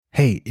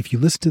Hey, if you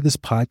listen to this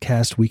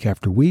podcast week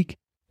after week,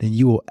 then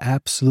you will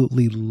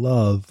absolutely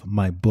love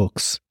my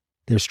books.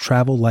 There's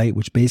Travel Light,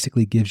 which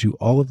basically gives you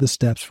all of the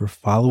steps for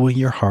following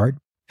your heart.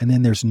 And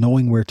then there's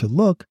Knowing Where to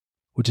Look,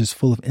 which is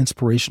full of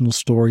inspirational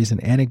stories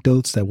and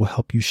anecdotes that will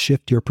help you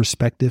shift your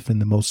perspective in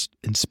the most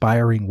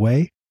inspiring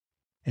way.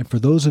 And for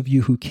those of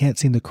you who can't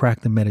seem to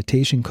crack the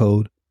meditation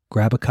code,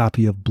 grab a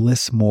copy of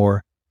Bliss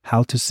More,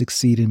 How to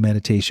Succeed in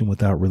Meditation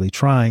Without Really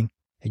Trying,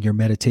 and your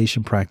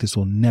meditation practice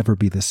will never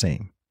be the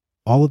same.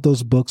 All of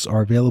those books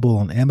are available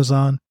on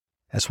Amazon,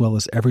 as well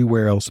as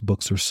everywhere else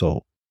books are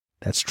sold.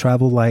 That's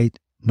Travel Light,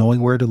 Knowing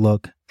Where to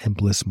Look, and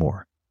Bliss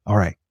More. All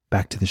right,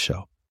 back to the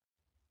show.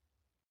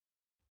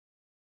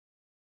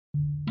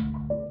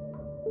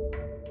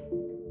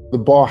 The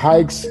ball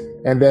hikes,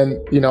 and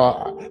then,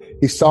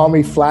 he saw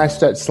me flash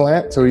that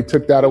slant, so he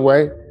took that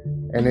away,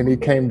 and then he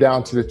came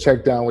down to the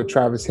check down with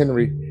Travis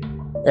Henry.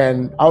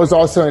 And I was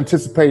also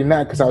anticipating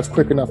that because I was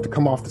quick enough to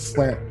come off the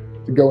slant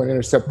to go and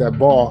intercept that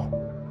ball,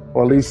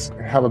 or at least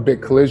have a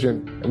big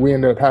collision. And we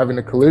ended up having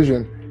a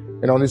collision.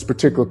 And on this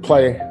particular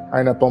play, I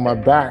ended up on my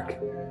back.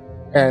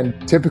 And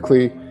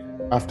typically,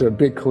 after a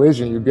big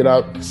collision, you get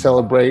up,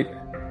 celebrate.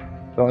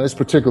 But on this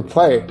particular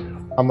play,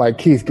 I'm like,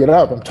 Keith, get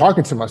up. I'm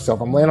talking to myself.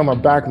 I'm laying on my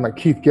back. I'm like,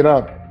 Keith, get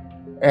up.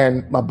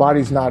 And my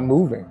body's not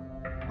moving.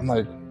 I'm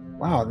like,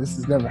 wow, this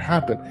has never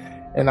happened.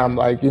 And I'm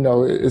like,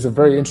 it's a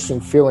very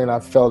interesting feeling I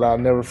felt I'll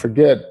never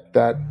forget,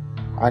 that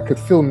I could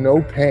feel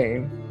no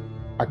pain.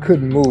 I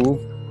couldn't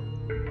move.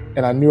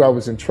 And I knew I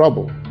was in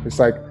trouble. It's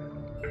like,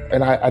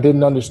 and I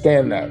didn't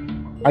understand that.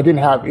 I didn't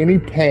have any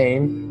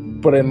pain,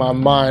 but in my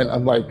mind,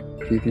 I'm like,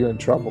 Keith, you're in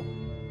trouble.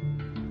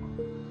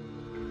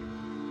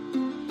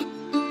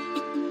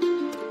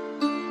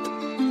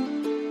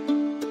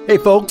 Hey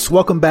folks,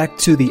 welcome back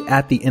to the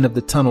At the End of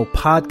the Tunnel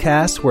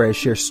podcast, where I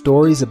share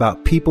stories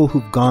about people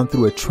who've gone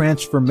through a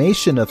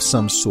transformation of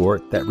some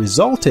sort that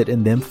resulted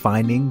in them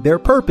finding their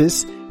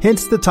purpose,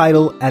 hence the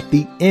title At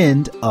the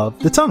End of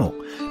the Tunnel.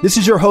 This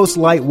is your host,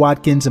 Light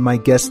Watkins, and my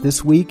guest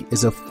this week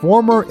is a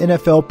former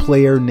NFL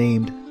player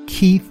named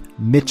Keith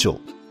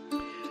Mitchell.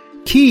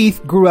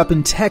 Keith grew up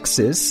in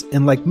Texas,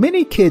 and like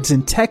many kids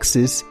in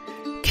Texas,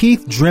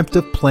 Keith dreamt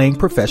of playing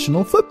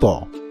professional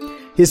football.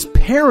 His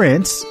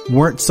parents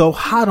weren't so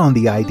hot on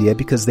the idea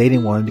because they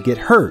didn't want him to get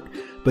hurt,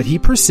 but he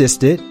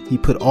persisted. He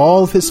put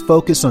all of his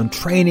focus on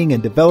training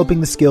and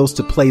developing the skills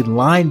to play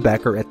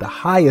linebacker at the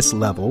highest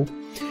level.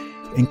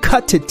 And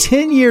cut to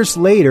 10 years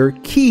later,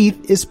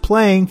 Keith is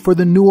playing for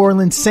the New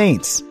Orleans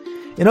Saints.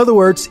 In other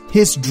words,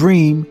 his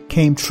dream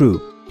came true.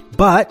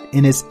 But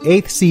in his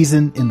 8th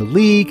season in the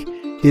league,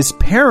 his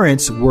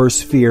parents'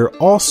 worst fear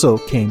also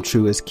came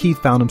true as Keith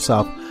found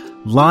himself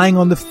lying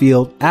on the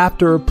field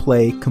after a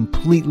play,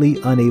 completely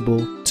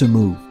unable to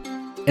move.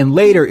 And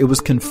later, it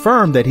was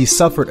confirmed that he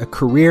suffered a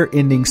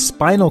career-ending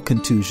spinal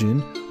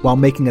contusion while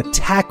making a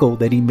tackle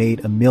that he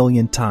made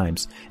 1,000,000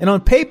 times. And on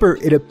paper,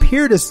 it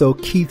appeared as though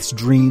Keith's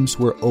dreams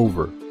were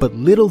over. But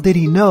little did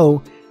he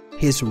know,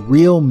 his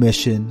real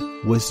mission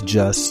was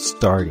just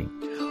starting.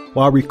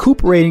 While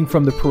recuperating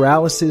from the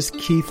paralysis,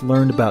 Keith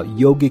learned about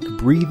yogic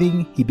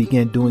breathing. He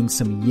began doing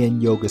some yin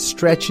yoga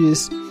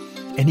stretches,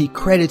 and he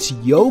credits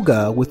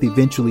yoga with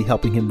eventually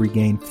helping him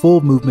regain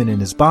full movement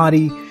in his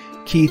body.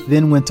 Keith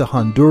then went to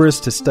Honduras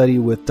to study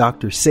with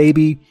Dr.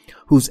 Sebi,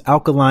 whose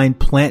alkaline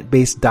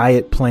plant-based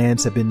diet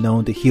plans have been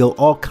known to heal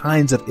all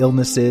kinds of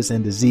illnesses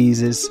and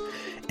diseases.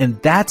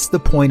 And that's the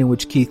point in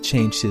which Keith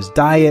changed his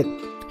diet.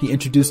 He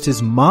introduced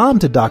his mom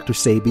to Dr.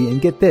 Sebi,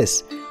 and get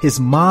this, his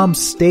mom's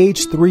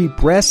stage 3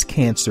 breast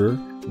cancer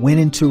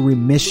went into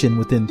remission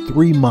within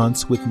 3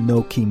 months with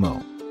no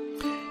chemo.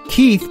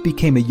 Keith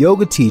became a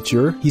yoga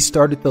teacher. He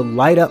started the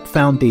Light Up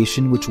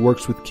Foundation, which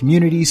works with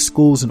communities,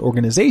 schools, and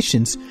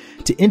organizations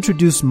to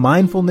introduce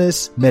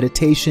mindfulness,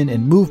 meditation,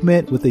 and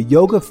movement with a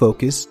yoga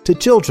focus to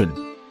children.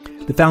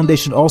 The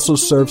foundation also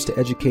serves to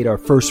educate our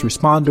first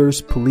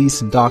responders,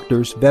 police and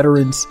doctors,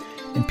 veterans,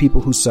 and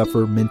people who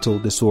suffer mental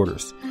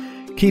disorders.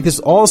 Keith has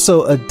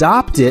also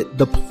adopted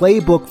the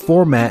playbook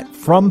format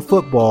from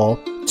football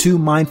to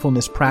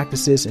mindfulness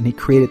practices, and he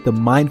created the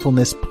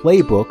Mindfulness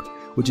Playbook,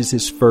 which is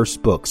his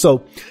first book.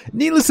 So,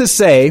 needless to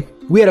say,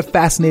 we had a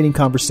fascinating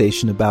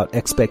conversation about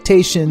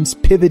expectations,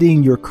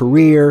 pivoting your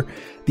career,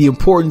 the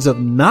importance of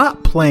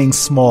not playing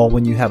small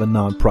when you have a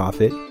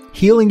nonprofit,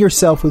 healing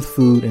yourself with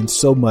food, and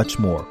so much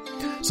more.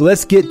 So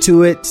let's get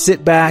to it.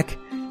 Sit back,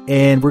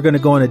 and we're going to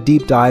go on a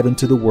deep dive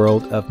into the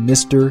world of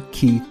Mr.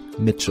 Keith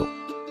Mitchell.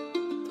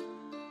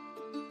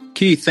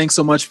 Keith, thanks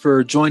so much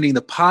for joining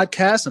the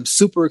podcast. I'm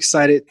super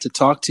excited to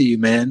talk to you,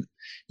 man.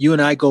 You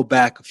and I go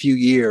back a few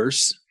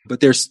years,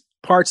 but there's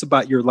parts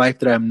about your life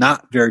that I'm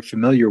not very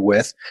familiar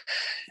with.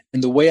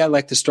 And the way I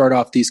like to start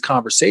off these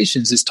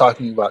conversations is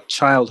talking about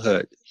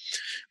childhood.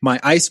 My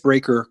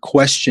icebreaker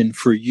question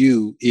for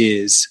you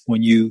is,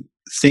 when you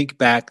think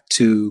back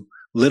to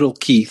little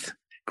Keith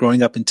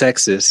growing up in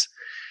Texas,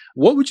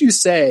 what would you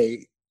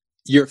say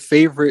your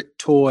favorite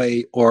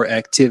toy or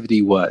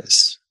activity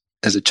was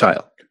as a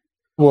child?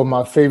 Well,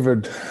 my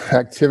favorite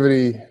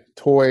activity,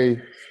 toy,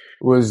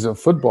 was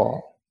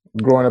football.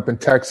 Growing up in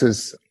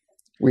Texas,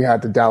 we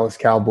had the Dallas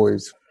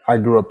Cowboys. I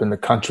grew up in the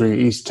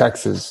country, East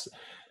Texas.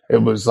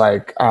 It was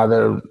like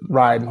either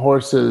riding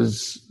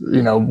horses,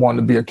 wanting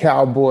to be a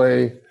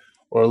cowboy,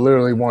 or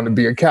literally wanting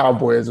to be a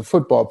cowboy as a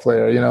football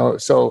player,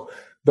 So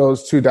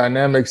those two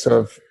dynamics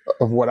of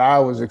what I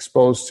was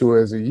exposed to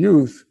as a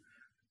youth,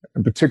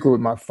 in particular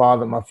with my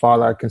father. My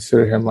father, I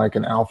consider him like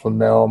an alpha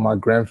male. My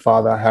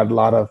grandfather, I had a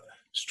lot of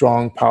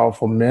strong,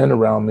 powerful men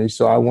around me.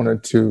 So I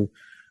wanted to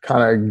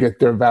kind of get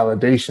their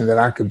validation that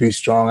I could be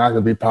strong, I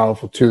could be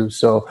powerful too.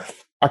 So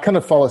I kind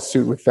of followed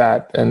suit with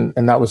that. And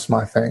that was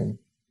my thing.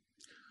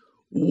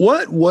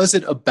 What was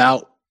it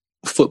about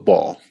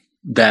football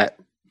that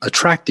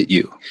attracted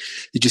you?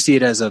 Did you see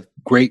it as a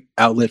great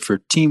outlet for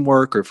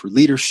teamwork or for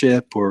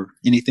leadership or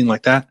anything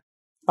like that?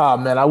 Oh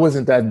man, I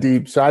wasn't that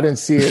deep, so I didn't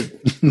see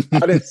it. I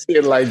didn't see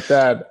it like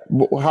that.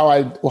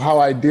 How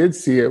I did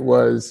see it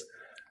was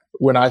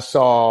when I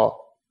saw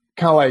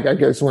kind of like, I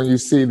guess when you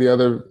see the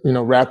other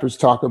rappers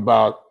talk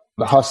about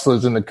the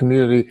hustlers in the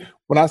community.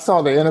 When I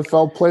saw the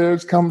NFL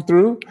players come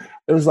through,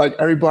 it was like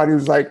everybody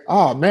was like,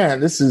 "Oh man,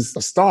 this is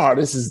a star.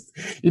 This is,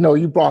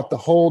 you brought the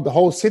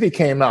whole city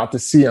came out to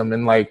see him,"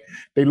 and like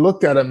they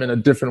looked at him in a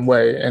different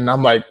way. And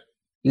I'm like,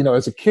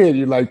 as a kid,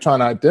 you're like trying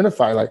to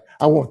identify, like,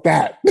 I want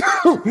that.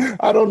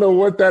 I don't know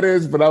what that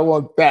is, but I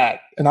want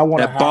that, and I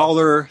want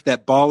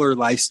that baller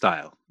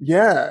lifestyle.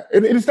 Yeah,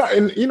 and it's not,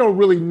 and you don't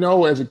really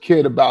know as a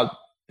kid about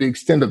the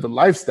extent of the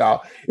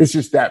lifestyle. It's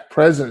just that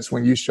presence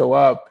when you show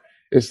up.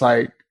 It's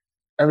like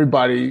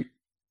everybody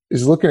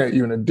is looking at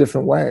you in a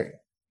different way.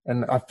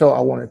 And I felt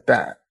I wanted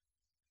that.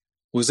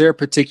 Was there a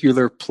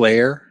particular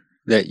player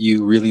that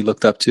you really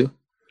looked up to?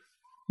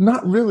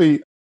 Not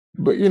really.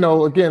 But,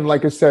 again,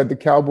 like I said, the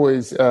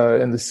Cowboys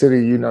in the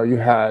city, you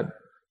had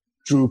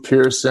Drew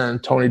Pearson,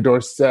 Tony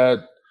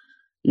Dorsett.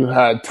 You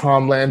had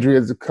Tom Landry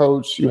as a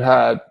coach. You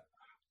had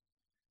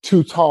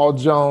Too Tall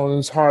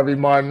Jones, Harvey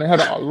Martin. They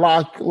had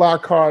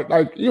Lockhart.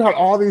 Like, you had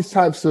all these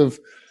types of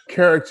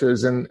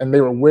characters, and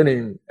they were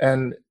winning.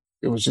 And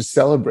it was just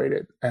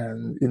celebrated.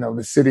 And,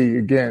 the city,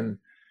 again,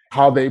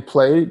 how they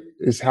played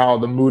is how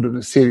the mood of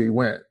the city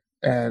went.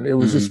 And it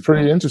was just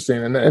pretty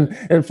interesting.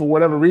 And for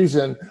whatever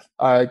reason,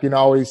 I can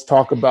always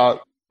talk about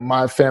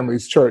my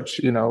family's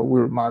church.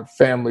 My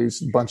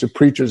family's a bunch of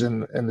preachers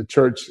in the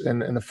church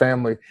and in the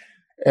family.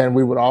 And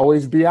we would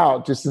always be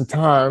out just in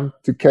time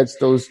to catch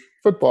those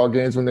football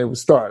games when they would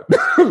start.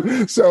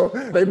 So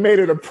they made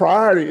it a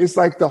priority. It's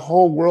like the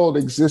whole world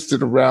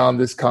existed around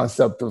this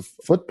concept of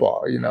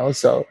football,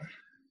 So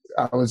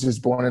I was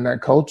just born in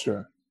that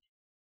culture.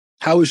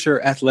 How was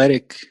your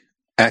athletic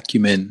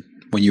acumen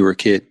when you were a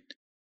kid?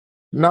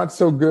 Not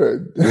so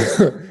good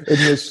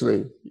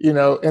initially,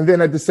 and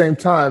then at the same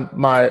time,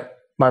 my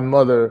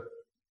mother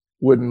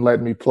wouldn't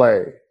let me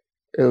play.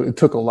 It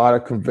took a lot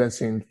of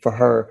convincing for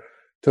her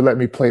to let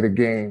me play the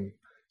game.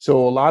 So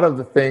a lot of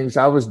the things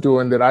I was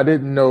doing that I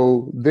didn't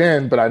know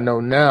then, but I know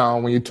now,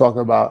 when you talk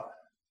about,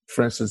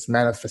 for instance,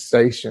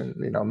 manifesting,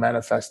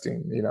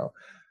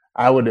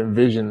 I would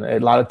envision a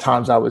lot of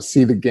times I would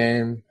see the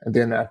game, and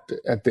then at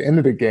the end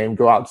of the game,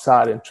 go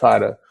outside and try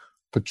to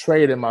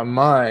portray it in my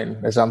mind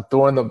as I'm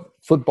throwing the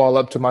football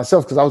up to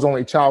myself, because I was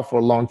only a child for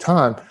a long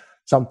time.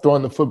 So I'm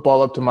throwing the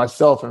football up to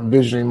myself,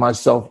 envisioning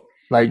myself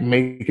like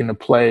making a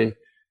play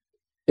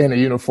in a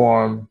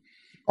uniform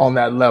on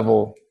that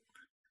level.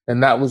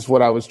 And that was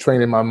what I was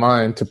training my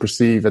mind to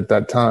perceive at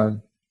that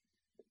time.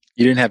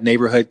 You didn't have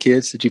neighborhood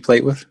kids that you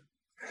played with?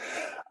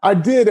 I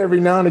did every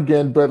now and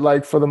again, but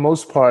like for the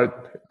most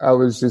part, I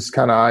was just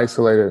kind of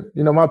isolated.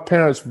 My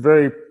parents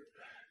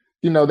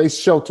they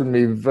sheltered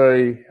me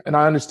and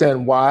I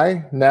understand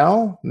why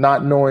now,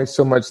 not knowing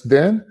so much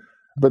then,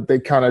 but they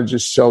kind of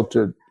just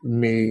sheltered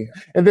me.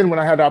 And then when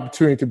I had the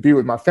opportunity to be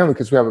with my family,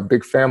 because we have a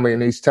big family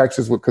in East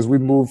Texas, because we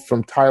moved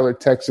from Tyler,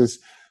 Texas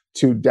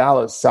to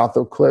Dallas, South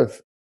Oak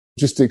Cliff,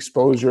 just the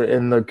exposure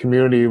in the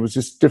community, it was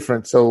just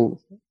different. So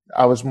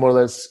I was more or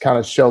less kind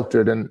of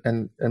sheltered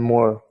and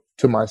more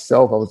to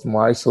myself. I was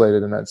more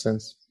isolated in that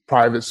sense.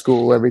 Private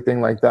school,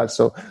 everything like that.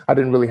 So I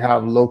didn't really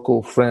have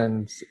local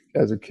friends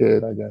as a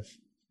kid, I guess.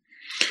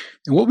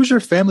 And what was your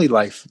family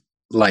life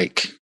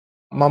like?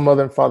 My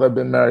mother and father have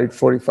been married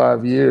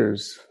 45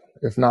 years,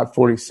 if not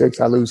 46.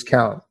 I lose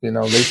count.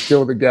 They're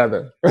still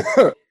together.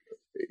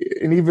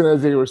 And even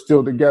as they were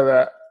still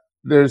together,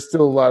 there's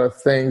still a lot of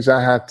things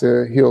I had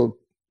to heal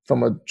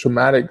from a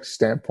traumatic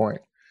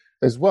standpoint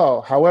as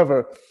well.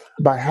 However,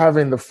 by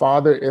having the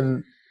father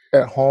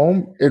at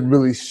home, it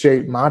really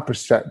shaped my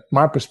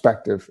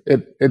perspective.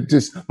 It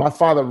just, my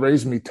father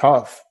raised me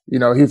tough.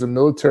 He's a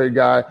military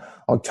guy.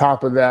 On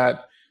top of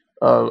that,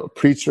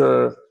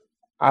 preacher.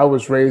 I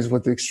was raised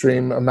with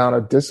extreme amount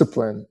of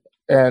discipline,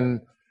 and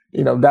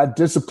that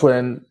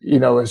discipline,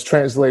 has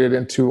translated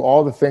into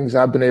all the things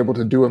I've been able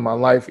to do in my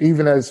life.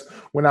 Even as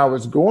when I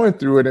was going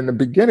through it in the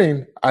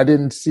beginning, I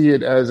didn't see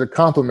it as a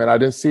compliment. I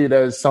didn't see it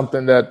as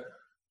something that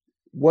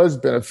was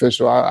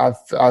beneficial.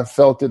 I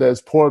felt it as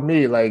poor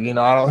me, like, I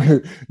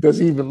don't, does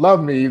he even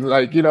love me?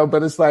 Like,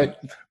 but it's like,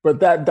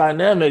 but that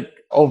dynamic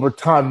over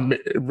time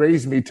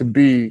raised me to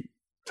be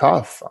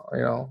tough.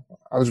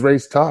 I was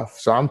raised tough,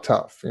 so I'm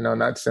tough, in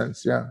that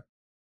sense. Yeah.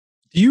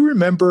 Do you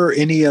remember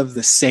any of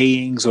the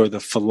sayings or the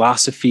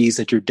philosophies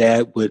that your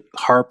dad would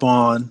harp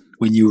on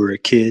when you were a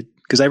kid?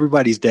 Because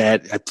everybody's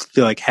dad, I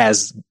feel like,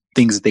 has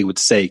things that they would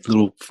say,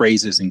 little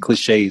phrases and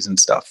cliches and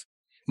stuff.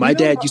 My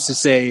dad used to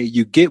say,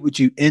 you get what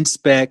you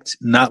inspect,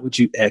 not what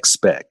you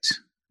expect.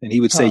 And he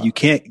would say,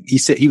 he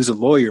said, he was a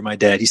lawyer, my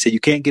dad. He said, you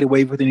can't get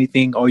away with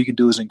anything. All you can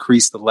do is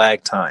increase the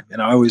lag time.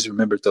 And I always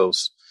remembered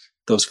those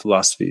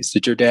philosophies.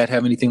 Did your dad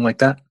have anything like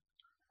that?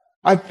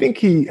 I think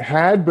he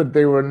had, but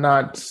they were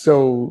not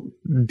so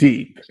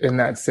deep in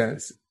that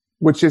sense,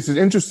 which is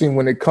interesting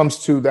when it comes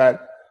to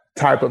that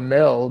type of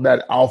male,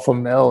 that alpha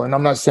male. And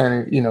I'm not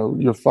saying,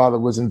 your father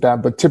wasn't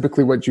that, but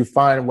typically what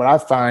I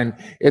find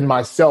in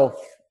myself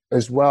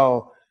as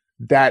well,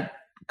 that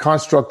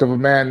construct of a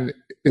man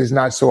is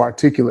not so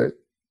articulate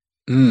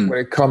when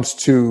it comes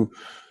to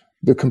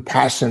the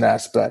compassion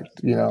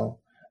aspect,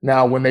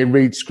 Now, when they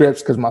read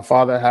scripts, because my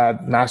father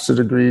had master's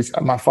degrees,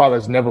 my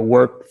father's never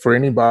worked for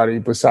anybody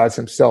besides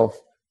himself.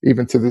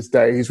 Even to this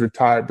day, he's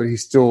retired, but he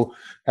still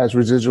has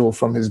residual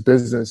from his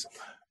business.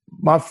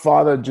 My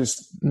father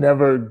just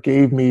never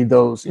gave me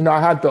those.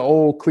 I had the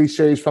old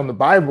cliches from the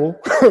Bible,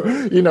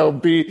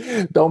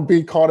 don't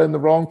be caught in the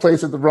wrong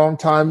place at the wrong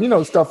time,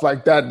 stuff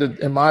like that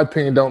in my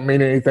opinion, don't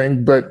mean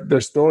anything, but they're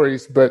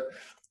stories, but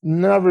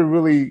never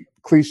really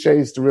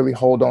cliches to really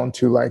hold on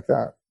to like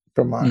that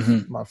from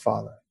my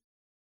father.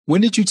 When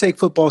did you take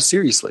football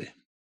seriously?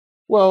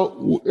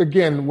 Well,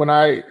 again, when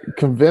I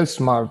convinced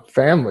my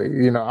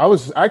family, I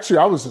was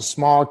a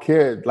small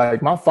kid.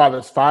 Like my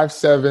father's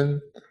 5'7",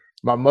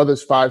 my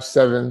mother's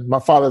 5'7", my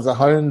father's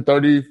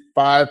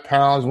 135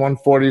 pounds,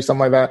 140, something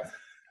like that.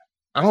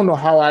 I don't know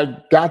how I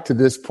got to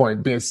this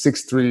point, being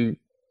 6'3"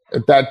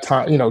 at that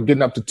time,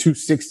 getting up to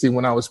 260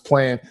 when I was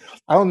playing.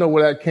 I don't know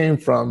where that came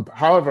from.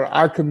 However,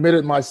 I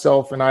committed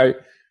myself and I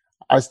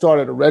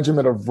started a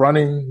regimen of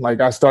running.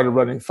 Like I started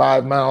running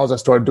 5 miles. I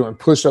started doing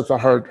push-ups. I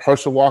heard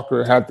Herschel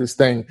Walker had this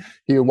thing.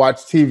 He would watch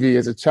TV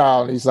as a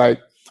child. And he's like,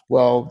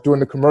 well,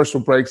 during the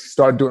commercial breaks, he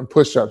started doing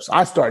push-ups.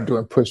 I started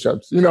doing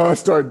push-ups. I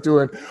started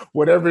doing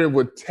whatever it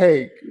would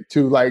take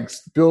to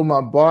build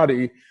my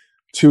body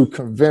to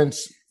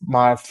convince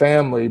my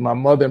family, my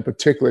mother in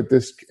particular,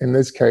 in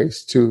this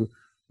case, to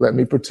let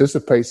me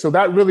participate. So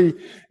that really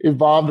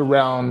evolved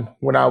around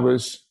when I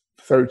was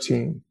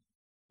 13.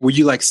 Were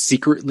you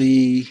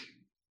secretly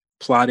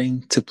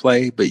plotting to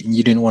play, but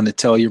you didn't want to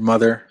tell your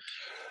mother?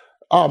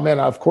 Oh man,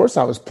 of course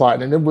I was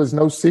plotting, and it was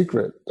no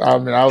secret. I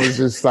mean, I was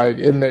just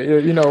in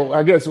the,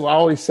 I guess I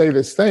always say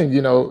this thing,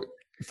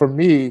 for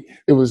me,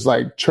 it was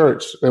like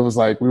church. It was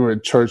we were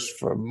in church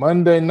for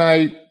Monday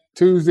night,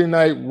 Tuesday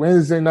night,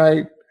 Wednesday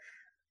night,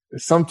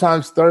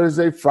 sometimes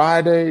Thursday,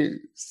 Friday,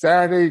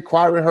 Saturday,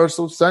 choir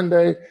rehearsal,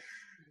 Sunday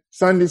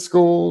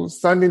school,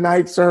 Sunday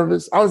night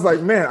service. I was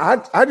like, man,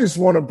 I just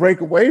want to break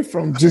away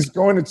from just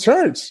going to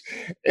church.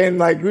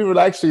 And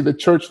the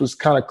church was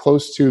kind of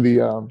close to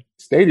the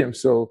stadium.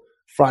 So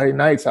Friday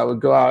nights I would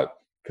go out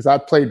because I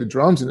played the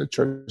drums in the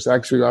church.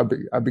 Actually,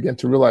 I began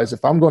to realize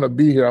if I'm going to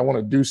be here, I want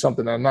to do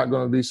something. I'm not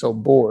going to be so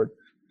bored.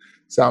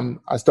 So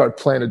I started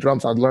playing the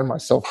drums. I learned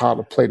myself how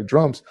to play the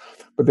drums.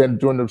 But then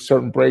during the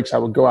certain breaks, I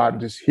would go out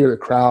and just hear the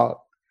crowd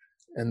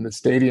and the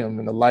stadium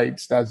and the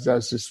lights. That's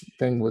just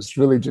thing was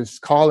really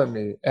just calling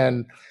me.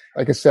 And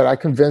like I said, I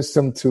convinced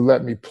them to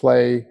let me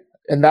play.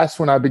 And that's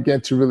when I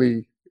began to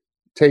really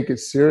take it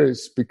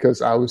serious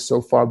because I was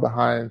so far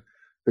behind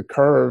the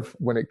curve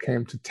when it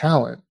came to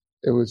talent.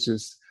 It was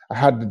just, I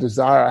had the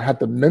desire, I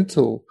had the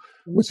mental,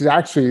 which is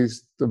actually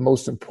the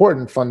most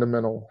important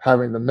fundamental,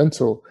 having the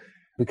mental,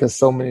 because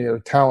so many are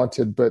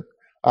talented, but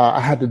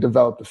I had to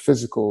develop the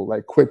physical,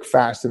 quick,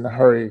 fast, in a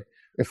hurry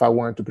if I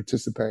wanted to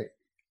participate.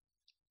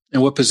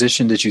 And what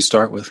position did you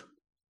start with?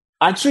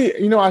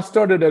 Actually, I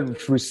started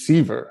as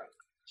receiver.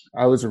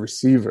 I was a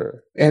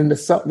receiver. And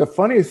the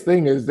funniest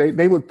thing is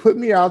they would put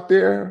me out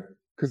there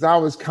because I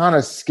was kind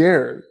of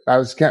scared. I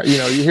was kind of,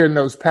 you're hearing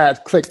those pads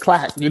click,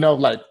 clack,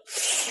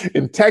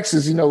 in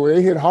Texas,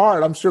 they hit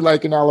hard. I'm sure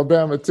in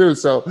Alabama too.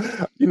 So,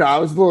 I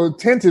was a little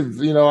attentive,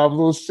 I was a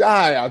little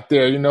shy out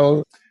there,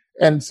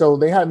 And so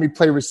they had me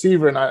play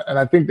receiver. And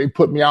I think they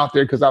put me out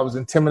there because I was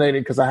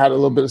intimidating because I had a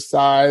little bit of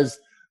size,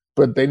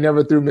 but they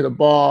never threw me the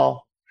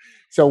ball.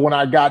 So when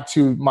I got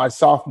to my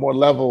sophomore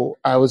level,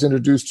 I was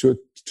introduced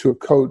to a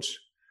coach,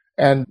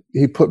 and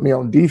he put me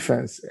on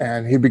defense,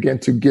 and he began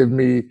to give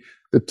me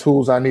the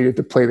tools I needed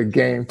to play the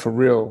game for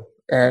real.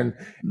 And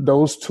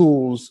those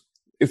tools,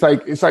 it's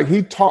like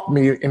he taught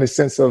me in a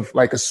sense of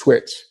a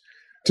switch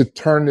to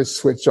turn this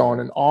switch on,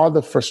 and all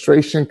the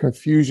frustration,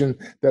 confusion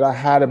that I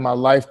had in my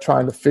life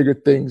trying to figure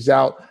things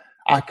out,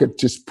 I could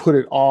just put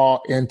it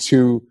all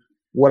into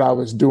what I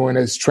was doing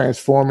as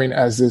transforming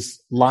as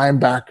this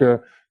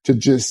linebacker to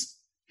just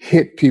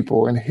hit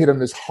people and hit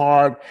them as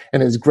hard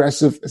and as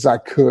aggressive as I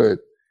could.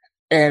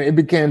 And it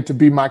began to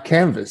be my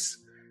canvas.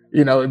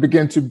 It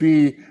began to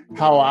be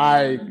how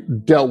I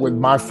dealt with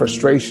my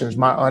frustrations,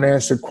 my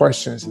unanswered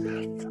questions.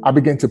 I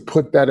began to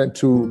put that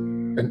into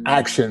an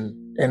action,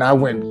 and I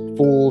went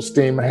full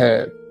steam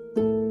ahead.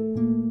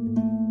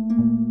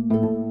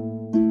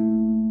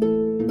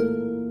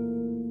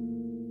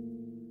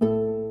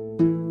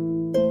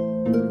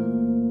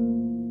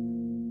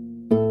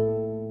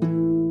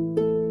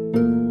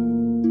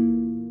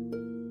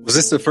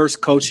 this the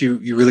first coach you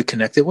really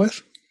connected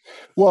with?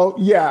 Well,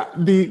 yeah,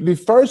 the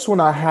first one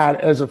I had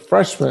as a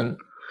freshman,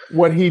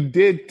 what he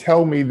did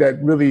tell me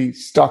that really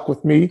stuck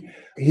with me,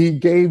 he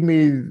gave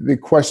me the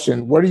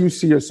question, where do you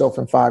see yourself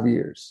in 5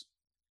 years?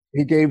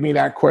 He gave me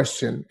that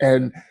question.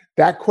 And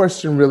that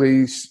question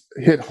really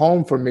hit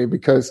home for me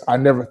because I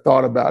never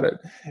thought about it.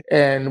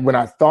 And when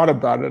I thought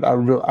about it,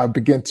 I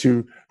began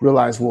to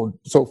realize, well,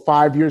 so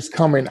 5 years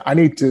coming, I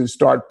need to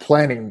start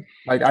planning.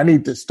 Like I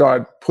need to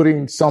start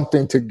putting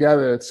something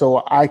together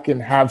so I can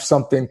have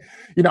something,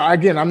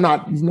 again, I'm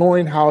not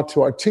knowing how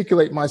to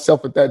articulate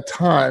myself at that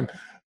time,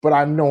 but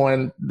I'm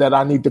knowing that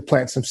I need to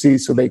plant some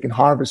seeds so they can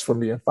harvest for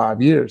me in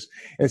 5 years.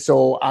 And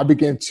so I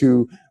began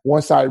to,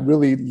 once I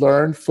really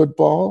learned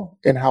football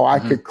and how I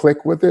could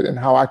click with it and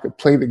how I could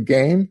play the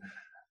game,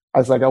 I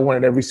was like, I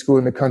wanted every school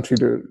in the country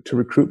to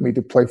recruit me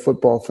to play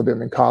football for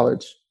them in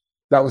college.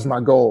 That was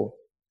my goal.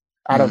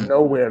 Out of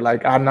nowhere,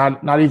 like I'm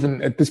not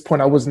even at this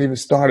point, I wasn't even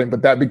starting,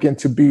 but that began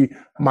to be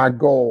my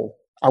goal.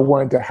 I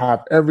wanted to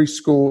have every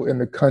school in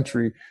the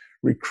country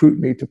recruit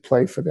me to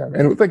play for them.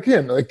 And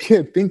again, a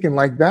kid thinking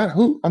like that,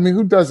 who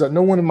does that?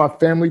 No one in my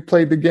family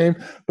played the game,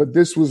 but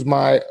this was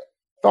my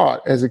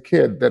thought as a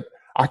kid that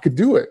I could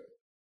do it.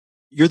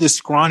 You're this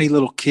scrawny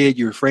little kid.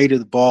 You're afraid of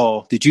the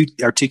ball. Did you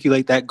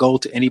articulate that goal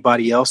to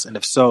anybody else? And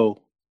if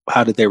so,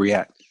 how did they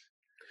react?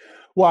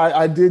 Well,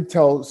 I did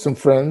tell some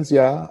friends.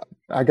 Yeah.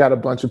 I got a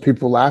bunch of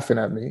people laughing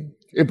at me,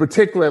 in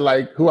particular,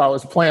 like who I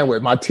was playing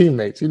with, my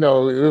teammates. It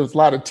was a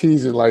lot of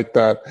teasing like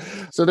that.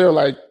 So they were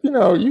like,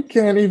 you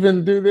can't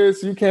even do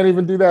this. You can't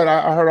even do that.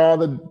 I heard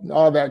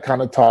all that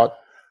kind of talk.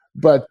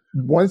 But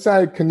once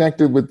I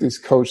connected with this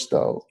coach,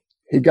 though,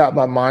 he got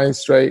my mind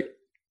straight.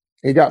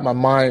 He got my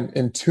mind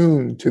in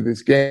tune to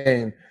this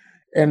game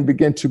and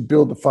began to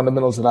build the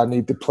fundamentals that I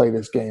need to play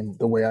this game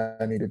the way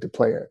I needed to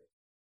play it.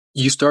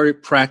 You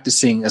started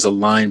practicing as a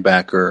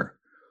linebacker.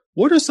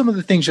 What are some of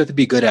the things you have to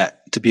be good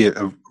at to be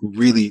a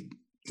really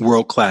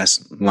world-class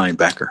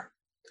linebacker?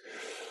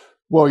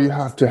 Well, you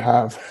have to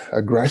have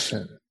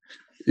aggression.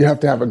 You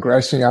have to have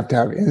aggression. You have to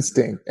have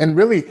instinct. And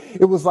really,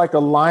 it was like a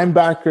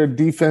linebacker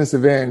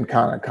defensive end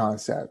kind of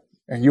concept.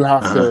 And you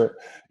have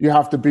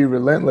to be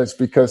relentless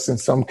because in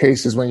some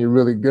cases when you're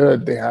really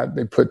good,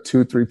 they put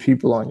 2-3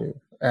 people on you.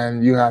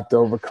 And you have to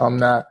overcome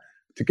that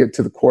to get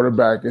to the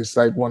quarterback. It's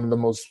like one of the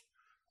most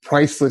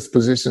priceless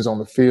positions on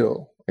the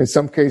field. In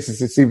some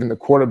cases, it's even the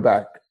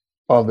quarterback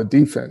of the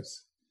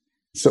defense.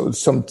 So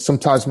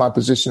sometimes my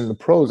position in the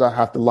pros, I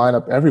have to line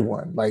up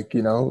everyone.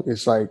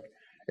 It's like,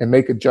 and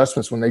make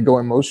adjustments. When they go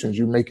in motions,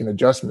 you're making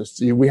adjustments.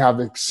 We have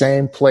the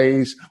same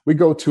plays. We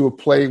go to a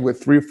play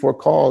with 3 or 4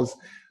 calls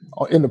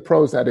in the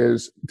pros, that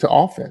is, to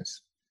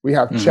offense. We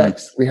have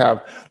checks. We have,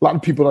 a lot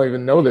of people don't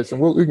even know this.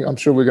 And I'm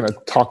sure we're going to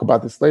talk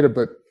about this later,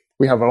 but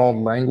we have our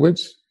own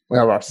language. We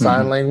have our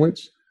sign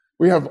language.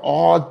 We have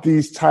all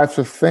these types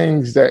of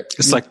things that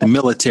it's like the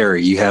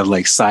military. You have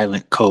like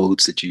silent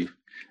codes that you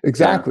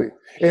exactly,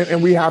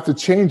 and we have to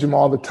change them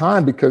all the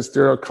time because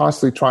they're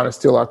constantly trying to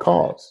steal our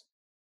calls.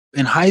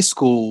 In high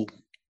school,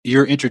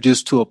 you're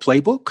introduced to a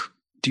playbook.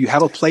 Do you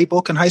have a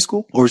playbook in high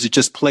school, or is it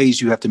just plays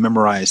you have to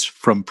memorize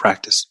from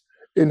practice?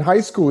 In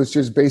high school, it's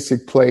just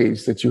basic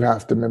plays that you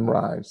have to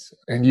memorize,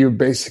 and you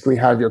basically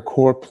have your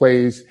core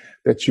plays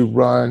that you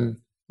run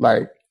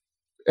like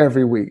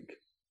every week.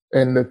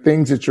 And the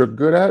things that you're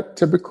good at,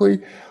 typically,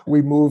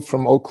 we moved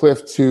from Oak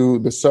Cliff to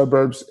the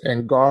suburbs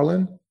in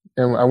Garland.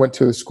 And I went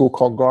to a school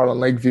called Garland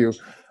Lakeview.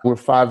 We're a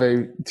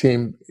 5A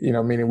team,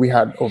 meaning we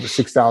had over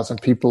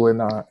 6,000 people in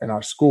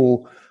our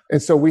school.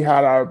 And so we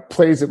had our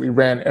plays that we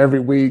ran every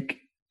week.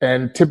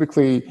 And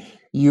typically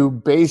you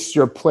base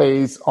your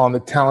plays on the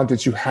talent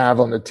that you have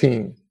on the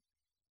team.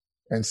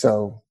 And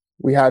so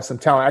we had some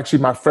talent. Actually,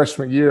 my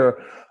freshman year,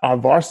 our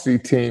varsity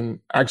team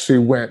actually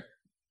went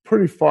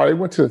pretty far. They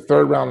went to the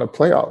 3rd round of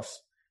playoffs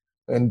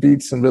and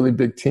beat some really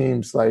big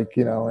teams,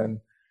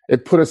 and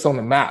it put us on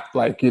the map.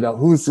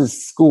 Who's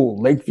this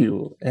school,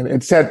 Lakeview? And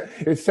it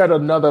set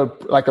another,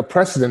 like a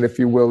precedent, if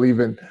you will,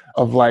 even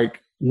of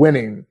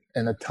winning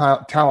and a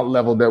talent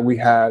level that we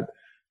had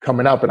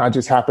coming up. And I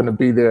just happened to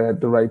be there at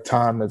the right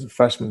time as a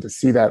freshman to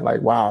see that,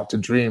 wow, it's a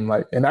dream.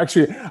 And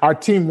actually our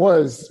team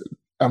was,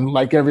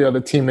 like every other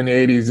team in the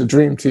 80s, a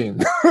dream team.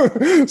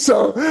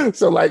 so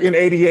in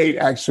 88,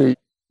 actually,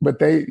 but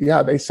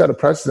they set a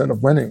precedent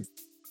of winning.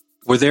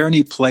 Were there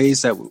any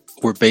plays that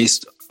were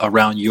based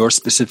around your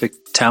specific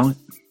talent?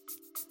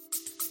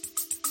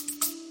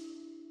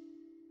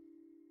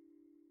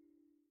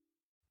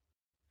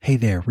 Hey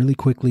there, really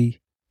quickly.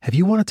 Have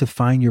you wanted to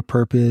find your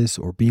purpose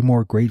or be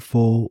more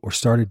grateful or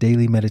start a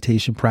daily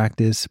meditation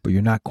practice, but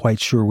you're not quite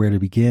sure where to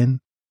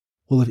begin?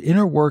 Well, if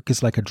inner work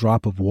is like a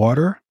drop of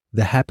water,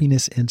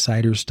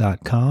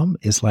 thehappinessinsiders.com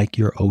is like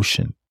your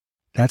ocean.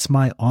 That's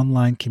my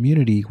online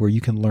community where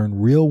you can learn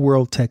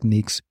real-world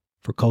techniques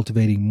for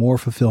cultivating more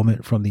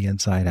fulfillment from the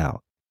inside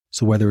out.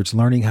 So whether it's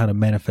learning how to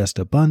manifest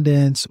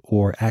abundance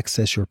or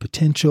access your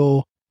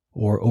potential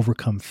or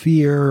overcome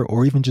fear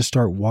or even just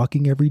start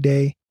walking every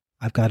day,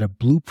 I've got a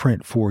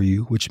blueprint for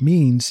you, which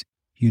means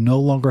you no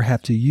longer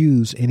have to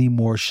use any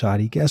more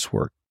shoddy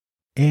guesswork.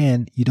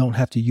 And you don't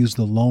have to use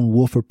the lone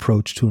wolf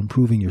approach to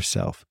improving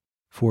yourself.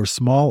 For a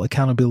small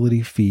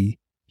accountability fee,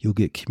 you'll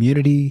get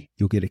community,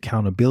 you'll get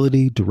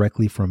accountability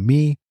directly from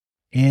me,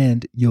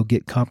 and you'll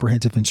get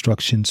comprehensive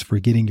instructions for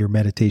getting your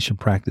meditation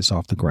practice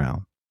off the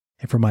ground.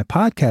 And for my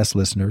podcast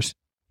listeners,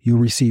 you'll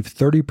receive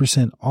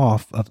 30%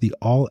 off of the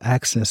all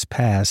access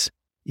pass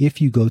if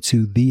you go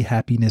to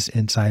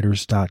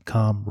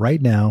thehappinessinsiders.com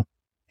right now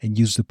and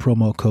use the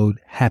promo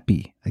code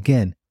HAPPY.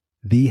 Again,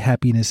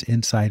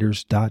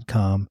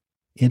 thehappinessinsiders.com.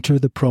 Enter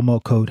the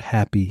promo code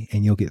HAPPY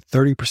and you'll get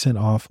 30%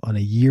 off on a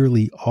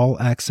yearly all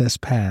access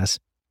pass,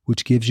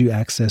 which gives you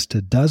access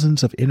to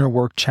dozens of inner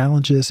work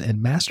challenges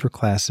and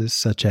masterclasses,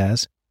 such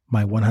as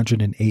my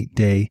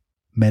 108-day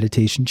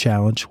meditation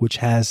challenge, which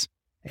has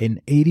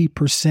an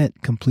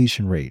 80%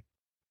 completion rate.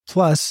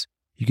 Plus,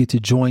 you get to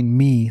join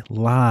me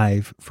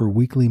live for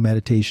weekly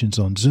meditations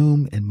on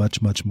Zoom and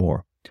much, much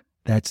more.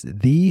 That's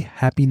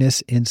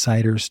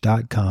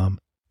thehappinessinsiders.com.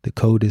 The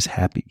code is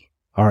HAPPY.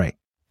 All right,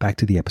 back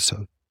to the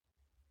episode.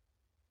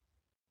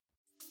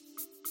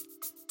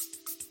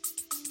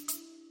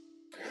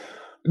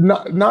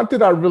 Not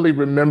that I really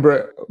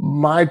remember.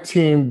 My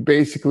team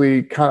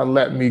basically kind of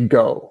let me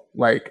go.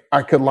 Like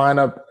I could line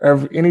up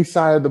any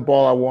side of the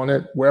ball I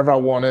wanted, wherever I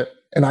wanted,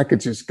 and I could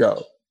just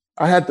go.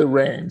 I had the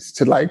reins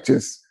to like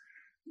just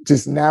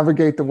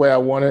navigate the way I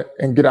wanted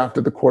and get after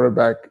the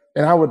quarterback.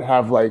 And I would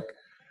have like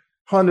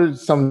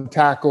 100-some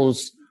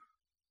tackles,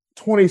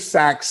 20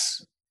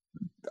 sacks,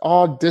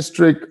 all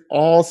district,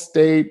 all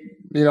state,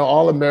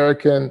 all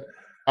American.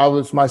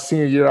 My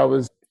senior year, I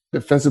was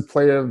defensive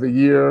player of the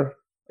year,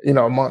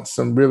 amongst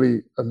some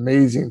really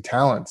amazing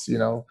talents,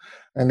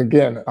 And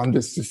again, I'm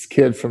just this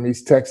kid from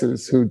East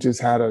Texas who just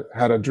had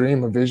a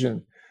dream, a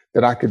vision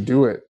that I could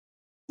do it.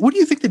 What do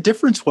you think the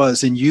difference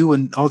was in you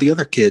and all the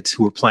other kids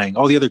who were playing,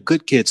 all the other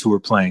good kids who were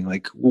playing?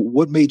 Like,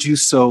 what made you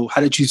how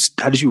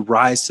did you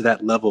rise to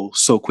that level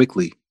so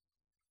quickly?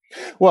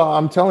 Well,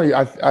 I'm telling you,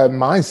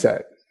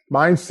 mindset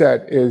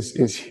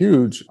is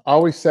huge. I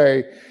always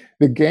say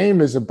the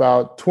game is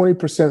about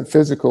 20%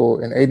 physical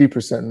and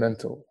 80%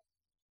 mental.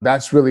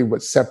 That's really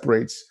what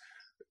separates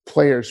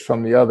players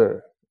from the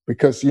other.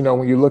 Because,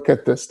 when you look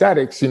at the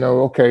statics,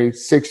 okay,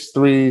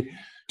 6'3",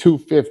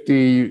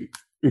 250,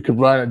 you could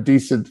run a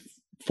decent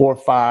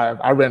 4.5.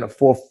 I ran a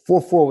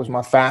 4.44 was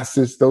my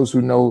fastest, those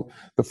who know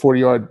the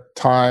 40-yard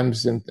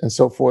times and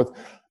so forth.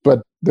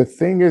 But the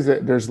thing is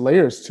that there's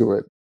layers to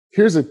it.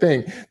 Here's the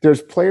thing.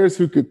 There's players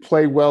who could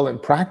play well in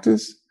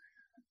practice.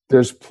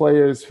 There's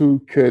players who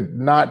could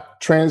not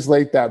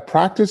translate that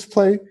practice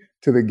play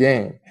to the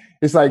game.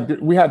 It's like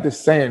we had this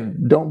saying,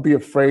 don't be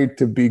afraid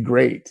to be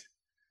great.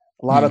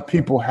 A lot of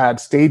people had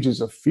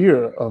stages of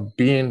fear of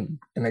being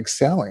and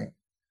excelling.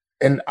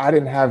 And I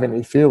didn't have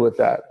any fear with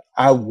that.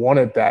 I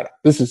wanted that.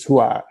 This is who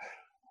I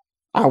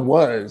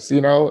was,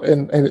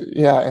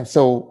 and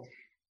so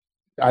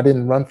I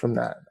didn't run from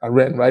that. I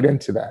ran right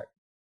into that.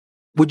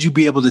 Would you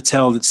be able to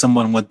tell that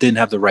someone didn't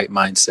have the right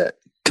mindset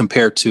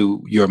compared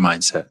to your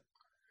mindset?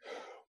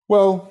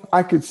 Well,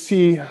 I could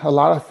see a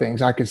lot of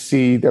things. I could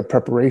see their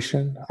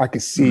preparation. I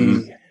could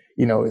see,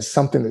 it's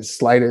something as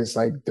slight as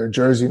like their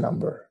jersey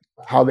number,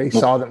 how they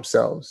saw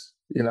themselves,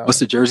 What's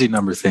the jersey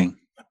number thing?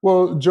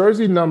 Well,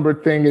 jersey number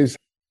thing is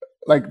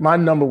like my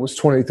number was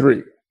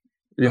 23,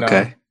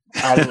 Okay.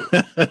 a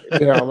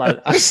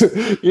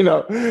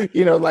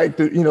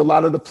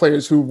lot of the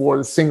players who wore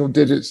the single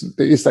digits,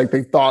 it's like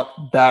they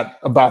thought that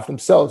about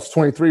themselves.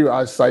 23,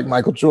 I was like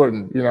Michael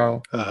Jordan,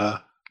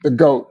 the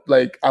GOAT.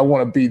 Like I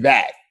want to be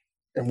that,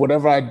 and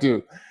whatever I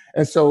do,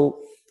 and so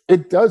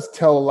it does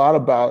tell a lot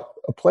about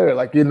a player.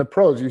 Like in the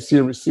pros, you see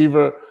a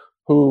receiver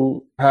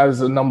who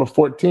has a number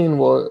 14.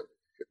 Well,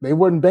 they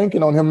weren't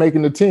banking on him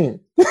making the team.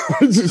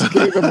 Just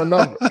gave him a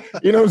number.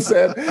 You know what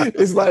I'm saying?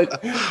 It's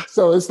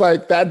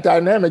like that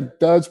dynamic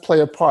does play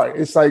a part.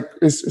 It's like,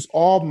 it's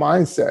all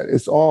mindset.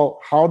 It's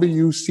all, how do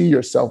you see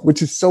yourself?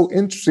 Which is so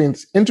interesting.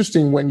 It's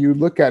interesting when you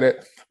look at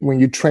it, when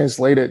you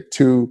translate it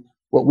to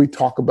what we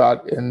talk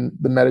about in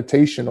the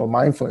meditation or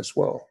mindfulness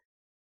world.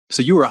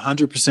 So you were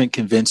 100%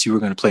 convinced you were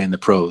going to play in the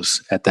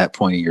pros at that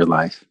point in your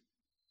life?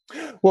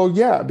 Well,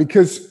 yeah,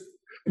 because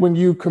when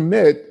you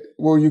commit,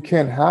 you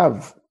can't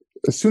have,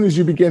 as soon as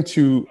you begin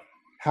to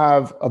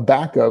have a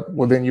backup,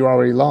 well, then you're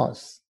already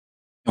lost.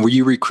 And were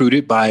you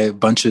recruited by a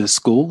bunch of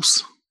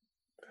schools?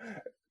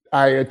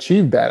 I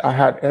achieved that. I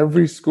had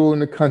every school in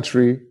the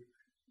country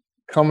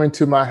coming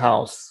to my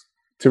house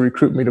to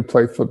recruit me to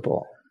play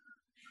football.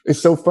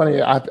 It's so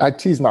funny. I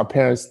tease my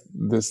parents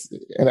this,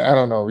 and I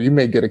don't know, you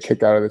may get a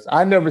kick out of this.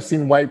 I never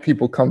seen white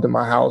people come to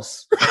my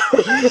house.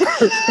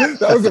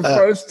 That was the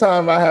first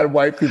time I had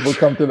white people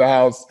come to the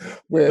house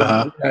when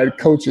we had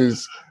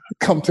coaches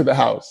come to the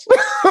house.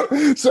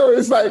 So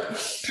it's like,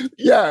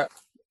 yeah,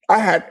 I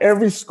had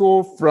every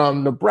school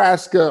from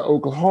Nebraska,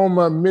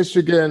 Oklahoma,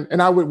 Michigan.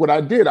 And what I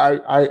did,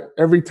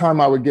 every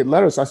time I would get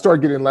letters, I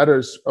started getting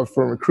letters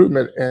for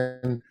recruitment.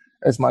 And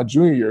as my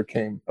junior year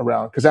came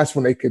around, because that's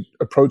when they could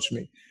approach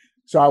me.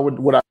 So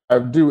what I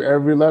would do,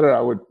 every letter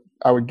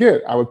I would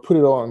get, I would put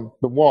it on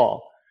the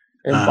wall.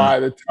 And by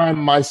the time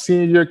my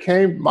senior year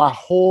came, my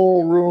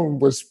whole room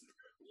was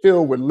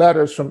filled with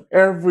letters from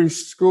every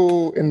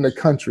school in the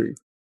country.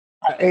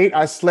 I ate,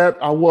 I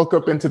slept, I woke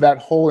up into that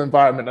whole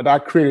environment that I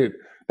created,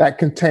 that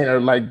container.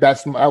 Like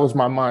that was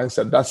my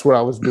mindset. That's what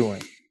I was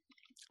doing.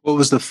 What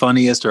was the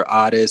funniest or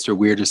oddest or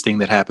weirdest thing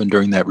that happened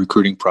during that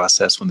recruiting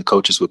process when the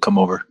coaches would come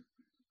over?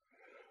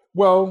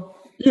 Well,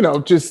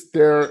 just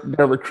their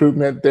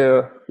recruitment,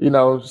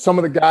 some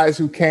of the guys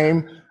who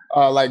came,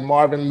 like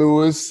Marvin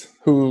Lewis,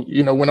 who,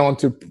 went on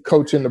to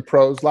coach in the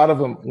pros. A lot of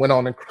them went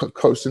on and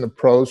coached in the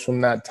pros from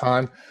that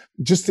time.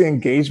 Just the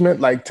engagement,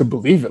 like to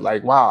believe it,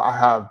 like, wow, I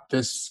have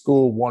this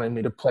school wanting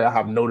me to play. I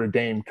have Notre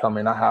Dame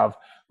coming.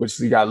 Which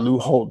you got Lou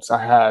Holtz.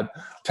 I had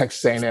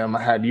Texas A&M.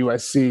 I had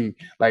USC.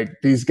 Like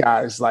these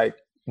guys like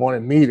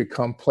wanted me to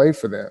come play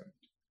for them.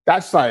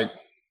 That's like,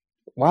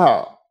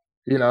 wow,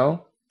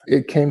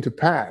 it came to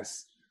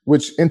pass,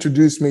 which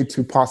introduced me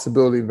to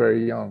possibility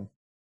very young.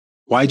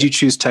 Why'd you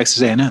choose Texas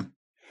A&M?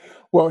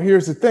 Well,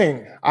 here's the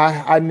thing.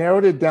 I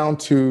narrowed it down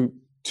to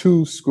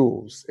two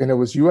schools, and it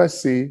was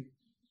USC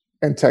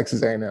and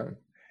Texas A&M.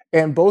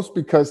 And both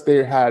because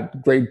they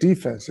had great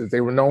defenses.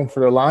 They were known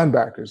for their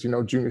linebackers,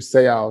 Junior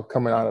Seau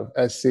coming out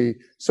of SC.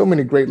 So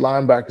many great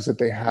linebackers that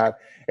they had.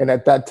 And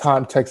at that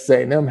time, Texas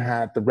A&M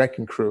had the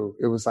wrecking crew.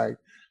 It was like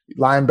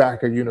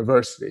linebacker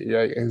university.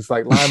 Right? It was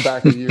like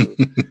linebacker U.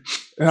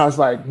 And I was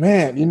like,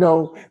 man,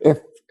 I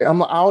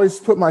always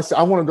put myself,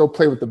 I want to go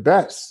play with the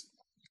best.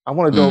 I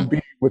want to go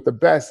be with the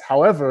best.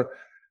 However,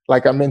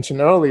 like I mentioned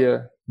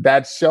earlier,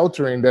 that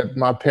sheltering that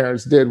my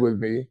parents did with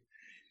me,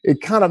 it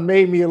kind of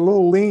made me a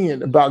little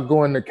lenient about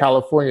going to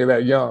California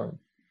that young.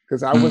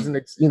 Because I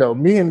wasn't,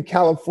 me in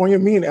California,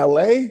 me in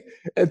LA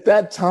at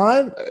that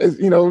time,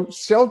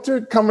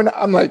 sheltered coming out.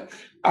 I'm like,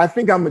 I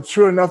think I'm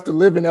mature enough to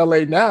live in LA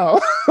now.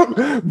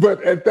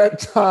 But at that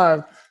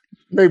time,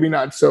 maybe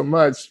not so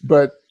much.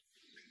 But,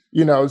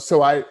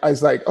 so I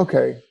was like,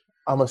 okay,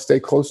 I'm going to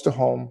stay close to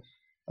home.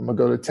 I'm going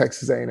to go to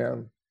Texas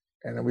A&M,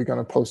 and then we're going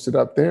to post it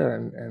up there.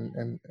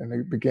 And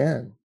it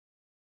began.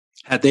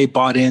 Had they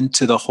bought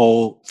into the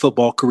whole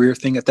football career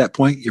thing at that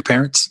point, your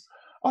parents?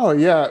 Oh,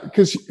 yeah.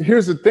 Because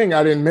here's the thing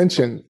I didn't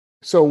mention.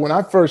 So when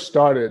I first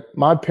started,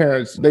 my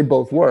parents, they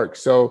both work.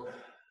 So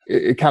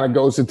it kind of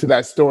goes into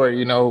that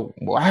story,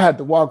 I had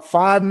to walk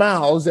 5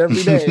 miles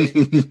every day,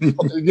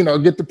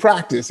 get to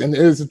practice. And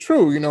it's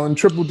true, in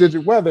triple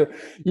digit weather,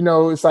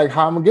 it's like,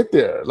 how am I going to get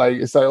there? Like,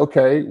 it's like,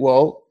 okay,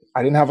 well,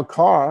 I didn't have a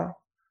car.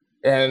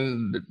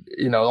 And,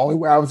 the only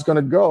way I was going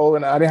to go,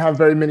 and I didn't have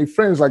very many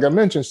friends, like I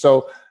mentioned.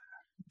 So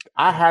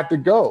I had to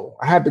go.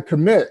 I had to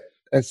commit.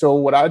 And so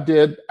what I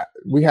did,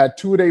 we had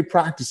 2-a-day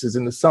practices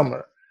in the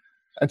summer.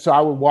 And so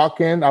I would walk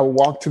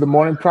to the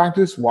morning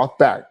practice, walk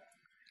back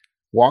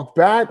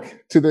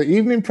to the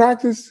evening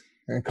practice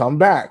and come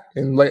back.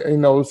 And,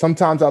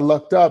 sometimes I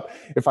lucked up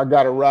if I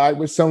got a ride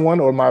with someone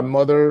or my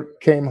mother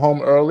came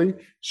home early,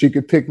 she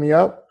could pick me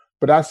up.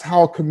 But that's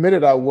how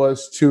committed I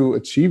was to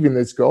achieving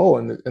this goal.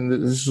 And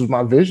this was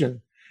my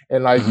vision.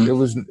 And like, it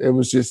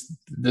was just,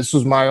 this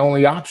was my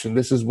only option.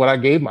 This is what I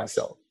gave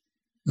myself.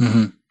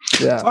 Mm-hmm.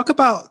 Yeah. Talk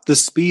about the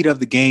speed of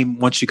the game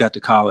once you got to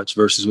college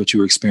versus what you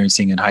were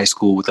experiencing in high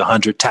school with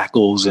 100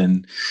 tackles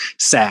and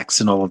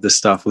sacks and all of this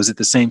stuff. Was it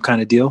the same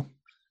kind of deal?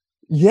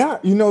 Yeah.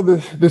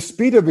 The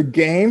speed of the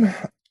game.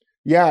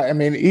 Yeah. I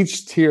mean,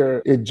 each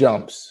tier it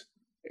jumps.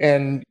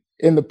 And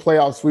in the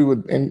playoffs, we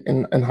would,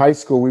 in high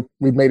school,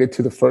 we made it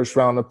to the first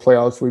round of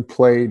playoffs. We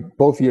played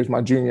both years,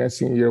 my junior and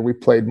senior year, we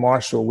played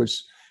Marshall,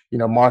 which,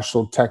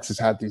 Marshall, Texas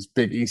had these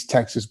big East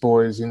Texas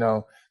boys,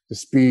 the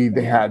speed,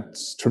 they had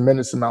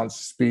tremendous amounts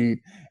of speed.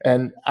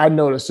 And I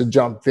noticed a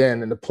jump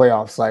then in the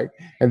playoffs,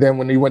 and then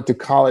when we went to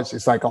college,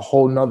 it's like a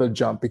whole nother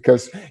jump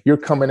because you're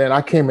coming in.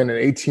 I came in at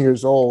 18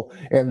 years old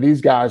and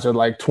these guys are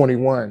like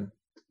 21,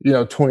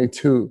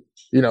 22,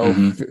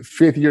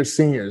 fifth year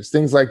seniors,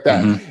 things like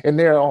that. And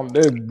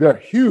they're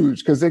huge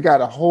because they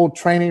got a whole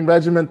training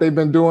regimen they've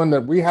been doing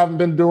that we haven't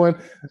been doing,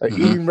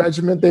 eating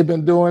regimen they've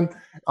been doing.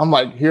 I'm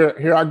like,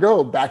 here I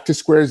go, back to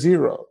square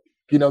zero.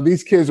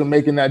 These kids are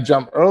making that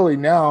jump early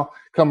now,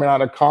 coming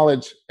out of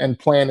college and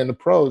playing in the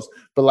pros.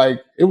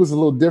 But it was a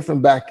little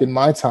different back in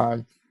my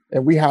time,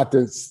 and we had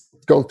to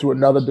go through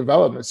another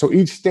development. So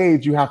each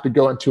stage you have to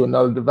go into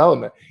another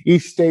development.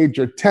 Each stage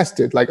you're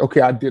tested. Like,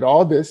 okay, I did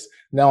all this.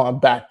 Now I'm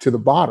back to the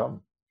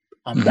bottom.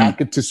 I'm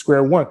back into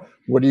square one.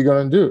 What are you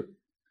going to do?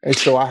 And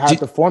so I had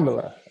the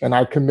formula, and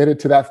I committed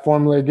to that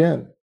formula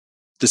again.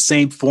 The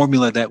same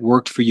formula that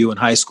worked for you in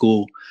high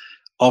school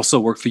also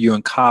worked for you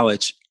in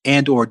college.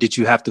 And or did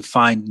you have to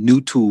find new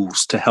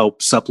tools to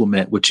help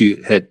supplement what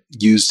you had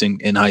used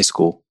in high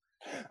school?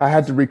 I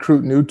had to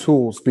recruit new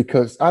tools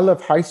because I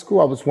left high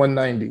school, I was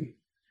 190.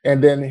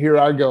 And then here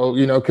I go,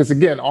 because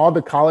again, all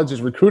the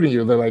colleges recruiting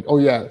you, they're like, oh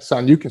yeah,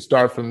 son, you can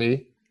start for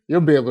me. You'll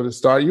be able to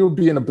start. You'll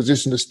be in a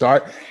position to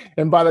start.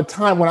 And by the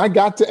time when I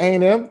got to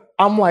A&M,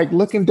 I'm like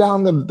looking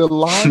down the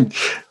line.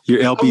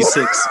 You're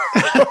LB6.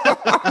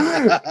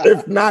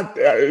 If not,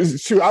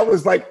 shoot, I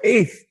was like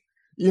 8th,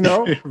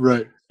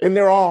 Right. And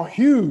they're all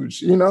huge,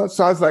 So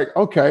I was like,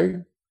 okay,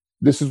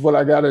 this is what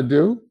I got to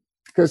do.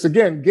 Because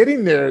again,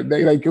 getting there,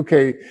 they like,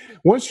 okay,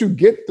 once you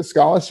get the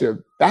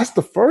scholarship, that's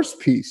the first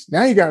piece.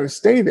 Now you got to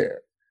stay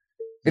there.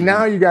 And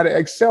now you got to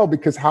excel,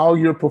 because how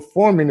you're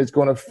performing is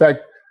going to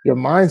affect your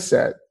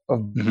mindset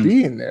of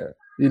being there,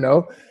 you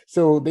know?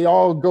 So they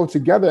all go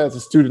together as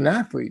a student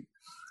athlete.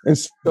 And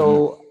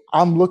so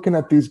I'm looking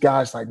at these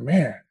guys like,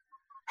 man,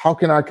 how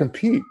can I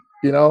compete?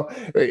 You know,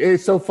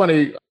 it's so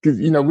funny because,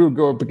 you know, we would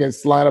go up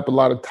against lineup. A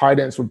lot of tight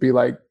ends would be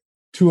like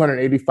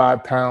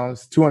 285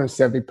 pounds,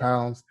 270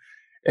 pounds.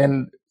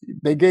 And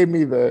they gave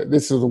me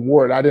this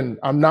award.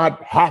 I'm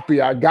not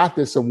happy I got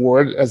this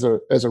award as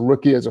a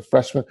rookie, as a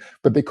freshman,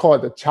 but they call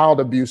it the Child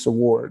Abuse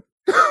Award.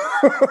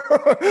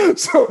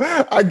 So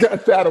I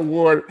got that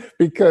award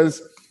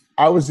because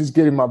I was just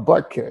getting my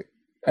butt kicked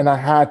and I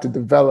had to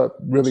develop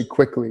really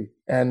quickly.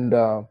 And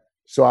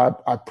so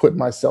I put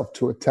myself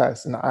to a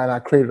test and I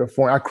created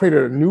I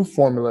created a new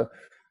formula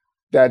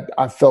that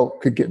I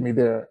felt could get me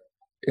there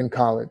in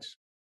college.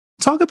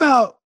 Talk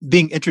about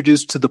being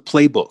introduced to the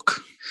playbook.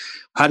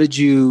 How did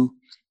you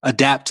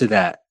adapt to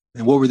that?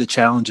 And what were the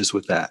challenges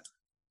with that?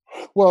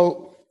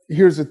 Well,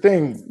 here's the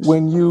thing.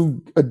 When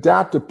you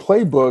adapt a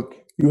playbook,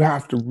 you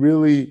have to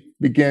really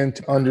begin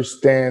to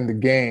understand the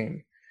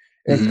game.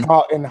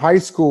 In high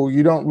school,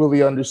 you don't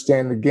really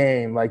understand the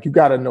game. Like, you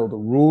got to know the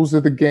rules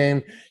of the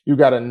game. You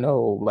got to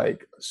know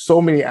like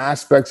so many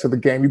aspects of the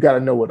game. You got to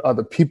know what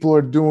other people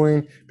are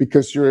doing,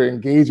 because you're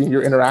engaging,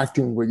 you're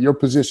interacting with your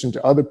position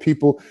to other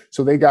people.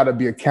 So they got to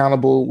be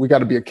accountable. We got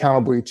to be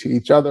accountable to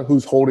each other.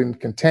 Who's holding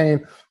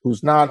contain,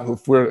 who's not.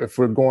 If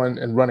we're going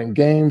and running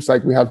games,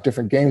 like we have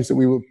different games that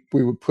we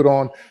would put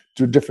on,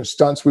 to different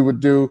stunts we would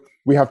do.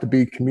 We have to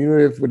be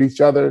communicative with each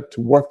other,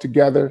 to work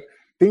together.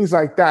 Things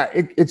like that.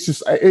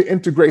 It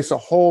integrates a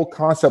whole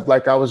concept.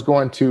 Like, I was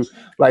going to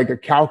like a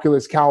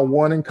calculus Cal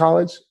 1 in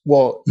college.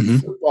 Well,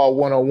 football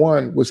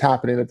 101 was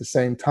happening at the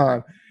same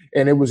time.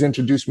 And it was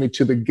introduced me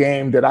to the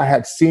game that I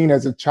had seen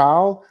as a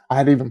child. I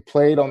had even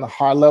played on the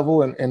high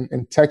level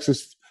in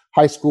Texas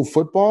high school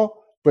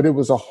football, but it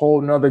was a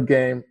whole nother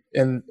game.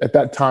 And at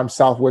that time,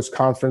 Southwest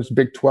Conference,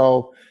 Big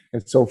 12,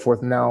 and so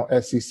forth, now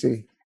SEC.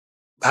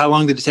 How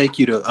long did it take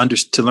you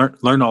to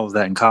learn all of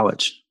that in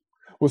college?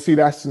 Well, see,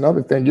 that's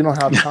another thing. You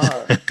don't have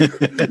time.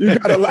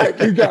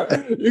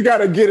 you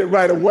gotta get it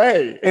right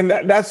away. And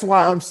that's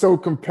why I'm so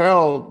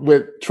compelled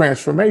with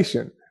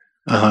transformation.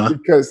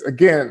 Because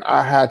again,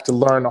 I had to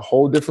learn a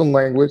whole different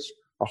language,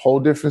 a whole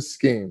different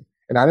scheme.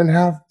 And I didn't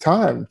have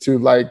time to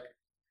like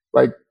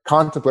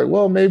contemplate,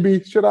 well,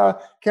 maybe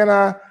can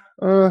I?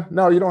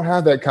 No, you don't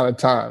have that kind of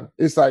time.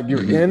 It's like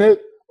you're in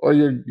it or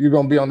you're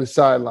going to be on the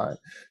sideline.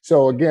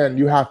 So again,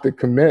 you have to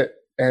commit,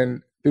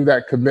 and through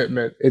that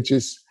commitment, it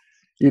just,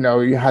 you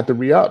know, you had to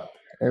re-up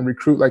and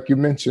recruit, like you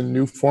mentioned,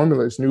 new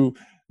formulas,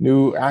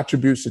 new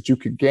attributes that you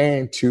could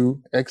gain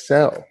to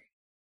excel.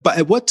 But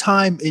at what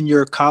time in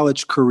your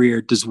college career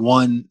does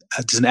an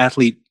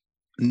athlete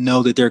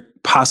know that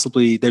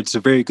there's a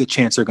very good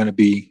chance they're going to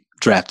be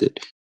drafted?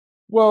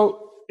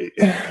 Well,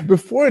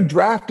 before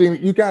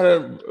drafting, you got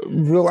to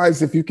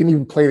realize if you can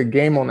even play the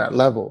game on that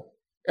level.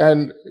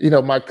 And, you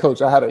know, my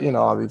coach, I had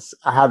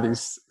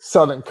these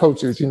Southern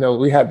coaches, you know,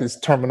 we had this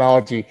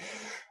terminology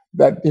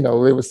that, you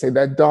know, they would say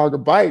that dog a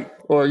bite,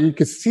 or you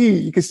could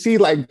see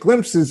like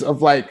glimpses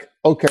of like,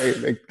 okay,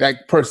 like,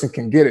 that person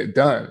can get it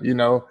done. You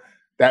know,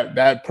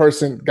 that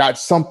person got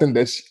something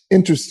that's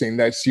interesting,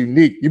 that's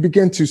unique. You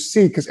begin to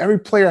see, because every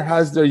player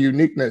has their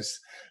uniqueness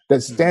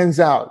that stands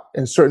out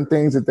in certain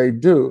things that they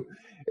do.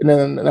 And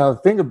then another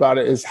thing about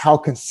it is, how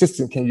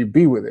consistent can you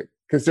be with it?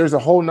 Because there's a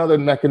whole nother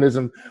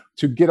mechanism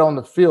to get on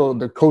the field.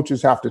 The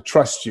coaches have to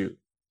trust you.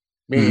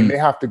 Meaning they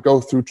have to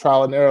go through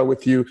trial and error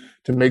with you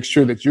to make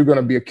sure that you're going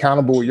to be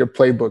accountable with your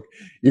playbook.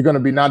 You're going to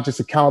be not just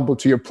accountable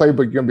to your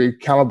playbook, you're going to be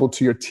accountable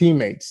to your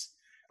teammates.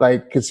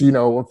 Like, because, you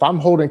know, if I'm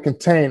holding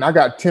contain, I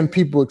got 10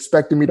 people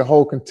expecting me to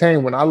hold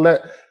contain. When I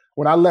let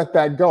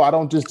that go, I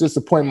don't just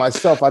disappoint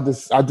myself. I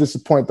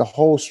disappoint the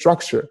whole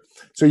structure.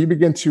 So you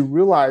begin to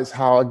realize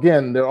how,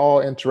 again, they're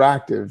all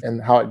interactive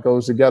and how it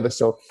goes together.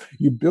 So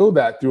you build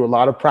that through a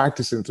lot of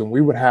practices. And we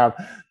would have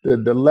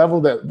the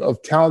level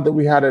of talent that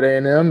we had at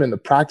A&M and the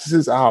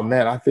practices. Oh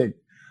man, I think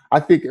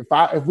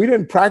if we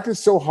didn't practice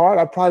so hard,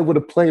 I probably would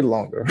have played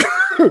longer.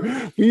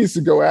 We used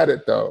to go at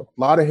it though.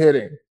 A lot of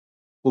hitting.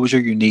 What was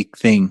your unique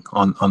thing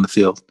on the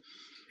field?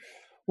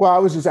 Well, I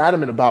was just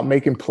adamant about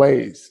making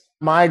plays.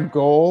 My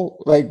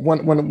goal, like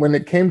when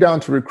it came down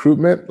to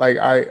recruitment, like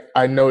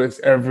I noticed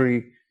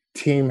every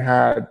team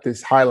had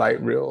this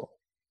highlight reel.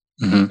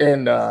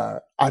 And I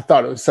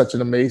thought it was such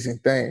an amazing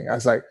thing. I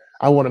was like,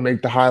 I want to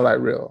make the highlight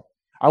reel.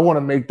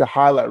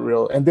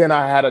 And then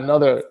I had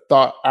another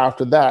thought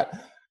after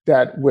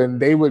that when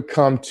they would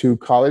come to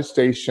College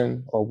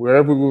Station or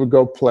wherever we would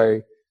go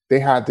play, they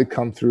had to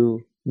come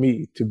through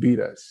me to beat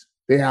us.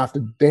 They have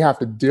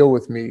to deal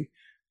with me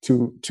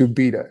to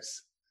beat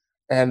us.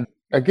 And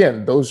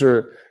again, those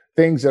are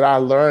things that I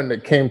learned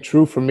that came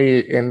true for me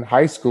in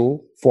high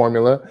school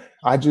formula.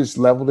 I just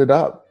leveled it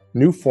up,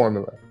 new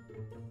formula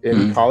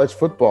in college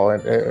football,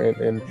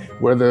 and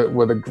where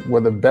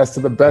the best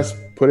of the best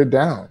put it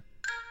down.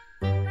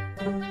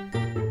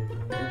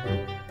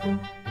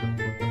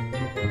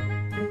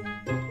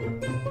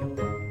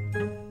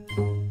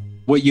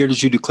 What year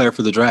did you declare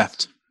for the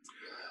draft?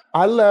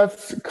 I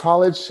left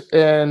college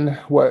in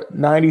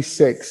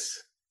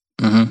 96,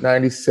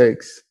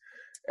 96.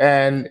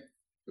 And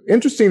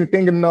interesting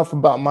thing enough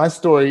about my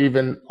story,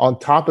 even on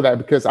top of that,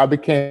 because I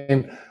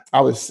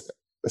was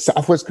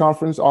Southwest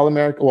Conference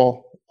All-American,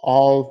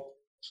 all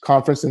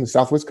conference in the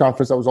Southwest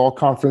Conference. I was all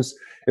conference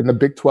in the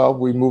Big 12.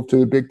 We moved to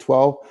the Big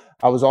 12.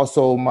 I was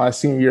also my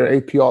senior year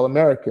AP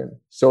All-American.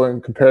 So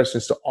in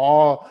comparison to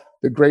all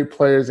the great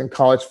players in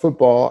college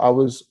football, I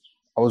was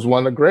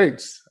one of the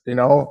greats. You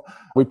know,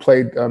 we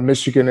played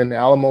Michigan in the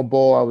Alamo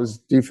Bowl. I was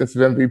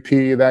defensive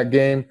MVP of that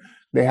game.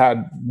 They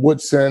had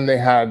Woodson. They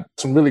had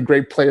some really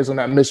great players on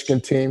that Michigan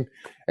team,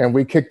 and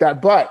we kicked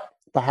that butt.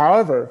 But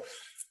however,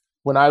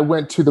 when I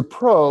went to the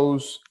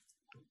pros,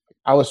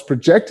 I was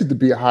projected to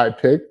be a high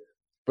pick,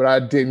 but I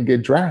didn't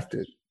get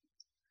drafted.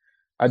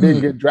 And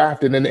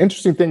the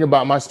interesting thing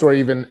about my story,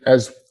 even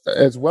as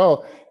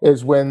well,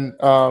 is when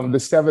the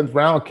seventh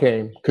round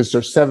came, because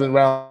there's 7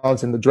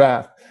 rounds in the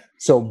draft.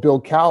 So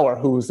Bill Cowher,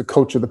 who was the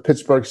coach of the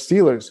Pittsburgh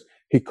Steelers,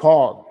 he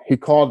called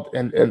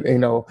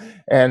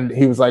and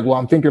he was like, well,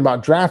 I'm thinking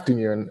about drafting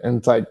you. And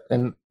it's like,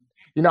 and,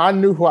 you know, I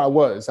knew who I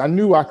was. I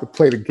knew I could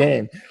play the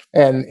game.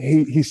 And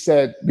he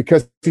said,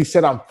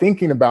 I'm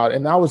thinking about it.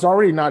 And I was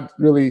already I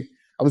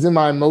was in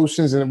my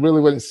emotions, and it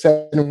really wasn't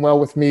setting well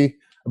with me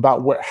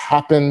about what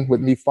happened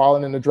with me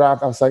falling in the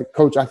draft. I was like,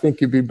 Coach, I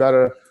think you'd be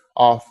better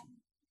off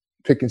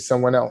picking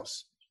someone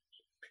else.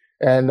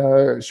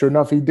 And sure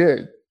enough, he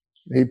did.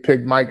 He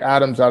picked Mike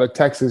Adams out of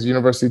Texas,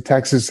 University of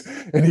Texas,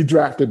 and he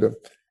drafted him.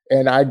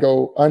 And I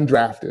go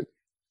undrafted.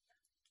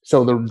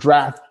 So the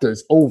draft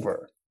is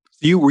over.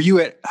 Were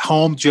you at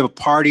home? Did you have a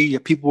party?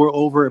 People were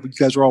over? You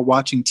guys were all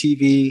watching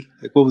TV?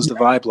 Like, what was the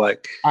vibe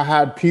like? I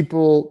had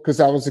people, because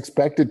I was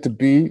expected to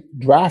be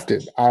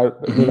drafted. I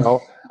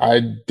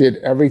did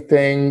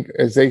everything,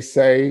 as they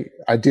say.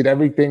 I did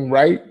everything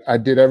right. I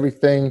did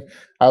everything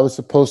I was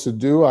supposed to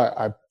do.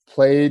 I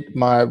played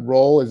my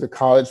role as a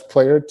college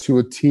player to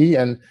a T,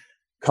 and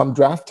come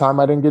draft time,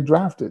 I didn't get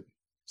drafted.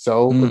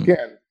 So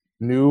again,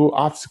 new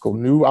obstacle,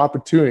 new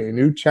opportunity,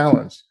 new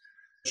challenge.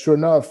 Sure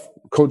enough,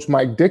 Coach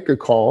Mike Ditka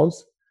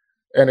calls,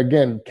 and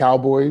again,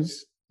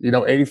 Cowboys,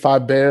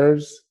 85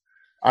 Bears.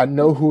 I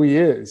know who he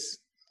is.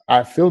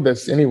 I feel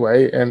this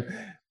anyway. And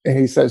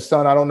he says,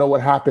 son, I don't know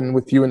what happened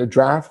with you in the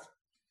draft,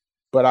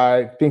 but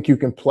I think you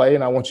can play,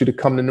 and I want you to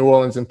come to New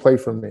Orleans and play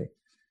for me.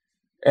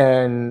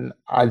 And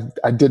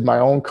I did my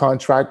own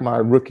contract my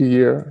rookie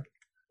year.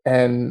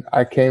 And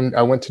I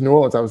went to New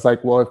Orleans. I was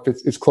like, well, if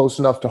it's close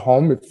enough to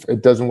home, if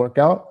it doesn't work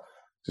out,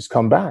 just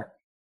come back.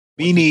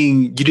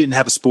 Meaning you didn't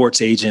have a sports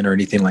agent or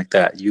anything like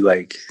that?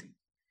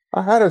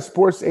 I had a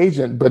sports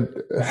agent, but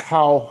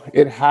how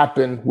it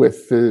happened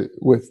with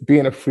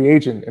being a free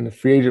agent in the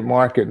free agent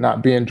market,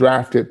 not being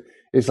drafted,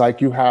 is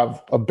like you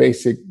have a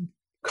basic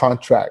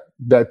contract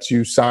that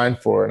you sign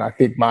for. And I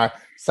think my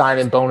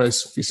signing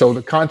bonus, so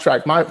the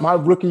contract, my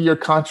rookie year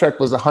contract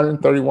was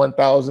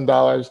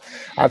 $131,000.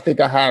 I think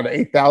I had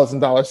an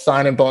 $8,000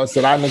 signing bonus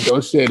that I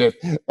negotiated,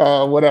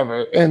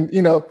 whatever. And,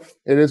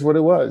 it is what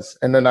it was.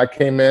 And then I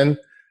came in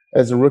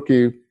as a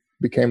rookie,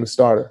 became a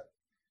starter.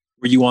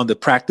 Were you on the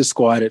practice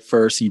squad at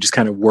first, and you just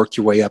kind of worked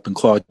your way up and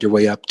clawed your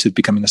way up to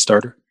becoming a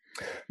starter?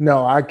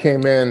 No, I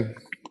came in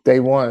day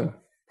one.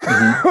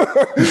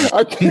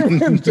 I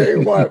came in day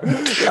one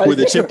with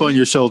a chip on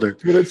your shoulder.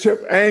 With a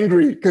chip,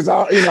 angry, because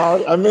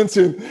I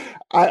mentioned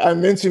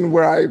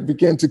where I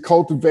began to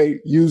cultivate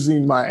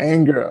using my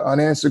anger,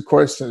 unanswered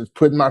questions,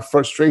 putting my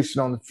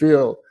frustration on the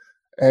field,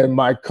 and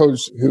my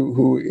coach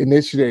who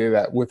initiated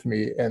that with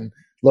me, and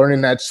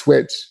learning that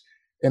switch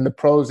in the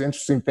pros.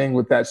 Interesting thing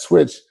with that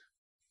switch,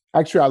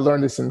 actually, I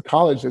learned this in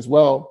college as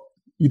well.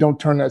 You don't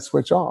turn that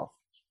switch off,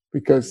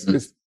 because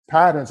it's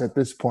patterns at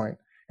this point.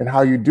 And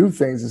how you do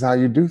things is how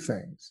you do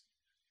things,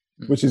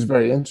 which is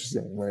very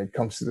interesting when it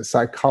comes to the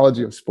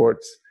psychology of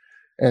sports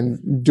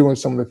and doing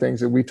some of the things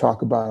that we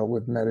talk about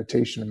with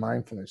meditation and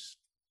mindfulness.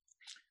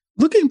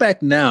 Looking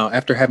back now,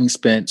 after having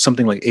spent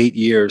something like 8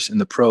 years in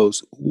the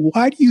pros,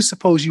 why do you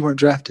suppose you weren't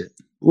drafted?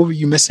 What were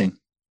you missing?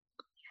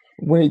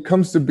 When it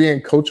comes to being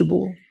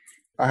coachable,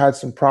 I had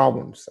some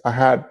problems. I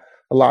had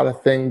a lot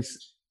of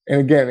things. And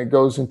again, it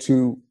goes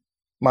into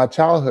my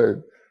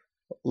childhood.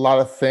 A lot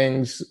of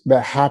things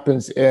that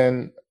happens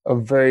in a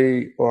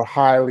very or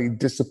highly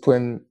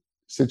disciplined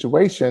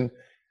situation.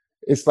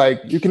 It's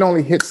like you can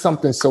only hit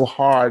something so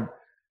hard,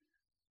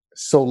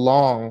 so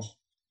long.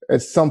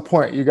 At some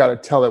point, you got to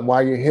tell it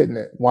why you're hitting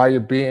it, why you're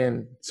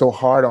being so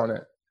hard on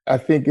it. I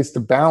think it's the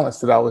balance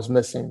that I was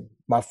missing.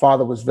 My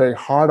father was very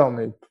hard on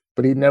me,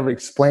 but he never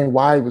explained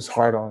why he was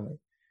hard on me.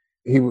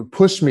 He would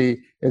push me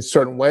in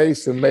certain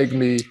ways to make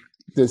me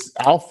this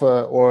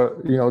alpha,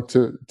 or,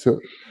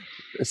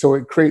 so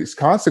it creates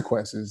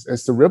consequences.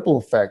 It's the ripple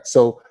effect.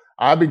 So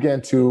I began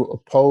to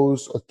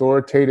oppose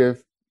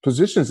authoritative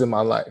positions in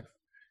my life,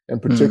 in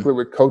particular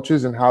with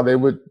coaches and how they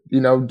would,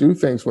 do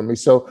things with me.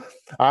 So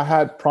I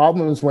had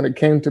problems when it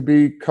came to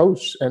be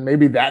coached, and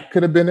maybe that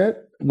could have been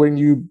it. When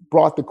you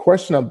brought the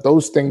question up,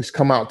 those things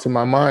come out to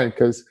my mind,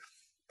 because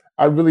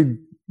I really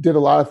did a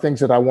lot of things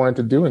that I wanted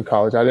to do in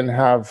college. I didn't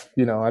have,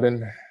 they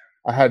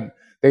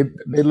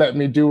let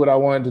me do what I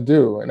wanted to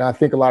do. And I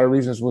think a lot of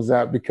reasons was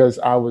that because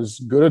I was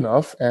good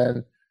enough.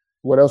 And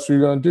what else are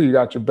you going to do? You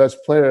got your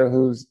best player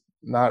who's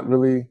not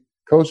really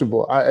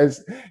coachable.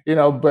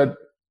 But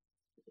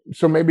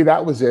so maybe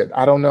that was it.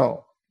 I don't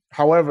know.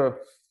 However,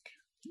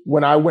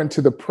 when I went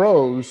to the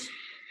pros,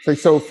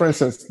 so for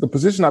instance, the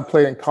position I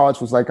played in college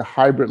was like a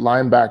hybrid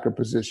linebacker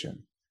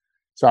position.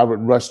 So I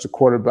would rush the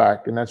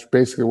quarterback, and that's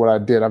basically what I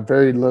did. I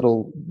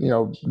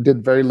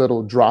did very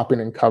little dropping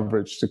in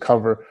coverage to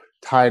cover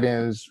tight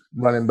ends,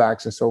 running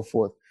backs, and so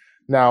forth.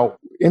 Now,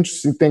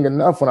 interesting thing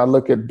enough, when I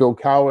look at Bill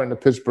Cowher and the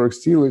Pittsburgh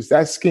Steelers,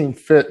 that scheme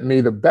fit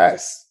me the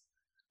best.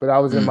 But I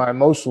was in my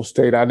emotional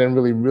state. I didn't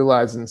really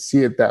realize and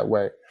see it that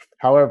way.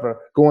 However,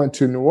 going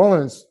to New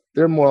Orleans,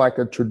 they're more like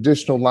a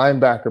traditional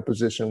linebacker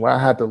position where I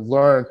had to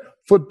learn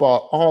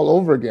football all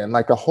over again,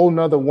 like a whole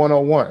nother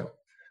 101.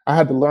 I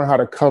had to learn how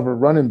to cover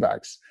running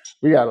backs.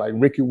 We got like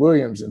Ricky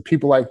Williams and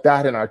people like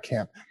that in our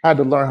camp. I had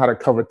to learn how to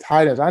cover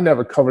tight ends. I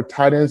never covered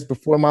tight ends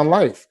before in my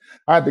life.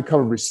 I had to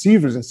cover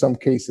receivers in some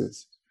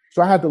cases.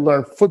 So I had to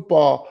learn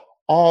football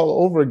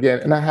all over again.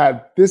 And I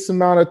had this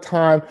amount of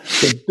time,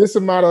 this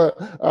amount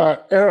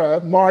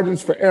of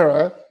margins for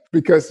error,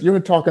 because you're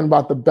talking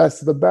about the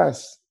best of the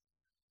best.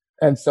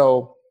 And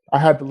so I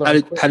had to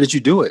learn. How did you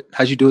do it?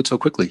 How did you do it so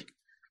quickly?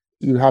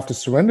 You have to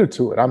surrender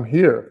to it. I'm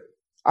here.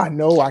 I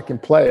know I can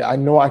play. I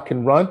know I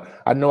can run.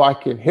 I know I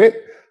can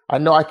hit. I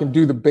know I can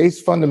do the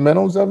base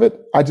fundamentals of it.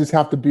 I just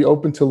have to be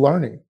open to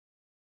learning.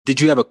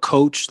 Did you have a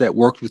coach that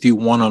worked with you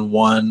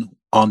one-on-one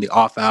on the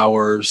off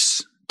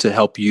hours to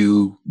help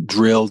you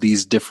drill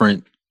these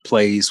different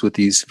plays with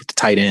the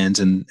tight ends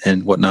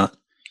and whatnot?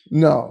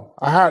 No,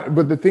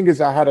 but the thing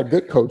is, I had a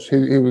good coach.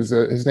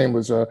 His name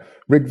was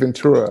Rick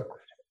Ventura.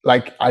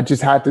 Like, I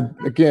just had to,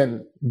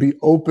 again, be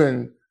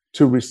open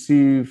to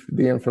receive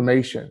the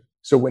information.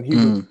 So when he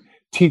would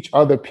teach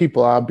other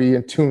people, I'll be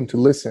in tune to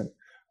listen.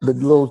 The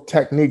little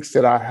techniques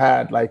that I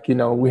had, like,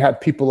 we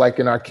had people like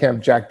in our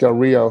camp, Jack Del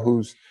Rio,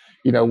 who's,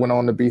 went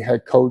on to be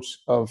head coach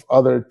of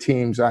other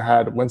teams. I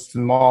had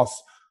Winston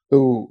Moss,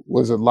 who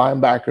was a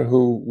linebacker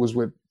who was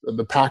with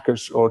the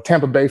Packers or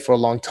Tampa Bay for a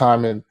long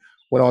time and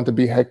went on to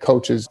be head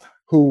coaches,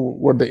 who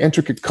were the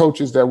intricate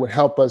coaches that would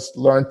help us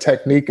learn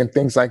technique and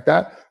things like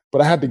that.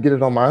 But I had to get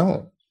it on my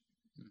own.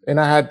 And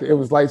it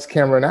was lights,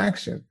 camera, and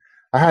action.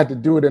 I had to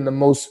do it in the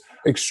most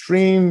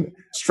extreme,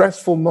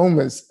 stressful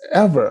moments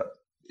ever,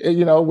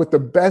 with the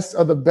best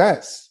of the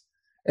best.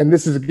 And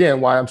this is,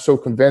 again, why I'm so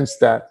convinced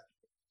that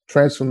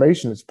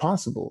transformation is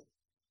possible.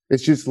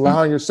 It's just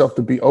allowing yourself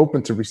to be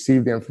open to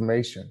receive the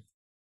information.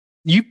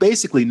 You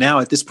basically now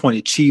at this point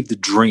achieved the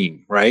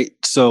dream, right?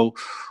 So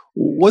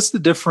what's the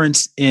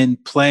difference in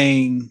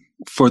playing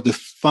for the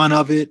fun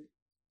of it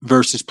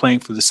versus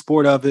playing for the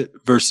sport of it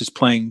versus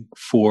playing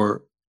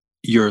for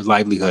your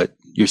livelihood,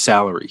 your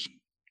salary?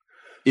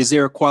 Is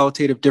there a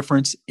qualitative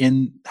difference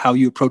in how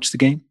you approach the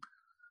game?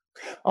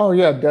 Oh,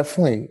 yeah,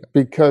 definitely.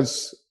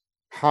 Because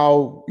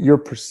how you're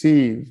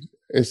perceived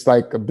is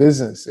like a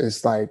business.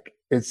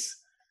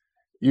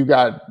 You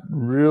got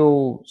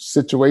real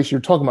situation.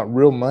 You're talking about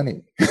real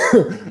money.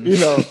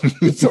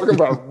 You're talking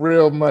about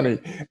real money.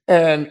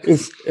 And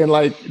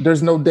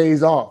there's no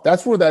days off.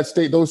 That's where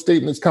those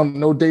statements come,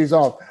 no days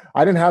off.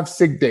 I didn't have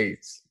sick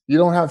days. You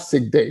don't have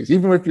sick days.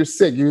 Even if you're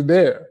sick, you're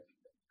there.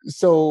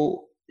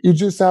 So you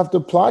just have to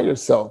apply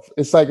yourself.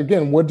 It's like,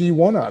 again, what do you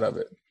want out of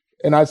it?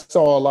 And I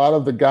saw a lot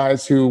of the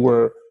guys who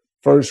were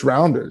first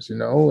rounders,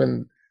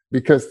 and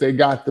because they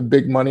got the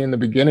big money in the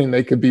beginning,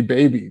 they could be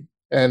babied.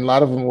 And a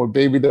lot of them were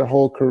babied their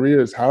whole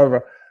careers.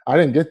 However, I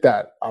didn't get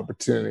that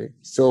opportunity.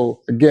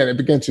 So again, it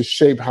began to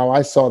shape how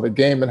I saw the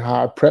game and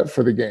how I prepped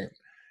for the game.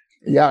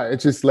 Yeah,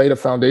 it just laid a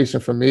foundation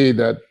for me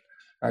that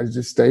I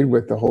just stayed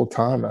with the whole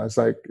time. I was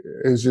like,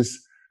 it was just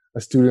a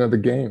student of the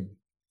game.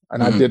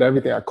 And I did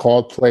everything. I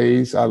called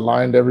plays. I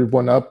lined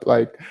everyone up.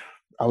 Like,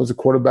 I was a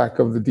quarterback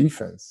of the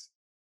defense.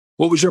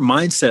 What was your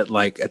mindset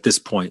like at this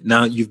point?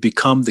 Now you've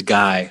become the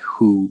guy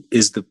who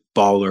is the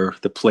baller,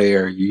 the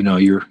player.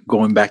 You're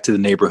going back to the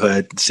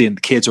neighborhood, seeing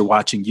the kids are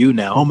watching you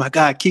now. Oh my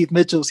God, Keith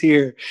Mitchell's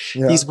here.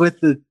 Yeah. He's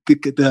with the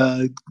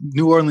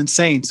New Orleans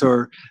Saints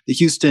or the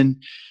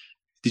Houston.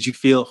 Did you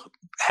feel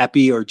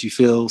happy, or did you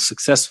feel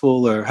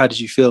successful, or how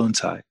did you feel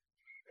inside?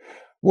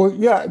 Well,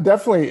 yeah,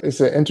 definitely. It's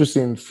an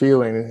interesting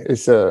feeling.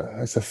 It's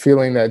a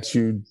feeling that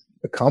you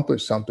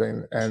accomplished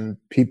something and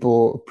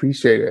people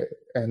appreciate it.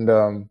 And,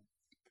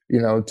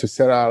 to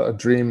set out a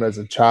dream as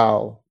a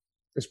child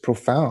is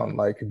profound.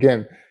 Like,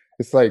 again,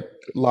 it's like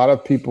a lot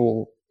of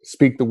people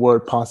speak the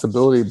word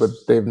possibility, but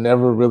they've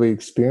never really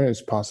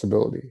experienced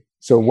possibility.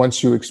 So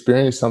once you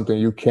experience something,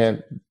 you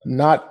can't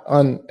not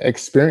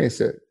unexperience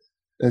it.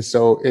 And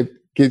so it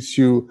gets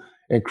you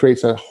and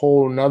creates a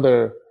whole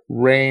nother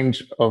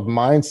range of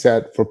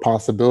mindset for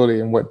possibility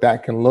and what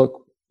that can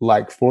look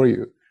like for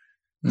you.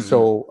 Mm-hmm.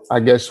 So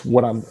I guess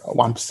what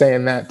I'm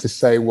saying that to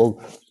say,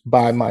 well,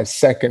 by my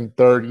second,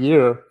 third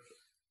year,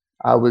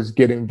 I was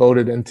getting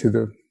voted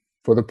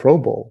for the Pro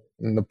Bowl,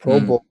 and the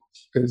Pro Bowl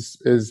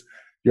is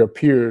your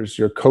peers,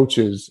 your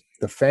coaches,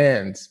 the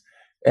fans,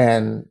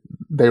 and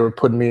they were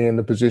putting me in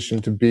the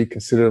position to be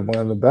considered one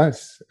of the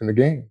best in the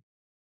game.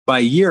 By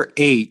year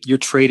 8, you're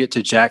traded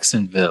to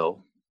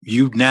Jacksonville.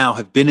 You now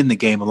have been in the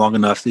game long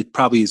enough. It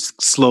probably has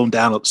slowed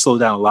down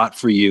a lot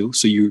for you.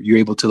 So you're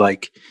able to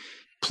like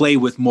play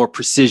with more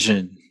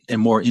precision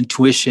and more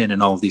intuition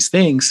and all of these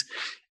things.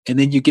 And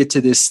then you get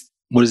to this,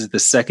 what is it, the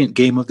second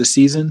game of the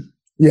season?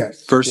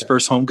 Yes.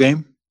 First home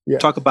game? Yeah.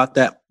 Talk about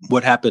that.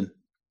 What happened?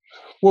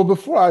 Well,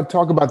 before I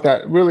talk about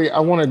that, really, I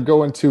want to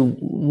go into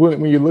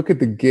when you look at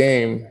the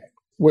game,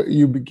 what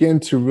you begin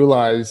to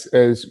realize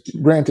is,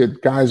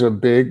 granted, guys are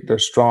big, they're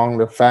strong,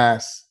 they're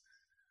fast,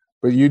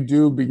 but you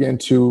do begin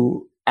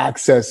to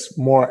access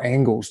more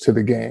angles to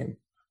the game.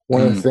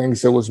 One of the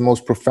things that was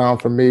most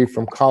profound for me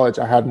from college,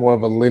 I had more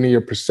of a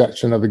linear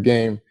perception of the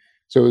game.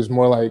 So it was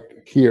more like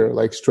here,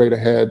 like straight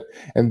ahead.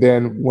 And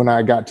then when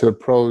I got to the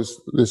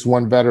pros, this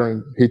one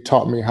veteran, he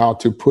taught me how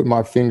to put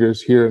my fingers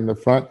here in the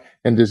front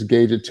and just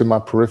gauge it to my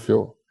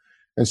peripheral.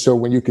 And so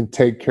when you can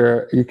take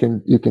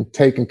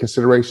in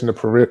consideration the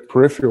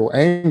peripheral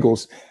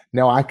angles,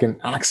 now I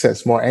can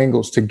access more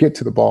angles to get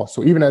to the ball.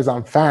 So even as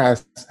I'm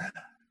fast,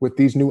 with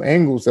these new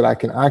angles that I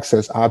can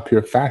access, I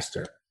appear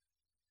faster.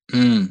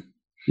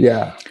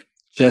 Yeah.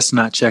 Chess,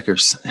 not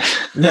checkers.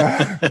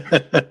 Yeah.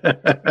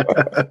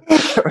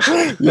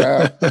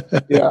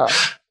 Yeah.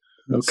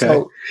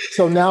 Okay.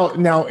 So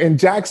now in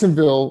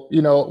Jacksonville,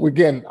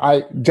 again,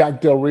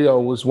 Jack Del Rio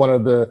was one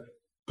of the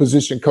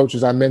position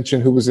coaches I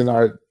mentioned who was in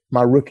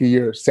my rookie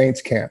year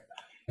Saints camp.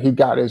 He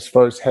got his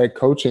first head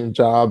coaching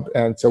job,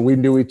 and so we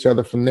knew each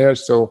other from there.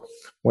 So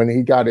when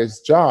he got his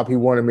job, he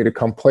wanted me to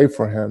come play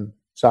for him.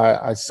 So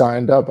I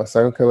signed up. I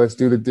said, okay, let's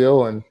do the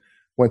deal, and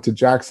went to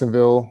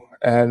Jacksonville.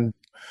 And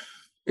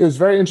it was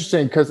very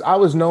interesting because I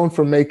was known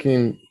for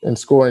making and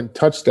scoring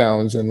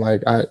touchdowns and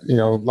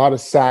a lot of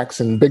sacks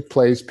and big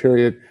plays,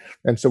 period.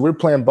 And so we were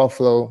playing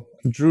Buffalo.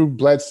 Drew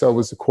Bledsoe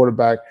was the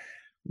quarterback.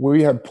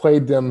 We had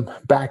played them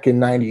back in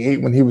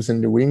 '98 when he was in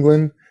New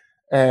England.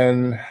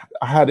 And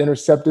I had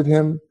intercepted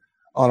him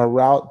on a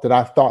route that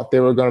I thought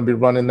they were going to be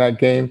running that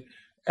game.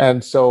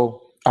 And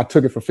so I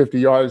took it for 50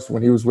 yards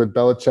when he was with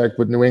Belichick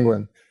with New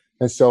England.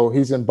 And so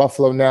he's in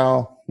Buffalo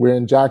now. We're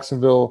in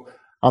Jacksonville.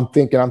 I'm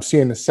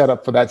seeing the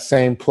setup for that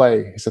same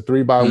play. It's a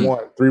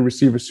 3-by-1, 3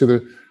 receivers to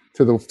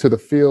the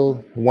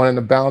field, 1 in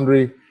the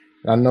boundary.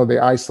 And I know they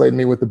isolate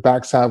me with the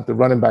backside with the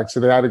running back. So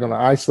they're either going to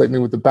isolate me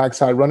with the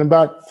backside running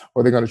back,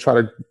 or they're going to try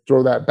to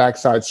throw that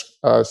backside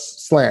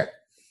slant.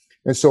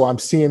 And so I'm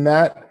seeing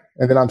that,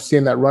 and then I'm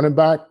seeing that running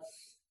back.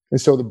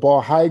 And so the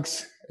ball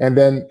hikes, and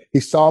then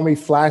he saw me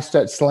flash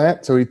that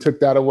slant, so he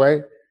took that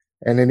away.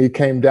 And then he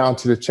came down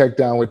to the check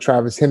down with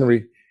Travis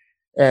Henry.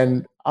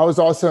 And I was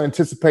also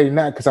anticipating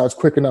that because I was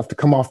quick enough to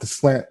come off the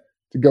slant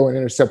to go and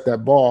intercept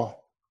that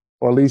ball,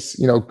 or at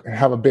least,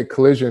 have a big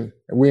collision.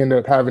 And we ended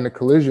up having a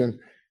collision.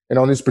 And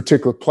on this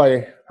particular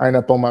play, I end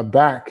up on my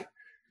back.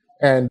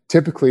 And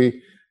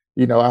typically,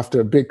 after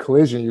a big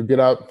collision, you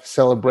get up,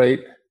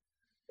 celebrate.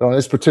 But on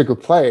this particular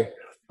play,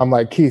 I'm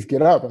like, Keith,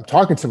 get up. I'm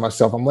talking to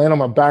myself. I'm laying on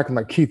my back. I'm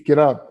like, Keith, get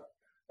up.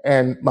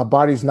 And my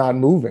body's not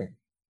moving.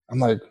 I'm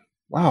like,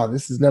 wow,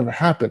 this has never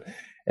happened.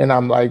 And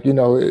I'm like,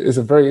 it's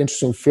a very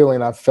interesting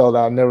feeling I felt.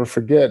 I'll never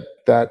forget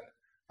that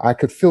I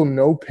could feel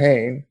no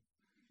pain.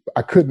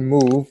 I couldn't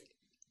move.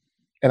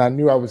 And I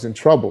knew I was in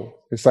trouble.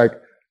 It's like,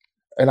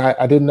 and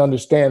I didn't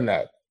understand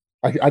that.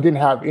 I didn't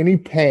have any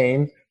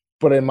pain,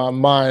 but in my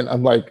mind,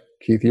 I'm like,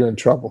 Keith, you're in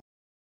trouble.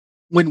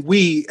 When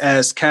we,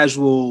 as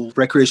casual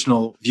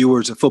recreational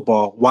viewers of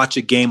football, watch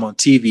a game on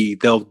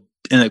TV,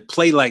 in a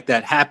play like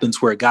that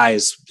happens where a guy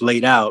is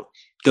laid out,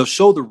 they'll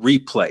show the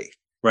replay,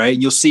 right?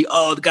 And you'll see,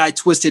 the guy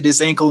twisted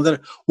his ankle.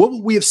 What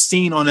would we have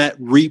seen on that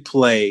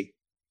replay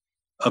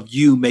of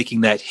you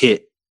making that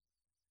hit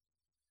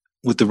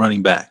with the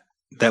running back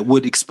that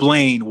would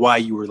explain why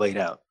you were laid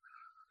out?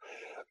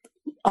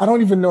 I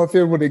don't even know if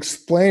it would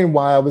explain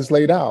why I was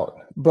laid out.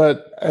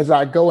 But as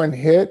I go and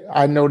hit,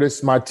 I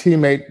notice my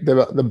teammate,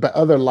 the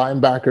other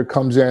linebacker,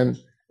 comes in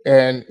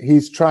and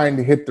he's trying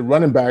to hit the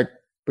running back,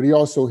 but he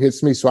also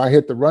hits me. So I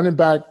hit the running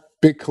back,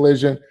 big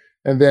collision,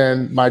 and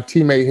then my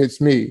teammate hits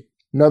me,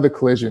 another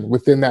collision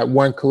within that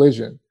one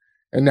collision.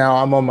 And now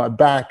I'm on my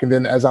back. And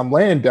then as I'm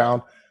laying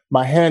down,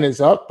 my hand is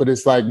up, but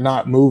it's like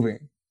not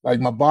moving. Like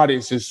my body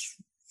is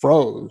just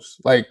froze.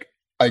 Like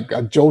I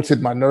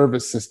jolted my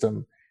nervous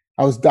system.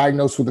 I was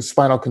diagnosed with a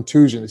spinal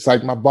contusion. It's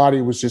like my body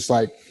was just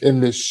like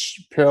in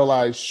this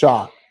paralyzed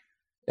shock,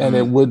 and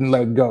it wouldn't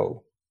let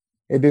go.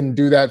 It didn't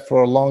do that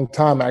for a long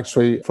time,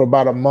 actually, for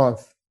about a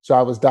month. So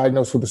I was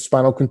diagnosed with a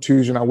spinal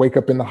contusion. I wake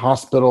up in the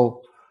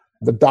hospital.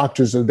 The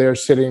doctors are there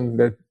sitting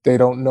there. They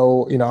don't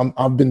know,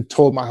 I've been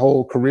told my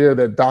whole career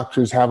that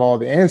doctors have all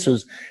the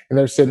answers, and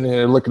they're sitting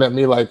here looking at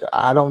me like,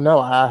 I don't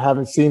know. I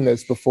haven't seen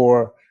this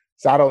before.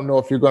 So I don't know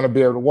if you're going to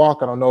be able to walk.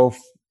 I don't know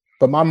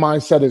but my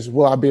mindset is,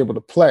 will I be able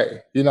to play?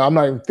 I'm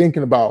not even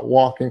thinking about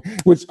walking,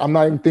 which I'm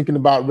not even thinking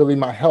about really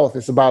my health.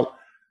 It's about,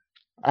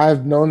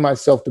 I've known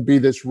myself to be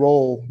this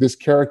role, this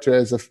character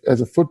as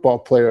a football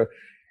player.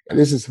 And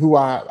this is who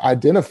I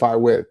identify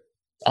with.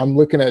 I'm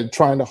looking at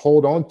trying to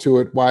hold on to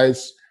it while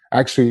it's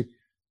actually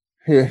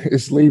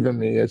it's leaving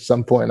me at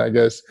some point, I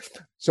guess.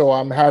 So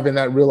I'm having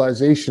that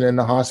realization in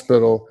the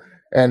hospital,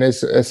 and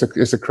it's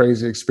a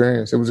crazy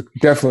experience. It was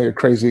definitely a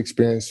crazy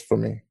experience for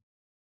me.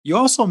 You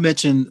also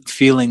mentioned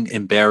feeling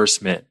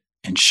embarrassment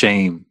and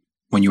shame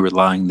when you were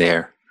lying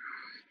there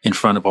in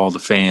front of all the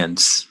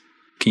fans.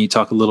 Can you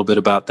talk a little bit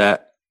about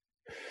that?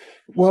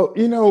 Well,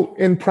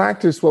 in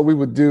practice, what we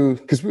would do,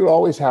 because we would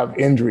always have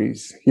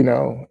injuries,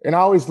 and I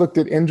always looked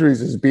at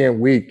injuries as being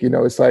weak.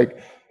 It's like,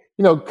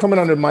 coming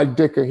under Mike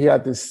Dicker, he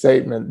had this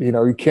statement,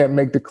 you can't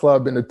make the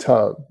club in the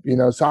tub,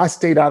 so I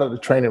stayed out of the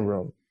training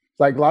room.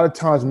 Like a lot of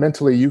times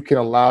mentally, you can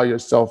allow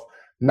yourself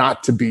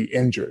not to be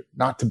injured,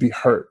 not to be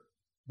hurt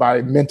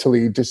by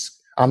mentally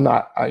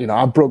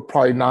I broke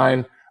probably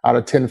 9 out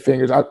of 10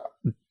 fingers. I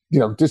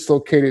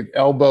dislocated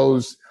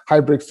elbows,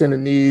 hyperextended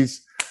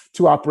knees,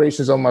 2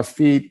 operations on my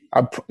feet,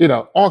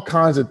 all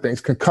kinds of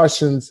things,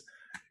 concussions,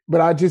 but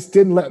I just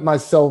didn't let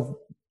myself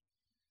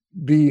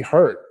be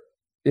hurt.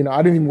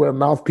 I didn't even wear a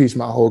mouthpiece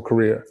my whole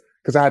career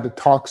because I had to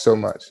talk so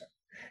much.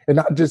 And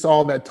not just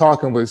all that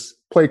talking was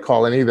play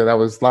calling either. That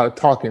was a lot of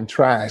talking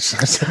trash.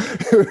 I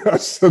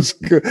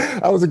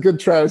was a good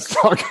trash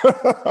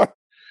talker.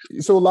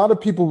 So a lot of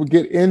people would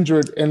get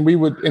injured, and we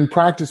would, in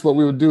practice, what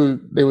we would do,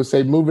 they would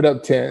say, move it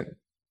up 10.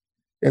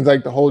 And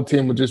like the whole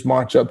team would just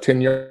march up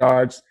 10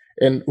 yards.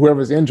 And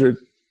whoever's injured,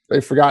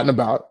 they've forgotten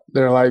about.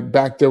 They're like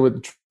back there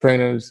with the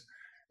trainers,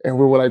 and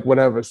we were like,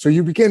 whatever. So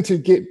you begin to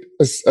get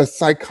a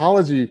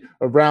psychology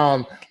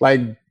around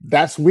like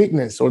that's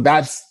weakness or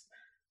that's,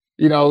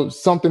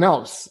 something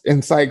else. And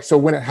it's like, so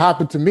when it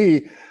happened to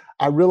me,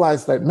 I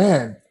realized that,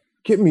 man,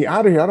 get me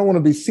out of here. I don't want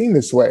to be seen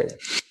this way.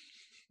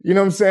 You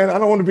know what I'm saying? I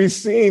don't want to be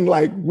seen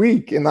like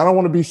weak, and I don't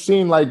want to be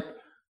seen like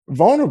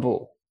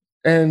vulnerable.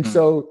 And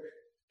so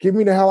get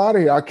me the hell out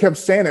of here. I kept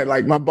saying it,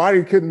 like my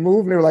body couldn't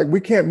move. And they were like,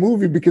 we can't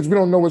move you because we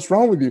don't know what's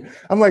wrong with you.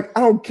 I'm like,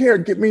 I don't care.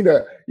 Get me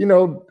the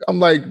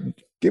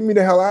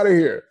hell out of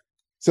here.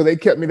 So they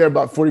kept me there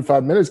about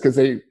 45 minutes because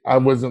I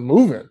wasn't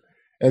moving.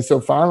 And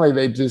so finally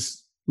they just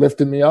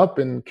lifted me up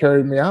and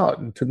carried me out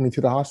and took me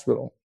to the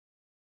hospital.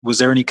 Was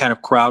there any kind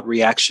of crowd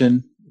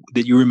reaction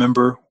that you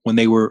remember when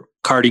they were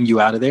carting you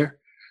out of there?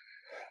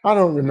 I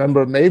don't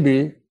remember,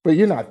 maybe, but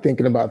you're not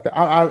thinking about that.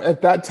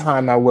 At that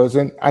time, I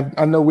wasn't.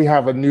 I know we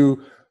have a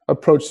new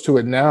approach to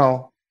it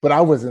now, but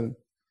I wasn't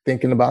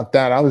thinking about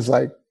that. I was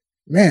like,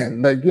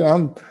 man, like,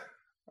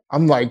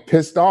 I'm like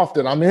pissed off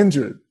that I'm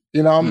injured.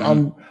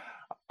 I'm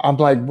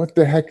like, what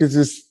the heck is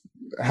this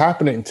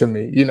happening to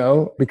me?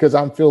 Because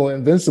I'm feeling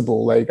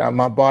invincible. Like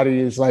my body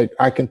is like,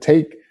 I can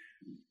take,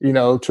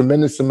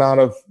 tremendous amount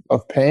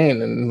of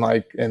pain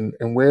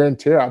and wear and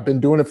tear. I've been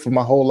doing it for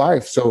my whole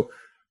life. So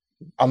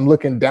I'm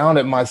looking down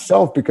at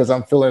myself because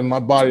I'm feeling my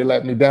body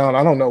let me down.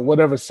 I don't know,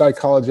 whatever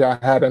psychology I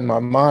had in my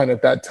mind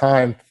at that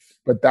time,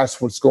 but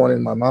that's what's going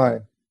in my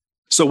mind.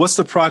 So what's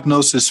the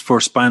prognosis for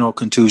spinal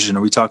contusion?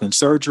 Are we talking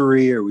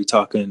surgery?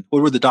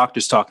 What were the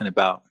doctors talking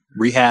about?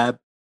 Rehab?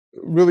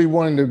 Really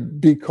wanting to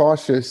be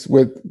cautious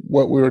with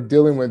what we were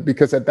dealing with,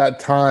 because at that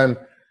time,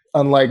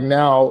 unlike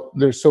now,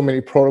 there's so many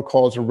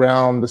protocols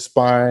around the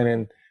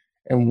spine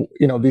and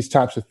these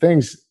types of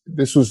things.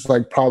 This was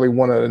like probably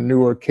one of the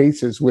newer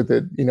cases with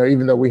it,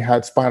 even though we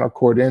had spinal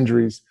cord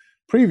injuries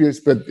previous,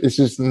 but it's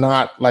just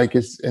not like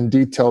it's in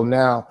detail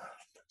now.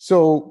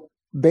 So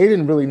they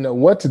didn't really know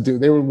what to do.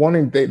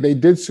 They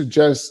did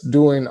suggest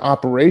doing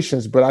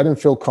operations, but I didn't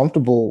feel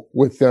comfortable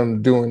with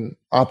them doing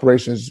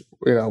operations,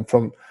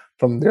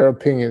 from their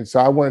opinion. So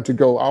I wanted to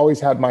go. I always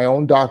had my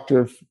own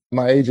doctor,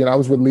 my agent. I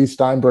was with Lee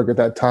Steinberg at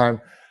that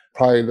time,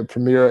 probably the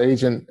premier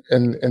agent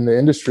in the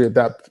industry at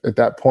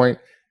that point.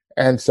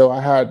 And so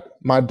I had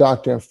my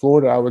doctor in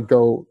Florida. I would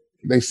go,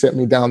 they sent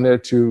me down there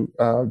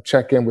to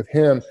check in with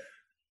him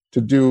to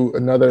do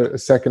a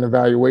second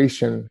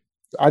evaluation.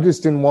 I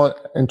just didn't want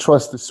and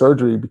trust the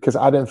surgery because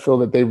I didn't feel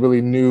that they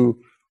really knew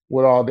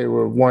what all they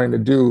were wanting to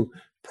do.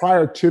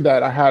 Prior to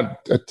that, I had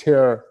a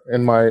tear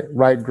in my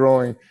right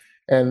groin,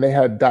 and they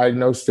had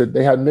diagnosed it.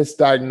 They had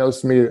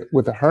misdiagnosed me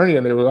with a hernia.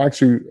 And they were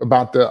actually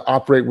about to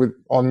operate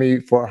on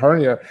me for a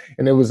hernia,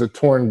 and it was a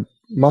torn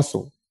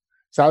muscle.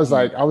 So I was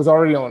like, I was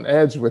already on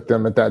edge with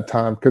them at that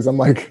time because I'm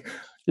like,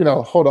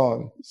 hold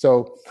on.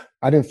 So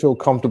I didn't feel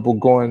comfortable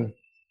going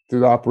through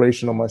the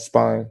operation on my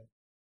spine.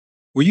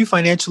 Were you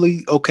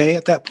financially okay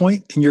at that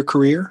point in your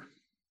career?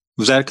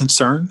 Was that a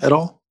concern at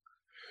all?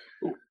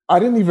 I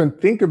didn't even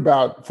think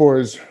about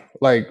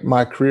like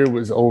my career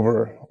was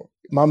over.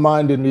 My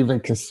mind didn't even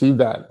conceive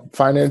that.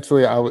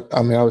 Financially, I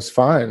was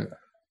fine.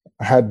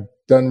 I had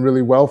done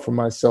really well for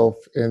myself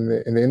in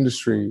the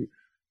industry.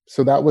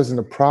 So that wasn't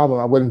a problem.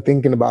 I wasn't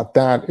thinking about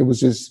that. It was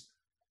just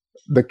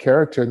the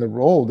character and the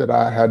role that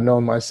I had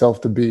known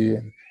myself to be.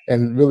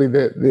 And really,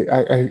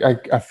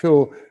 I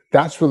feel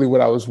that's really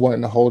what I was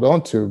wanting to hold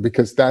on to,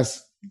 because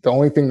that's the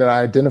only thing that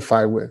I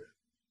identify with.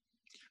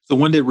 So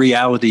when did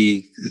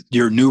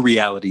your new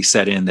reality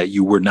set in that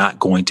you were not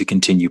going to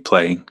continue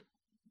playing?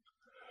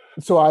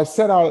 So I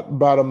set out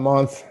about a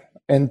month,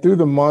 and through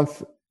the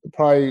month,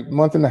 probably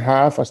month and a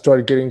half, I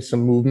started getting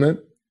some movement.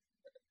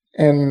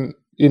 And,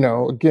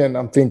 again,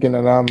 I'm thinking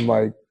that I'm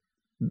like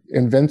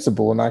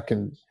invincible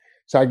and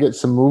so I get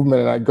some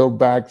movement and I go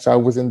back. So I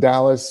was in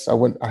Dallas.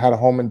 I had a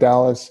home in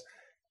Dallas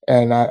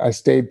and I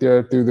stayed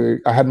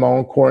there I had my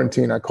own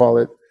quarantine, I call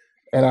it.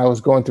 And I was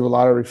going through a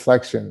lot of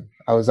reflection.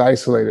 I was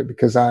isolated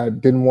because I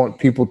didn't want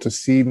people to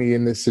see me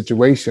in this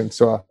situation.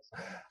 So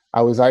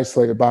I was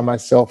isolated by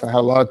myself. I had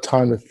a lot of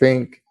time to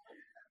think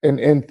and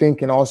in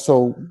thinking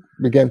also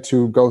began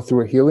to go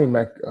through a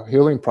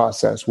healing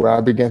process where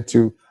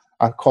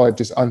I call it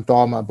just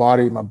unthaw my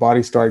body. My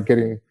body started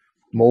getting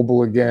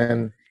mobile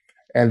again.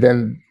 And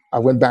then I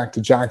went back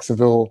to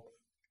Jacksonville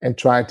and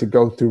tried to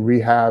go through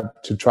rehab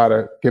to try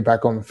to get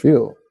back on the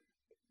field.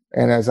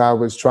 And as I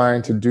was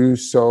trying to do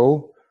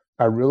so,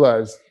 I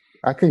realized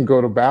I can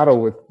go to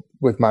battle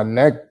with my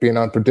neck being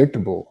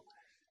unpredictable.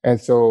 And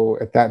so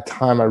at that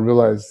time, I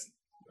realized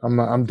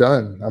I'm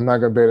done. I'm not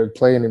going to be able to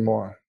play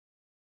anymore.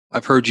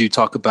 I've heard you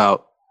talk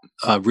about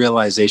a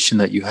realization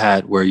that you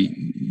had where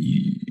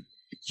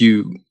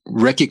you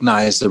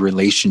recognized the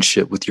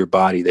relationship with your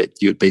body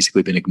that you had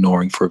basically been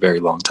ignoring for a very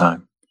long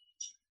time.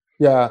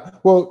 Yeah.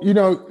 Well,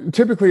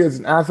 typically as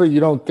an athlete, you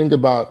don't think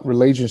about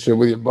relationship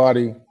with your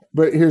body.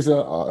 But here's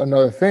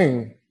another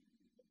thing.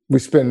 We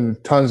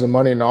spend tons of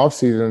money in the off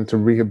season to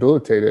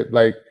rehabilitate it,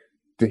 like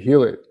to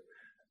heal it.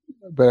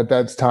 But at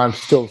that time,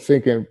 still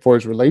thinking for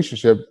his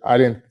relationship, I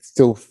didn't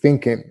still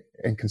think it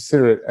and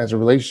consider it as a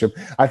relationship.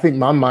 I think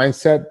my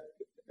mindset,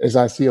 as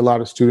I see a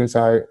lot of students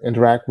I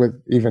interact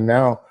with even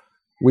now,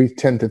 we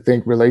tend to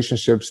think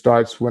relationship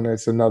starts when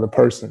it's another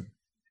person.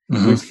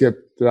 Mm-hmm. We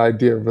skip the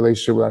idea of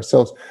relationship with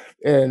ourselves.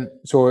 And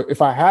so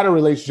if I had a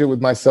relationship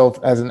with myself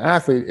as an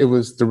athlete, it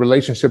was the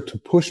relationship to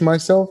push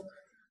myself,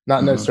 not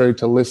mm-hmm. necessarily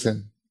to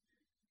listen.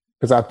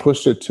 Because I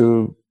pushed it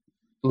to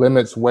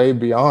limits way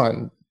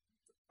beyond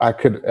I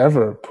could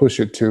ever push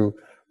it to,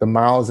 the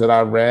miles that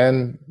I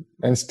ran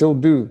and still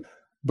do.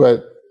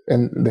 But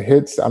in the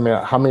hits, I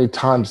mean, how many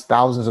times,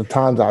 thousands of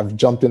times I've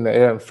jumped in the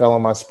air and fell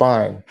on my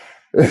spine.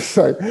 It's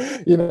like,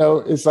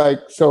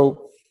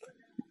 so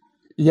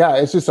yeah,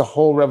 it's just a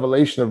whole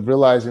revelation of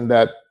realizing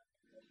that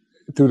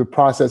through the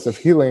process of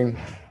healing,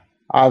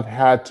 I've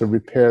had to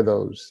repair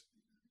those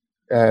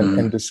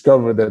and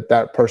discover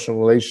that personal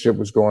relationship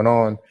was going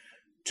on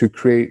to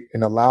create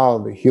and allow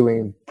the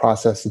healing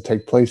process to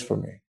take place for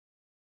me.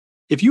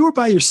 If you were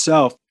by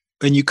yourself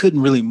and you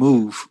couldn't really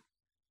move,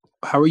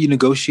 how are you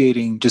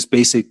negotiating just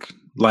basic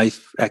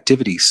life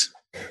activities?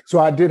 So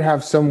I did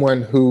have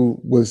someone who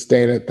was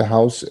staying at the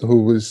house,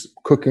 who was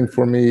cooking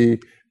for me,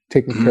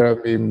 taking care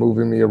of me,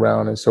 moving me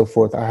around and so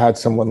forth. I had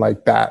someone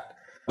like that.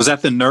 Was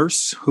that the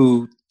nurse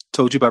who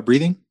told you about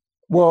breathing?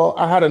 Well,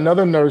 I had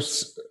another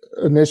nurse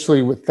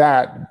initially with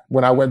that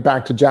when I went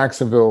back to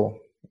Jacksonville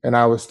and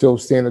I was still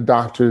seeing the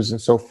doctors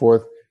and so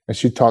forth. And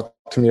she talked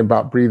to me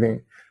about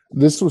breathing.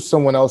 This was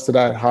someone else that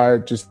I had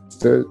hired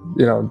just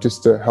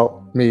to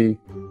help me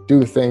do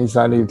the things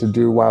I needed to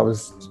do while I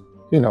was,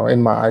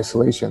 in my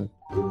isolation.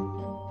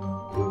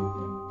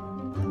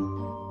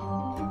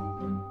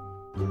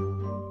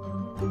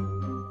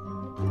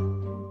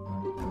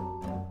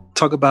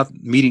 Talk about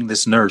meeting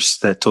this nurse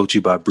that told you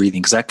about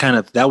breathing,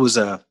 because that was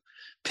a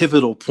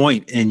pivotal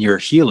point in your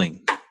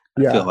healing.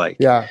 I feel like.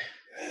 Yeah.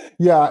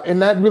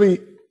 And that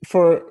really,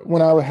 for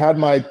when I had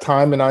my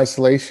time in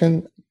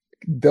isolation,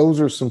 those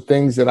are some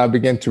things that I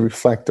began to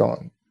reflect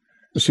on.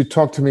 She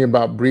talked to me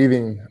about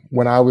breathing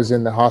when I was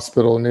in the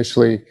hospital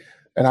initially,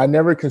 and I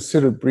never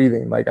considered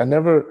breathing. Like I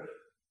never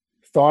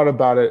thought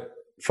about it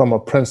from a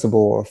principle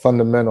or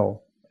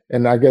fundamental.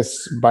 And I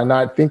guess by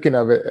not thinking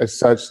of it as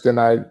such, then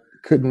I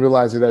couldn't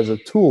realize it as a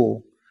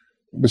tool.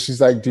 But she's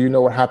like, do you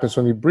know what happens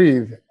when you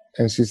breathe?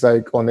 And she's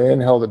like, on the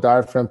inhale, the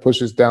diaphragm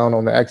pushes down.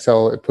 On the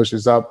exhale, it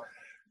pushes up.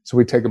 So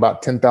we take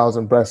about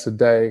 10,000 breaths a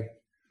day.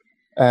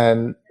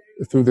 And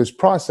through this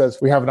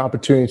process, we have an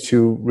opportunity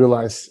to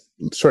realize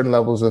certain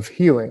levels of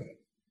healing.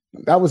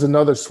 That was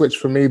another switch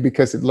for me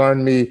because it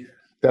learned me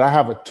that I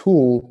have a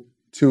tool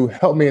to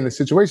help me in the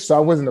situation. So I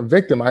wasn't a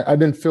victim. I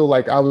didn't feel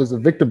like I was a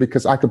victim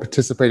because I could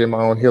participate in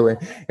my own healing.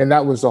 And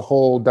that was a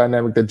whole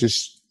dynamic that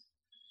just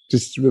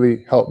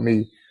really helped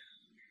me.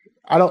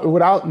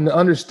 Without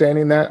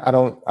understanding that, I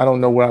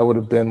don't know where I would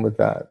have been with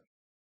that.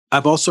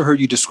 I've also heard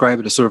you describe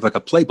it as sort of like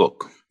a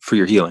playbook for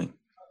your healing.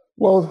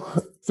 Well,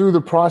 through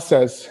the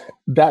process,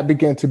 that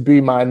began to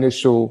be my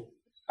initial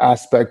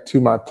aspect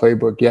to my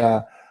playbook.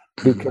 Yeah,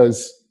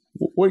 because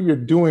what you're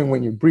doing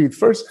when you breathe,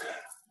 first,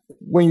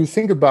 when you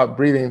think about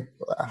breathing,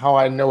 how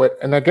I know it,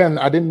 and again,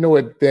 I didn't know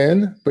it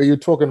then, but you're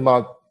talking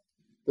about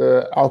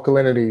the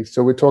alkalinity.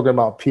 So we're talking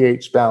about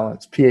pH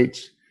balance,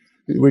 pH.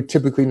 We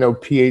typically know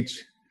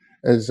pH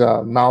as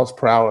miles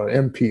per hour,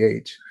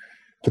 MPH.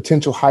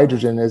 Potential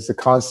hydrogen is the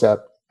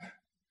concept.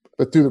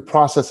 But through the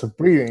process of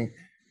breathing,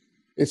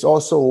 it's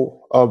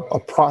also a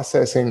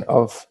processing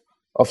of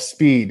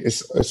speed.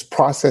 It's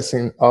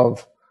processing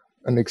of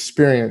an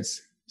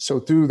experience. So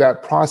through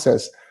that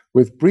process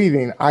with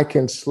breathing, I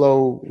can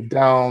slow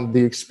down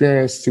the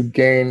experience to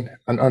gain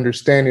an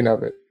understanding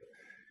of it.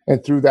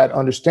 And through that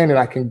understanding,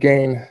 I can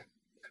gain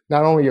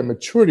not only a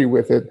maturity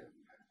with it,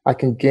 I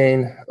can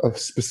gain a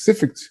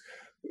specific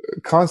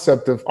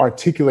concept of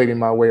articulating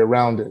my way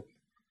around it,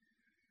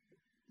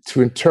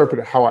 to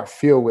interpret how I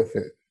feel with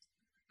it,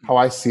 how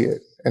I see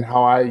it, and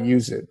how I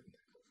use it.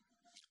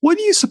 What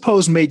do you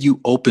suppose made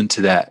you open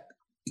to that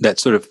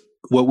sort of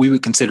what we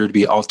would consider to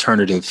be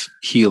alternative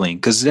healing?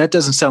 Because that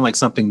doesn't sound like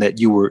something that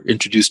you were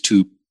introduced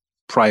to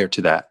prior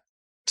to that.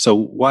 So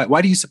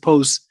why do you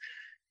suppose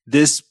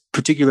this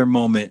particular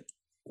moment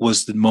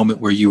was the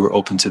moment where you were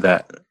open to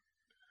that?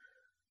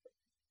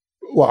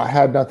 Well, I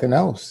had nothing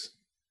else.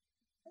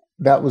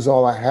 That was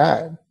all I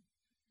had.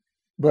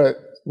 But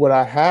what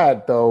I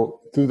had, though,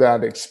 through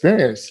that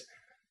experience,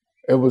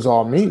 it was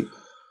all me.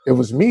 It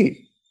was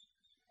me.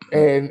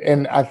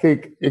 And I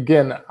think,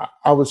 again,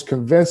 I was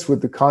convinced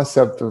with the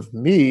concept of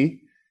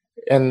me.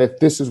 And if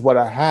this is what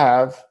I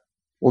have,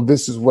 well,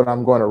 this is what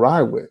I'm going to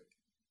ride with.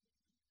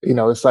 You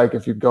know, it's like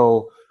if you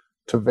go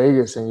to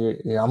Vegas and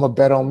I'm gonna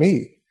bet on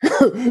me,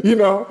 you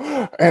know,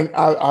 and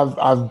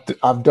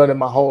I've done it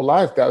my whole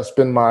life. That's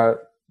been my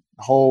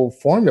whole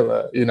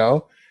formula, you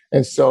know.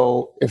 And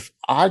so if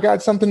I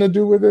got something to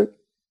do with it,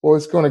 well,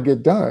 it's going to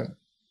get done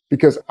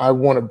because I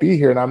want to be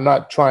here, and I'm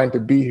not trying to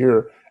be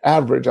here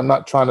average. I'm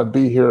not trying to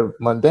be here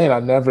mundane.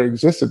 I never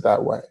existed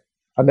that way.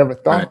 I never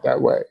thought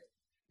that way,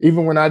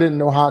 even when I didn't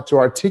know how to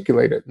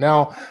articulate it.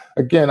 Now,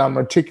 again, I'm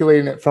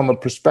articulating it from a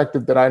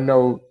perspective that I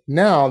know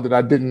now that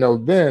I didn't know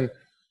then,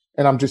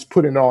 and I'm just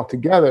putting it all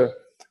together.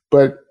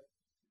 But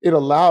it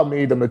allowed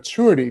me the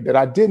maturity that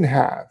I didn't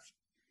have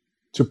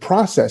to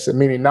process it,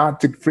 meaning not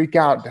to freak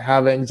out, to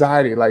have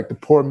anxiety, like the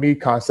poor me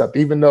concept.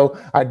 Even though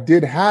I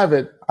did have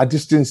it, I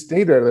just didn't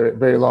stay there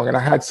very long. And I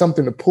had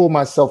something to pull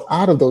myself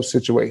out of those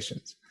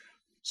situations.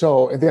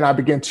 So, and then I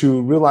began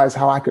to realize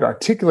how I could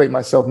articulate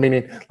myself,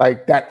 meaning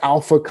like that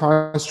alpha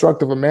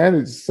construct of a man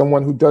is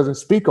someone who doesn't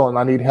speak on,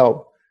 I need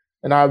help.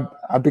 And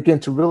I began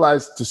to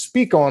realize to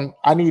speak on,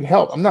 I need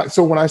help.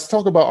 So when I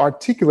talk about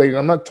articulating,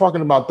 I'm not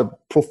talking about the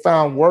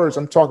profound words.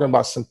 I'm talking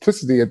about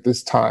simplicity at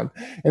this time.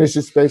 And it's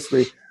just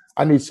basically,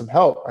 I need some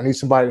help. I need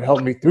somebody to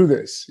help me through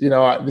this. You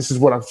know, this is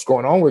what's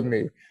going on with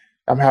me.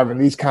 I'm having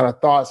these kind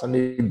of thoughts. I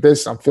need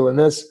this. I'm feeling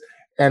this.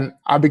 And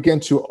I began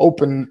to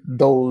open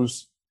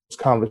those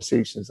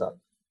conversations up.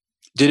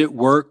 Did it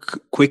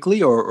work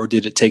quickly or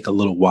did it take a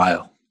little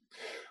while?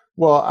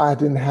 Well, I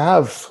didn't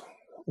have,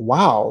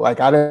 I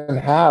didn't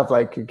have,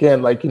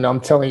 again, I'm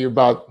telling you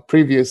about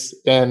previous,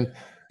 and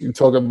you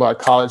talk about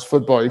college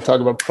football, you talk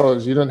about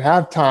pros, you don't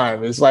have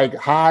time. It's like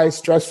high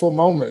stressful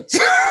moments.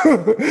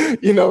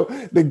 You know,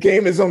 the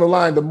game is on the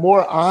line. The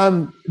more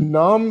I'm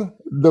numb,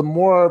 the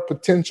more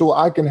potential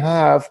I can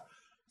have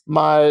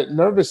my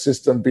nervous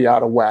system be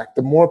out of whack,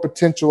 the more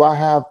potential I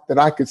have that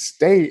I could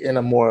stay in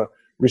a more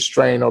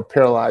restrained or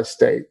paralyzed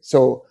state.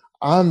 So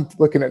I'm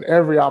looking at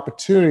every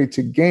opportunity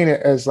to gain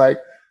it as like,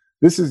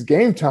 this is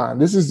game time.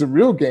 This is the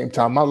real game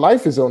time. My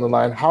life is on the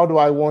line. How do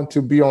I want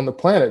to be on the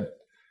planet?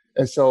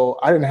 And so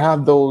I didn't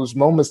have those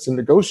moments to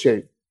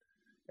negotiate.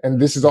 And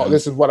this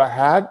is what I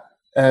had.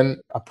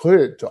 And I put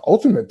it to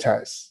ultimate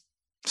test.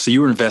 So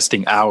you were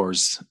investing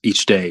hours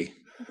each day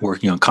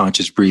working on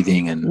conscious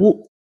breathing. And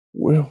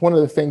one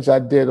of the things I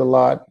did a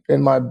lot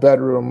in my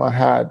bedroom, I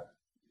had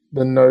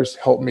the nurse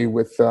help me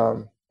with,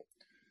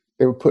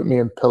 they would put me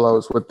in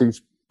pillows with these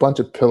bunch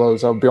of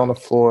pillows. I would be on the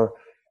floor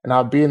and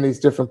I'd be in these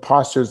different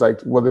postures, like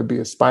whether it be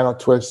a spinal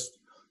twist.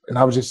 And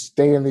I would just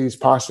stay in these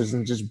postures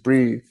and just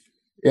breathe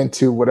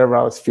into whatever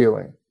I was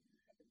feeling.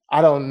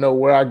 I don't know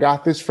where I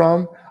got this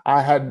from.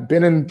 I had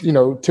been in,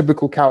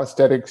 typical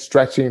calisthenics,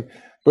 stretching,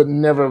 but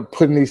never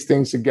putting these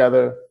things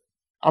together.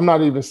 I'm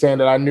not even saying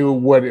that I knew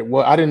what it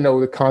was. I didn't know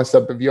the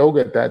concept of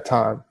yoga at that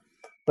time,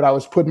 but I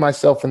was putting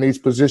myself in these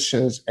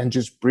positions and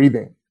just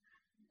breathing.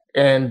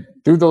 And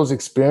through those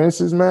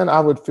experiences, man, I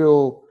would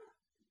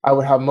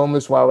have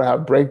moments where I would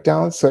have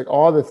breakdowns. So like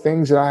all the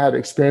things that I had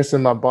experienced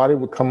in my body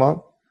would come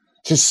up.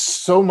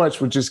 Just so much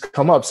would just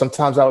come up.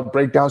 Sometimes I would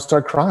break down,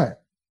 start crying.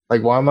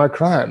 Like, why am I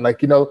crying?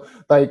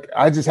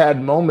 I just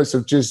had moments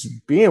of just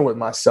being with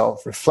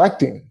myself,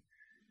 reflecting.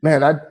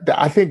 Man,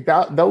 I think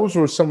that those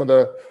were some of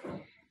the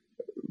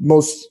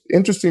most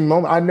interesting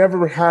moments. I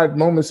never had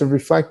moments of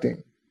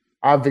reflecting.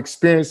 I've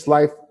experienced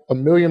life a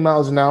million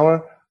miles an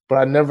hour, but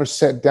I never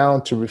sat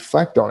down to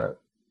reflect on it.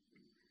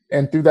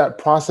 And through that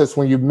process,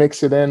 when you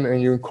mix it in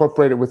and you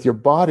incorporate it with your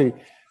body,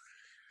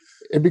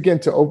 it began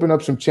to open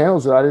up some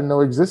channels that I didn't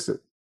know existed.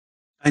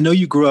 I know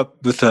you grew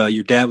up with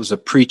your dad was a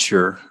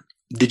preacher.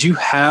 Did you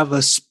have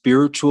a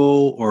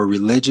spiritual or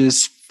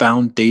religious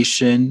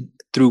foundation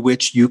through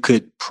which you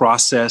could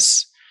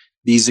process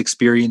these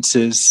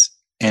experiences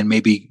and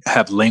maybe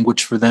have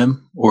language for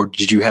them? Or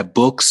did you have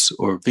books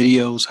or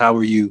videos? How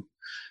are you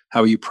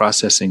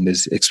processing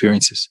these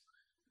experiences?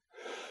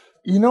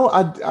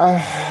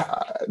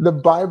 The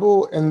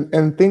Bible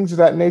and things of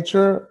that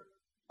nature,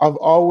 I've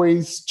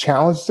always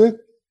challenged it.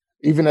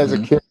 Even as a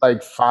kid,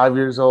 like 5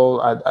 years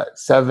old,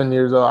 7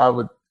 years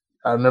old,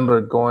 I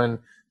remember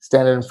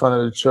standing in front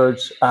of the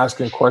church,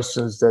 asking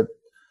questions that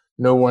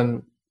no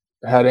one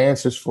had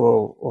answers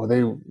for, or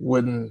they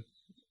wouldn't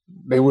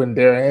they wouldn't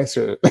dare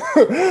answer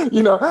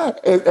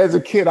it. As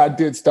a kid, I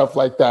did stuff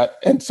like that.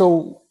 And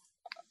so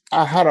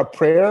I had a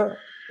prayer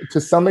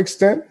to some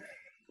extent,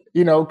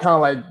 kind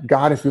of like,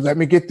 God, if you let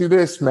me get through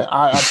this, man,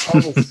 I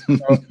promise,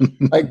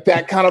 like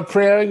that kind of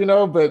prayer,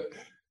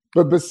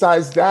 but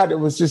besides that, it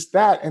was just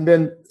that. And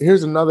then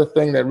here's another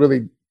thing that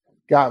really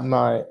got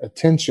my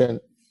attention,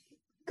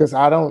 because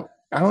I don't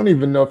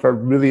even know if I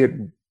really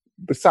had,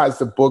 besides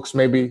the books,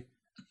 maybe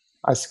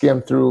I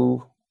skimmed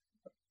through,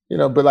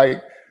 but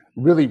like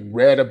really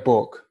read a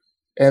book.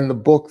 And the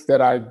book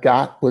that I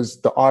got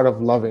was The Art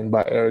of Loving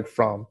by Erich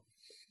Fromm.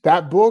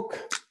 That book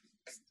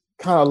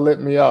kind of lit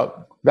me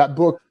up. That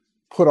book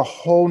put a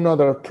whole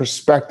nother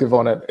perspective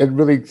on it. It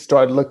really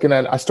started looking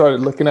at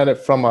it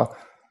from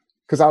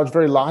because I was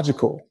very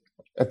logical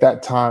at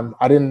that time.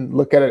 I didn't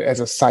look at it as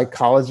a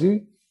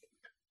psychology,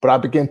 but I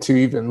began to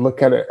even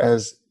look at it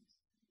as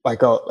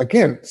like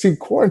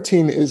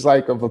quarantine is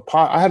like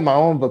I had my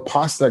own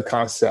Vipassana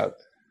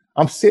concept.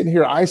 I'm sitting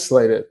here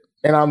isolated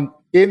and I'm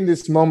in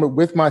this moment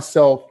with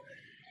myself,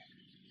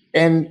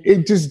 and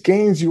it just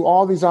gains you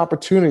all these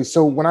opportunities.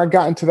 So when I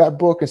got into that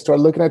book and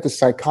started looking at the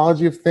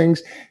psychology of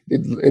things,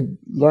 it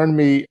learned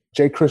me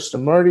J.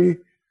 Krishnamurti.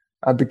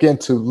 I began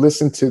to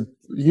listen to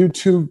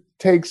YouTube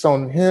takes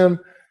on him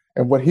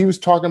and what he was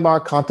talking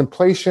about,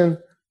 contemplation.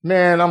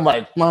 Man, I'm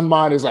like, my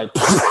mind is like,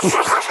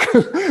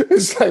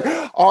 it's like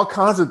all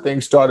kinds of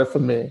things started for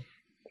me.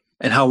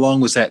 And how long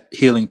was that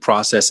healing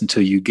process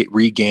until you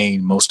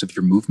regain most of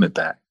your movement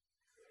back?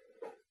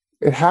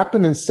 It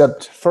happened in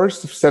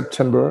 1st of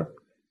September.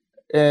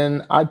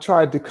 And I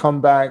tried to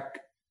come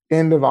back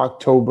end of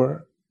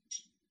October.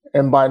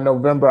 And by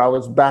November, I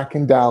was back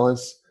in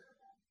Dallas.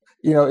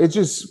 It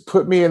just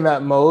put me in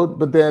that mode.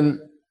 But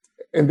then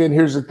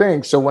here's the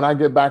thing. So when I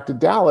get back to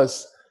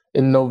Dallas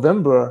in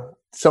November,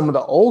 some of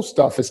the old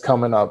stuff is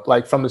coming up,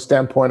 like from the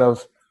standpoint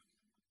of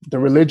the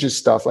religious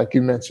stuff, like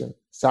you mentioned.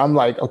 So I'm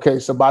like, okay,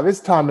 so by this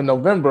time in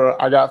November,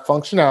 I got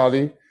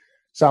functionality.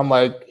 So I'm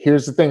like,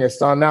 here's the thing. It's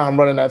not now I'm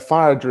running that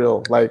fire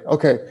drill. Like,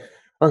 okay,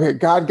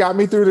 God got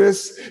me through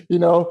this.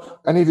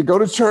 I need to go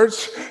to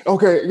church.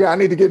 Okay, yeah, I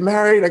need to get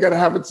married. I gotta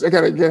have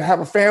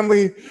a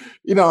family.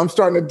 I'm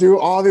starting to do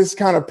all this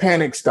kind of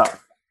panic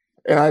stuff,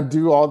 and I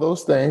do all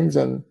those things,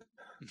 and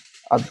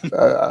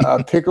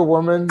I pick a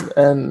woman,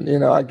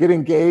 and I get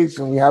engaged,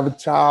 and we have a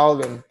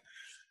child, and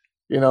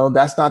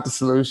that's not the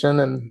solution,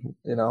 and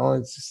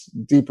it's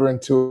just deeper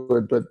into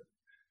it. But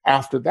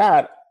after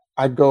that,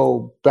 I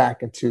go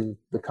back into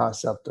the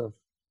concept of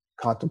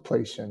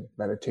contemplation,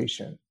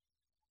 meditation.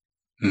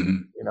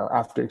 Mm-hmm.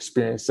 After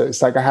experience. So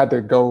it's like I had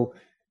to go,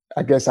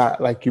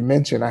 like you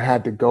mentioned, I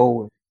had to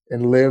go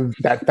and live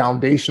that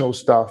foundational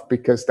stuff,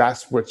 because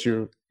that's what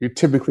you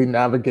typically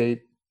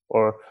navigate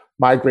or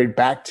migrate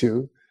back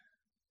to.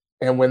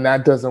 And when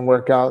that doesn't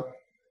work out,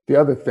 the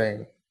other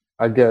thing,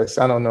 I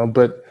don't know,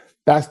 but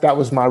that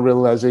was my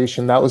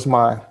realization. That was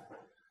my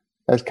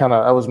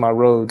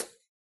road.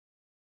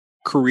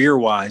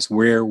 Career-wise,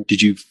 where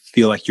did you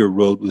feel like your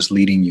road was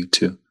leading you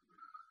to?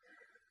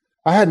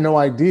 I had no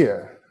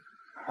idea.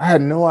 I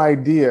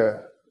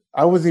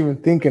wasn't even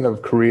thinking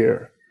of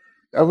career.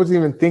 I wasn't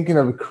even thinking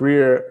of a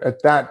career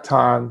at that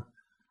time.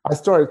 I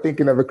started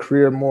thinking of a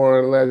career more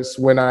or less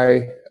when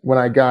I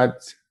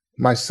got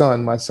my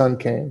son. My son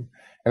came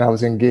and I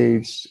was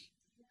engaged.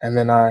 And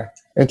then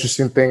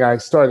interesting thing, I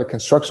started a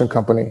construction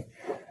company.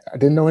 I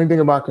didn't know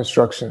anything about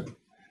construction.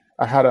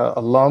 I had an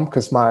alum,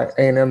 because my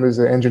A&M is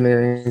an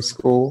engineering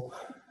school.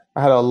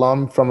 I had an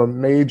alum from a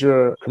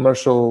major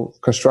commercial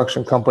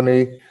construction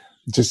company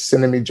just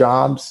sending me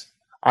jobs.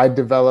 I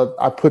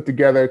put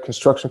together a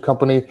construction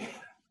company.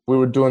 We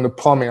were doing the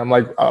plumbing. I'm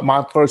like,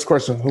 my first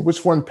question,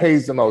 which one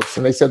pays the most?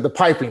 And they said the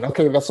piping.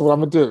 Okay, that's what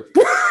I'm going to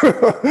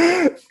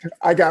do.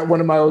 I got one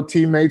of my old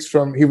teammates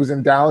he was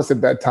in Dallas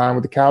at that time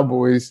with the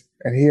Cowboys,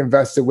 and he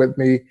invested with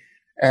me,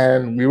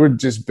 and we were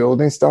just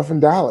building stuff in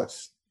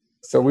Dallas.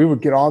 So we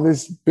would get all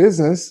this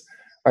business.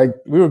 Like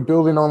we were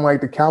building on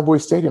like the Cowboy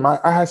Stadium.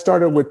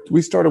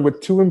 We started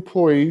with 2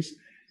 employees,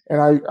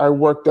 and I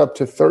worked up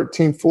to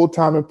 13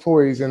 full-time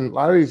employees. And a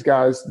lot of these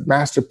guys,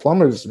 master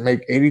plumbers,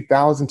 make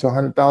 $80,000 to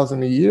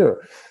 $100,000 a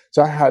year.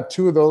 So I had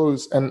 2 of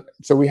those. And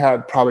so we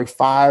had probably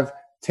 5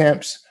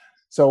 temps.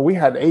 So we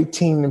had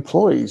 18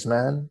 employees,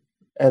 man,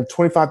 and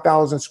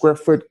 25,000 square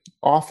foot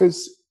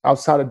office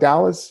outside of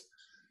Dallas.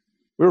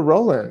 We were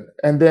rolling.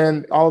 And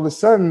then all of a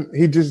sudden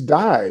he just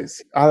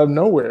dies out of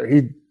nowhere.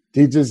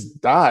 He just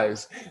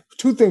dies.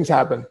 2 things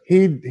happened.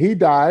 He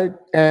died,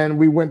 and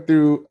we went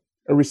through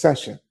a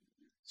recession.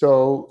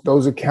 So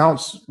those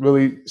accounts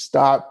really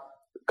stopped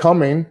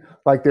coming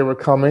like they were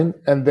coming.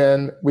 And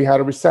then we had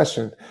a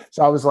recession.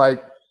 So I was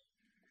like,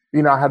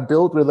 I had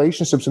built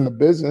relationships in the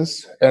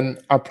business,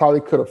 and I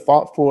probably could have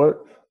fought for it,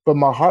 but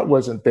my heart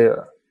wasn't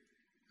there.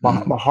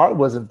 My heart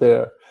wasn't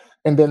there.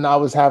 And then I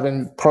was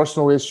having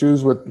personal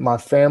issues with my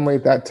family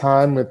at that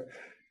time, with,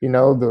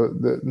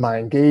 my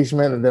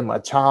engagement, and then my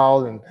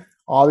child, and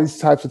all these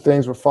types of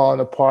things were falling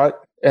apart.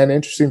 And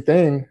interesting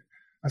thing,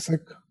 I was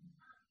like,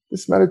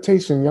 this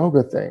meditation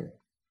yoga thing,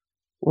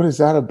 what is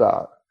that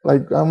about?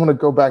 Like, I want to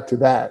go back to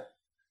that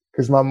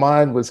because my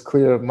mind was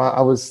clear.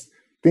 I was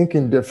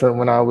thinking different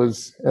when I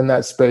was in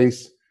that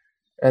space.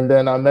 And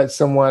then I met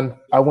someone.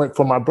 I went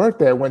for my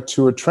birthday. I went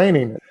to a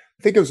training.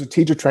 I think it was a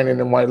teacher training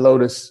in White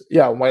Lotus.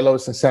 Yeah, White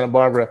Lotus in Santa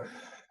Barbara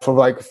for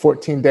like a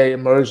 14-day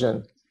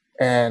immersion.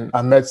 And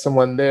I met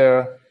someone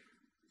there,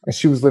 and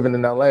she was living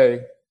in LA.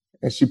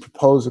 And she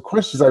proposed a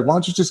question. She's like, why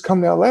don't you just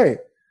come to LA?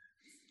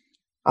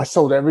 I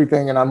sold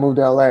everything and I moved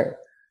to LA.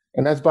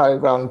 And that's by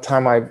around the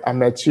time I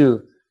met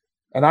you.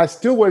 And I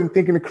still wasn't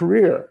thinking of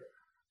career.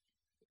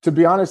 To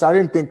be honest, I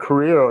didn't think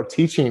career or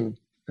teaching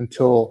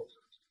until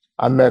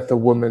I met the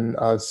woman,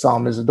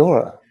 Psalm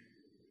Isadora.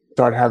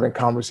 Started having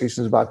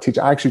conversations about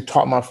teaching. I actually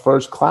taught my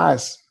first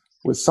class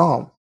with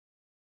Psalm.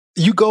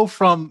 You go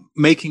from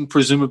making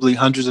presumably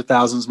hundreds of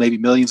thousands, maybe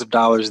millions of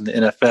dollars in the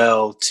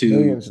NFL to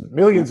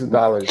millions of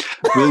dollars,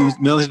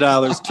 millions of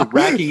dollars to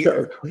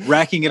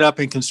racking it up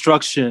in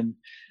construction.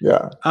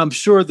 Yeah. I'm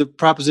sure the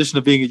proposition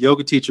of being a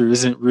yoga teacher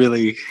isn't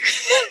really,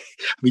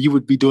 I mean, you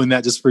would be doing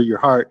that just for your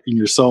heart and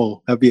your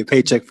soul. That'd be a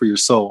paycheck for your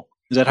soul.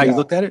 Is that how you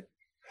looked at it?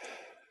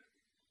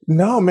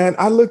 No, man.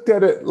 I looked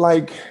at it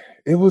like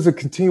it was a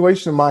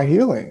continuation of my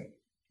healing.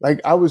 Like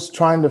I was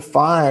trying to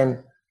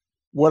find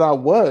what I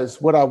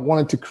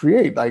wanted to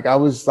create. Like I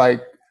was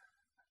like,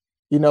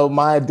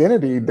 my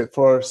identity that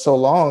for so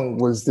long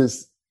was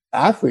this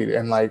athlete.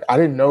 And like, I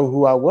didn't know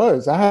who I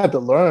was. I had to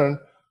learn,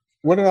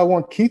 what did I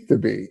want Keith to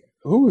be?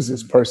 Who was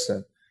this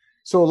person?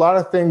 So a lot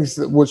of things,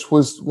 which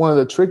was one of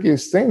the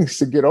trickiest things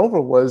to get over,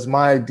 was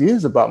my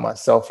ideas about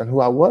myself and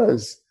who I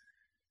was.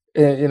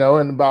 And,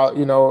 and about,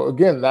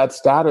 again, that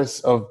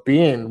status of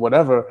being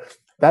whatever,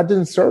 that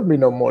didn't serve me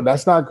no more.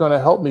 That's not going to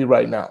help me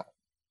right now.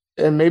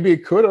 And maybe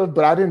it could have,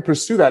 but I didn't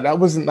pursue that. That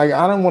wasn't like,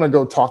 I don't want to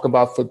go talk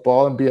about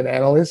football and be an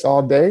analyst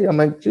all day. I'm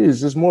like,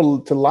 geez, there's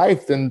more to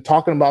life than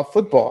talking about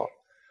football.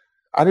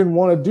 I didn't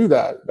want to do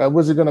that. That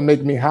wasn't going to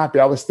make me happy.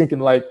 I was thinking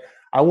like,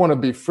 I want to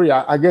be free.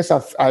 I guess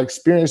I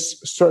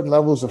experienced certain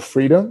levels of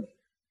freedom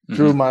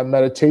through my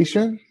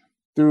meditation,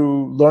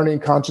 through learning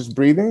conscious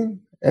breathing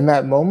in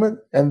that moment.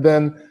 And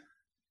then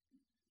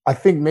I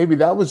think maybe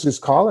that was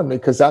just calling me,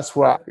 because that's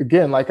where,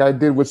 again, like I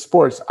did with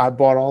sports, I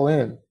bought all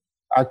in.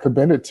 I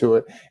committed to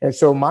it. And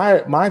so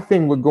my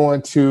thing with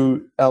going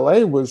to LA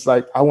was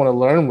like, I want to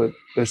learn with,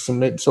 there's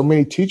so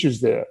many teachers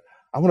there.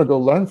 I want to go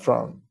learn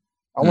from.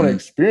 I want to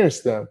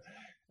experience them.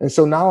 And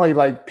so not only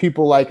like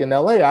people like in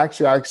LA,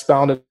 actually I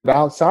expounded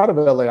outside of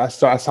LA. I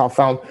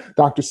found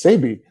Dr.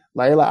 Sebi,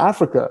 Layla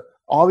Africa,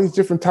 all these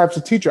different types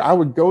of teachers. I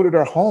would go to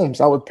their homes.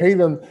 I would pay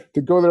them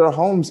to go to their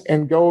homes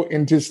and go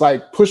and just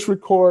like push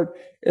record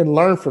and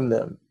learn from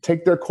them,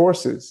 take their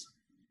courses.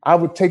 I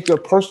would take their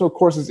personal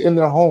courses in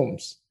their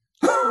homes.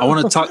 I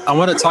want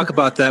to talk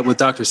about that with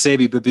Dr.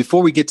 Sebi, but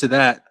before we get to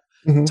that,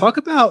 talk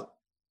about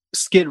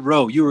Skid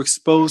Row. You were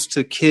exposed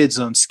to kids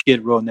on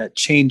Skid Row, and that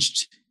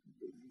changed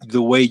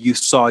the way you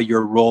saw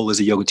your role as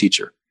a yoga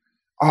teacher.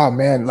 Oh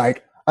man,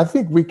 like I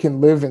think we can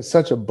live in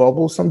such a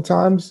bubble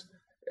sometimes,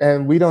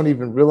 and we don't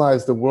even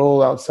realize the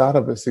world outside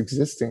of us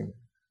existing.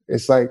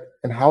 It's like,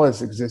 and how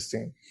it's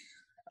existing.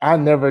 I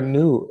never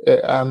knew.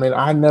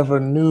 I never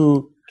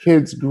knew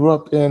kids grew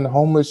up in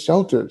homeless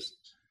shelters.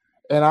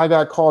 And I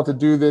got called to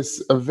do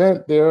this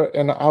event there,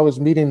 and I was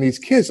meeting these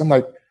kids. I'm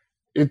like,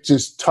 it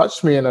just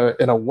touched me in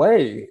a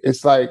way.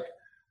 It's like,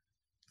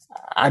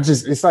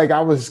 it's like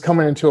I was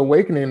coming into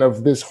awakening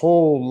of this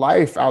whole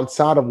life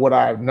outside of what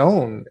I've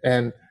known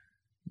and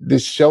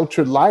this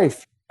sheltered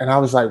life. And I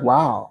was like,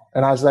 wow.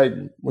 And I was like,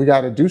 we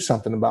got to do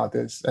something about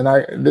this.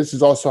 And this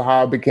is also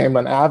how I became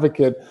an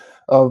advocate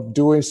of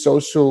doing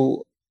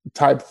social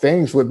type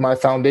things with my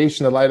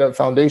foundation, the Light Up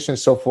Foundation, and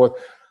so forth.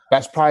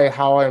 That's probably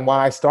how and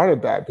why I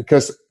started that,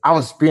 because I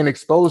was being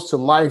exposed to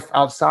life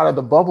outside of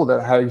the bubble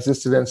that I had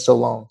existed in so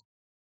long.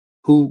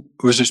 Who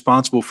was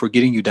responsible for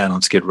getting you down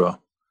on Skid Row?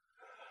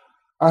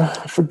 I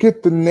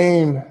forget the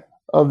name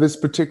of this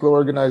particular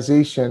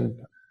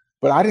organization,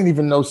 but I didn't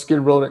even know Skid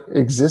Row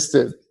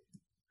existed.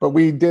 But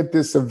we did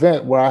this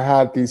event where I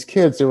had these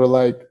kids. They were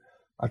like,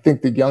 I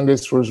think the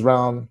youngest was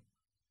around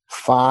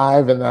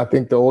 5, and I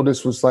think the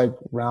oldest was like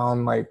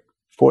around like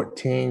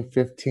 14,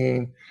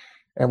 15.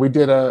 And we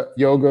did a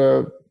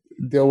yoga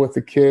deal with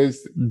the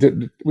kids.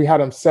 We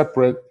had them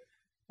separate,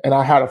 and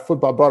I had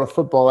brought a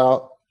football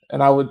out.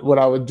 And what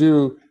I would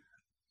do,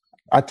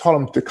 I taught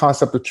them the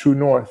concept of true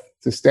north,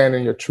 to stand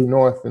in your true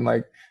north and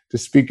like to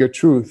speak your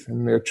truth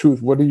and their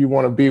truth. What do you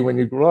want to be when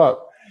you grow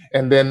up?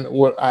 And then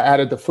I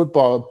added the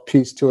football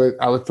piece to it.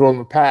 I would throw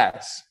them a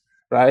pass,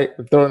 right?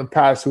 Throw them a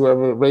pass.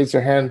 Whoever raised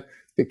their hand,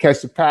 they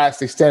catch the pass.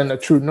 They stand in the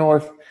true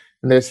north,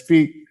 and they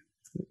speak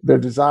their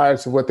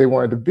desires of what they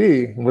wanted to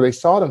be, where they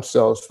saw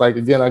themselves. Like,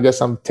 again, I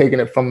guess I'm taking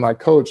it from my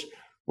coach.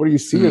 Where do you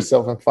see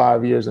yourself in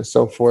 5 years and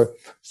so forth?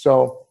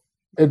 So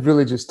it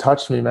really just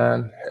touched me,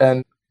 man,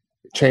 and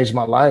changed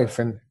my life.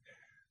 And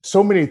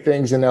so many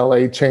things in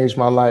LA changed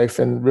my life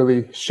and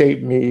really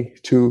shaped me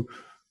to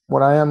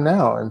what I am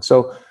now. And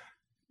so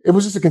it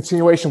was just a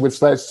continuation,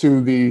 which led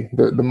to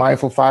the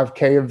Mindful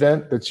 5K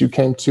event that you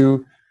came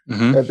to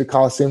at the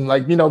Coliseum.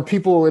 Like,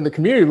 people in the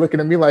community looking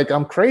at me like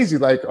I'm crazy.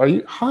 Like,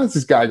 how is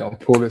this guy going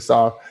to pull this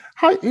off?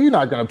 How you're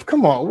not going to,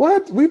 come on,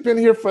 what? We've been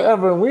here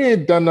forever and we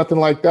ain't done nothing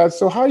like that.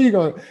 So how are you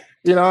going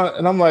to,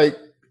 and I'm like,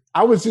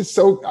 I was just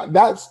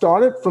that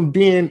started from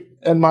being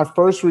in my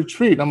first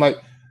retreat. I'm like,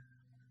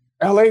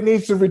 LA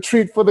needs to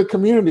retreat for the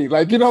community.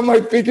 Like, I'm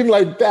like thinking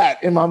like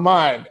that in my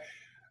mind.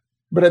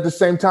 But at the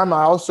same time,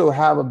 I also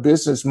have a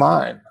business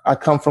mind. I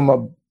come from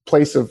a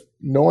place of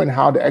knowing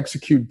how to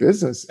execute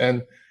business.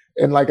 And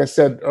like I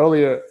said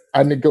earlier,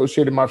 I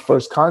negotiated my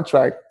first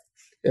contract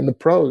in the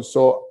pros.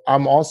 So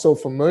I'm also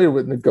familiar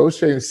with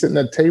negotiating, sitting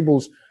at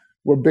tables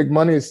where big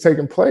money is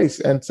taking place.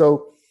 And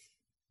so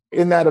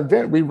in that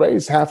event, we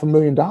raised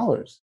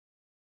 $500,000.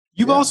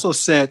 You've also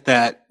said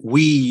that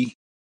we,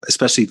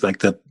 especially like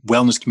the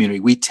wellness community,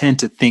 we tend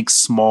to think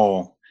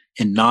small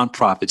in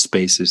nonprofit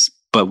spaces,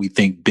 but we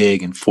think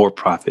big in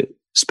for-profit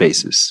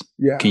spaces.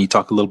 Yeah. Can you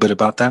talk a little bit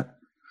about that?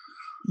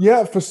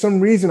 Yeah, for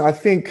some reason, I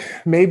think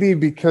maybe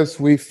because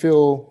we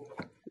feel,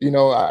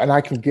 and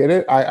I can get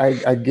it.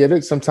 I get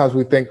it. Sometimes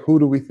we think, who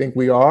do we think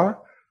we are?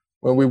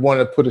 When we want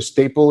to put a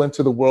staple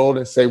into the world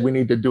and say, we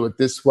need to do it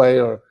this way,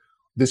 or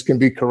this can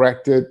be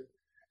corrected.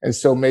 And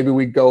so maybe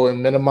we go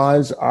and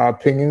minimize our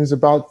opinions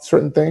about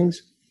certain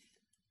things.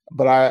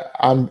 But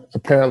I'm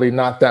apparently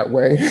not that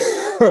way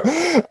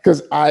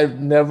because I've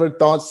never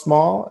thought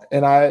small,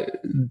 and I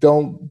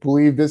don't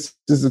believe this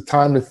is the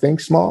time to think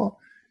small.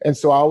 And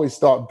so I always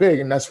thought big.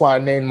 And that's why I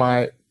named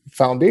my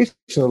foundation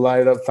the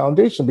Light Up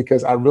Foundation,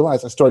 because I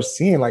realized I started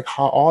seeing like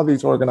how all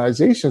these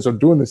organizations are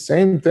doing the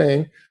same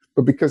thing,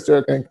 but because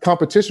they're in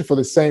competition for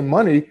the same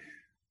money,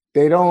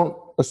 they don't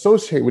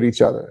associate with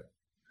each other.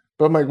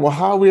 But I'm like, well,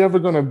 how are we ever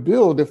going to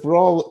build if we're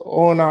all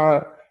on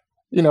our,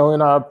 in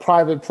our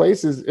private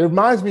places? It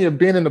reminds me of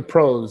being in the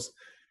pros,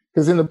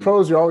 because in the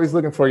pros, you're always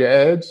looking for your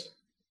edge.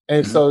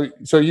 And so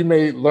you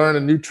may learn a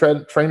new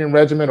training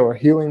regimen or a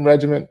healing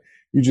regimen.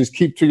 You just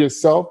keep to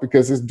yourself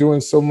because it's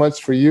doing so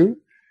much for you.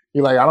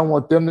 You're like, I don't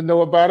want them to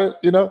know about it.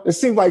 It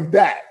seemed like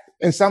that.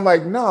 And so I'm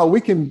like, no, we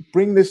can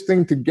bring this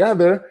thing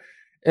together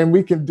and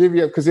we can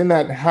divvy up, because in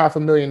that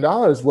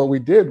 $500,000, what we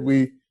did,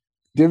 we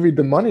divvied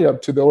the money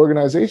up to the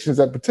organizations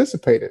that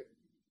participated.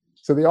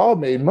 So they all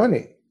made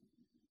money.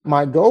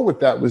 My goal with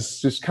that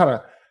was just kind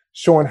of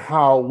showing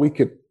how we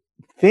could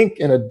think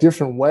in a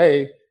different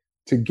way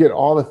to get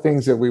all the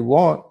things that we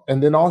want,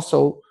 and then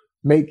also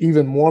make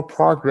even more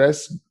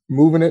progress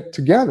moving it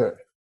together.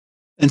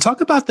 And talk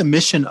about the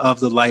mission of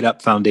the Light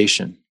Up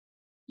Foundation.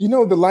 The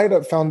Light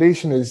Up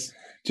Foundation is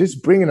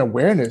just bringing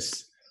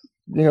awareness.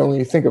 When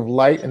you think of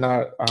light, and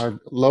our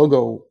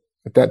logo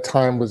at that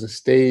time was a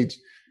stage,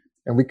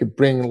 and we could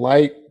bring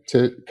light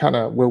to kind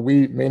of where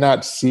we may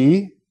not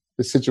see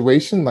the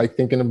situation, like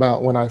thinking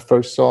about when I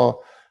first saw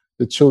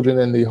the children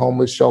in the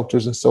homeless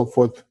shelters and so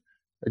forth.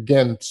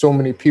 Again, so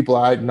many people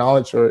I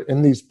acknowledge are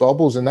in these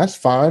bubbles, and that's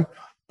fine,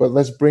 but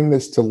let's bring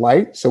this to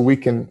light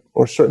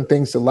or certain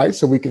things to light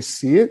so we can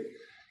see it.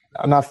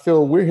 And I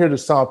feel we're here to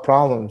solve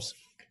problems.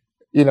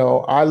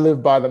 I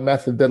live by the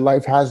method that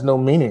life has no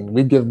meaning.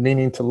 We give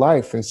meaning to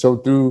life. And so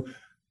through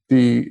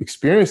the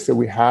experience that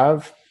we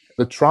have,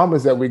 the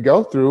traumas that we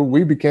go through,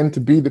 we begin to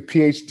be the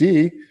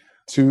PhD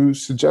to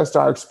suggest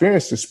our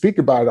experience, to speak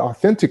about it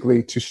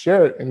authentically, to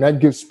share it. And that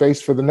gives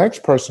space for the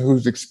next person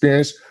who's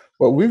experienced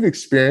what we've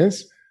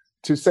experienced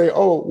to say,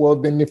 oh, well,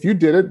 then if you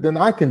did it, then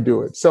I can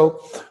do it. So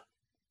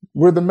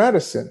we're the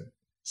medicine.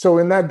 So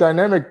in that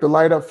dynamic, the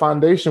Light Up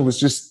Foundation was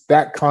just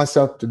that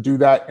concept to do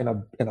that in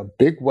a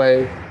big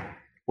way,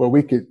 where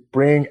we could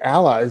bring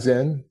allies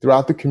in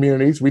throughout the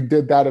communities. We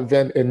did that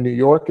event in New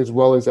York as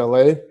well as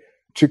LA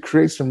to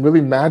create some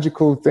really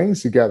magical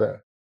things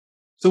together.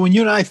 So when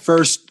you and I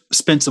first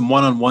spent some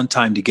one-on-one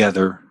time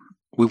together,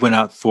 we went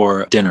out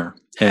for dinner.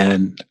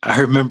 And I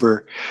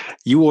remember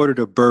you ordered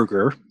a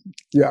burger.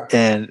 Yeah.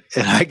 And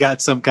I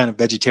got some kind of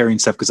vegetarian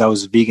stuff because I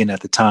was vegan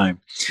at the time.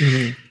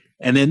 Mm-hmm.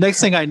 And then next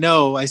thing I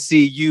know, I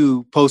see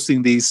you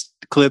posting these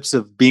clips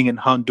of being in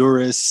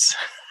Honduras.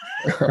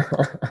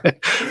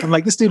 I'm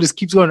like, this dude just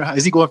keeps going.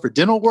 Is he going for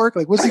dental work?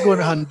 Like, what's he going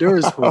to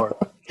Honduras for?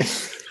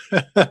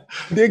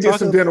 Did get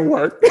some dental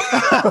work.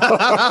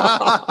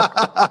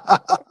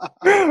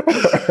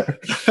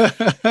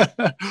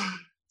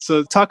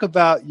 So talk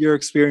about your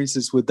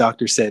experiences with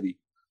Dr. Sebi.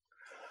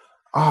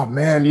 Oh,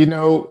 man.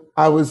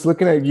 I was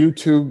looking at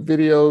YouTube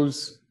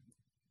videos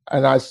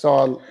and I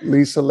saw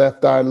Lisa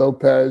Left Eye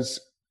Lopez,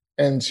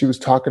 and she was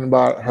talking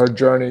about her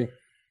journey.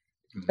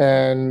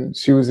 And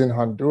she was in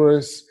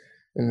Honduras,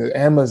 in the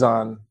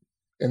Amazon.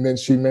 And then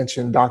she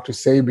mentioned Dr.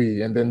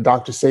 Sebi. And then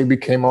Dr.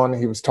 Sebi came on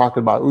and he was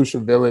talking about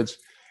Usha Village.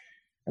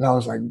 And I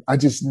was like, I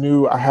just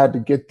knew I had to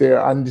get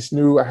there. I just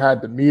knew I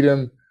had to meet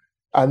him.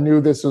 I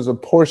knew this was a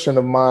portion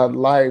of my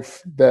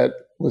life that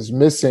was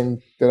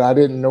missing that I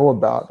didn't know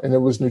about. And it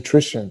was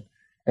nutrition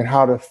and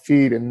how to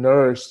feed and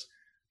nourish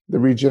the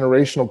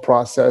regenerational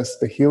process,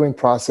 the healing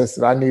process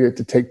that I needed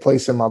to take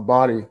place in my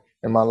body,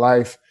 in my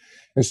life.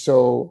 And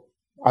so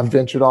I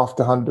ventured off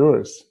to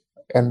Honduras.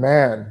 And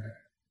man,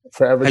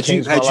 forever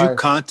changed my Had you life.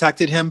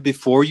 contacted him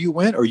before you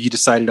went, or you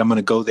decided I'm going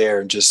to go there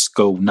and just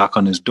go knock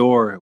on his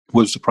door?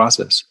 What was the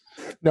process?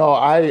 No,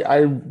 I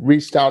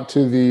reached out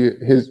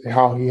to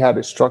how he had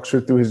it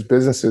structured through his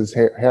businesses.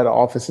 He had an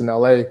office in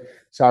LA.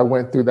 So I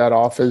went through that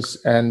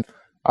office and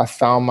I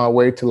found my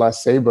way to La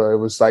Ceiba. It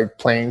was like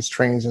planes,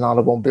 trains, and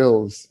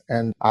automobiles.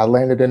 And I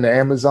landed in the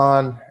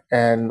Amazon.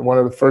 And one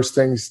of the first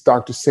things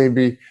Dr.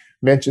 Sebi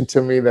mentioned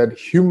to me that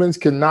humans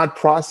cannot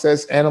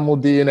process animal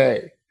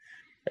DNA.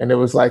 And it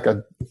was like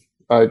a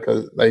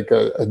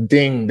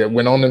ding that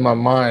went on in my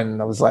mind.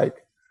 And I was like,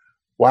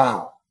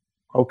 wow,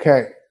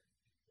 okay,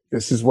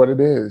 this is what it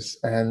is.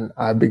 And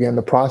I began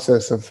the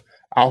process of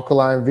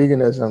alkaline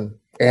veganism.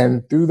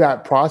 And through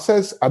that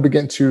process, I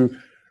began to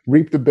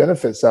reap the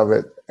benefits of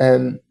it.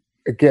 And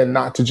again,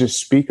 not to just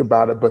speak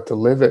about it, but to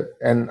live it.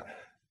 And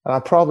I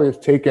probably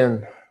have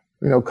taken,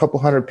 a couple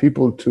hundred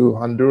people to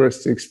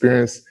Honduras to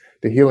experience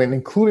the healing,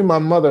 including my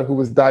mother, who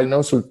was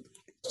diagnosed with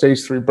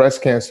stage 3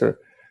 breast cancer.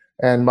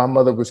 And my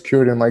mother was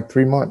cured in like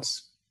 3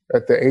 months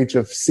at the age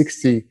of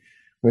 60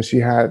 when she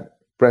had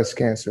breast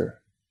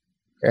cancer.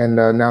 And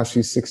now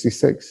she's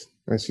 66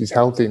 and she's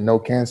healthy, no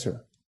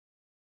cancer.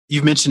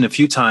 You've mentioned a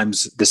few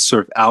times this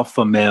sort of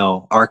alpha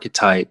male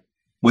archetype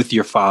with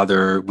your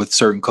father, with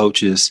certain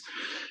coaches.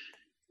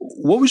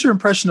 What was your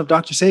impression of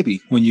Dr.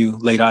 Sebi when you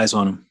laid eyes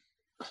on him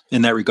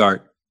in that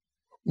regard?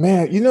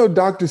 Man,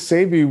 Dr.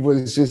 Sebi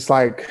was just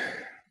like,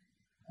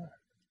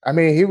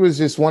 he was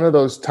just one of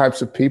those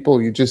types of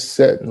people you just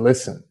sit and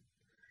listen.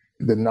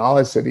 The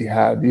knowledge that he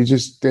had, you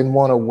just didn't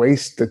want to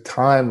waste the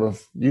time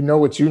of,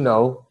 what you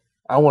know.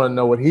 I want to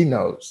know what he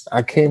knows.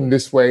 I came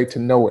this way to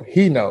know what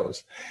he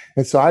knows.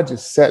 And so I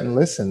just sat and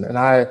listened,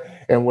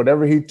 and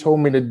whatever he told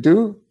me to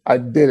do, I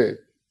did it.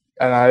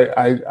 And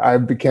I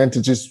began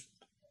to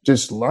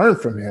just learn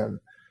from him.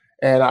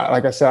 And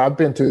like I said, I've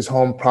been to his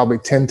home probably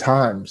 10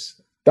 times.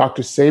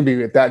 Dr.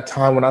 Sebi, at that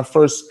time, when I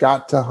first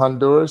got to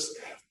Honduras,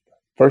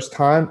 first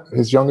time,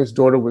 his youngest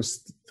daughter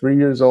was 3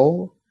 years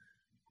old.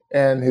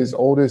 And his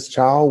oldest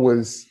child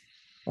was,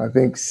 I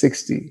think,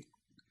 60,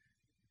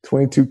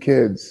 22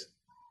 kids.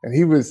 And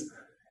he was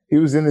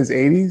in his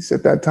 80s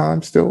at that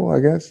time still, I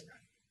guess.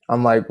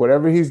 I'm like,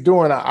 whatever he's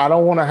doing, I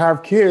don't want to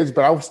have kids,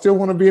 but I still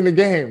want to be in the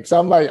game. So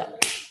I'm like,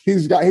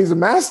 he's a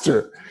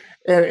master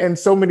and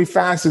so many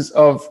facets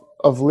of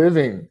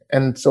living.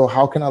 And so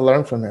how can I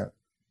learn from him?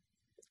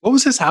 What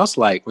was his house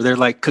like? Were there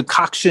like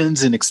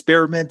concoctions and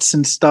experiments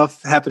and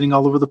stuff happening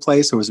all over the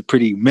place? Or was it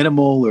pretty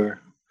minimal or?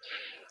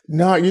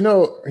 No,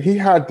 he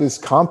had this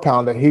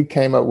compound that he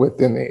came up with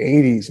in the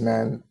 80s,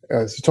 man.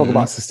 As you talk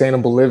about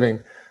sustainable living,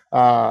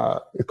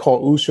 it's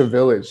called Usha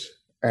Village.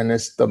 And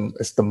it's the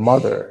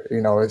mother,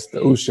 it's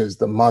the Usha is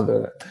the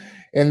mother.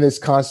 In this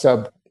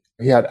concept,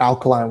 he had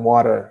alkaline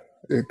water.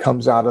 It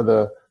comes out of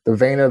the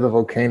vein of the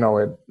volcano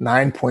at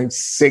 9.6,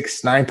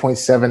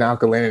 9.7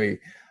 alkalinity.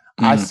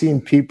 I've seen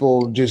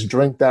people just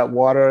drink that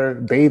water,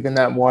 bathe in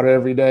that water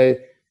every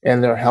day,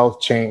 and their health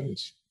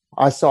change.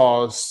 I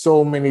saw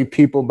so many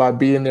people by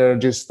being there,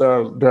 just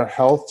their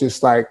health,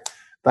 just like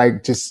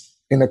just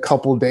in a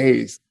couple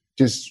days,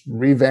 just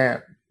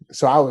revamp.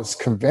 So I was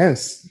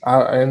convinced.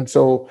 And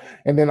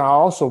then I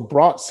also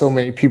brought so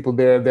many people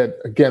there that,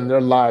 again,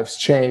 their lives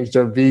changed.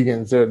 They're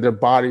vegans, their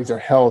bodies, their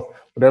health,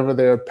 whatever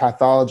their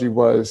pathology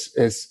was,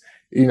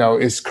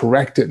 is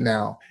corrected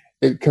now.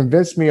 It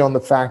convinced me on the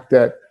fact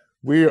that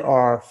we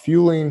are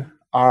fueling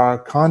our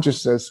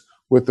consciousness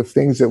with the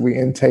things that we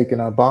intake in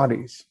our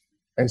bodies.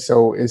 And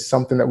so it's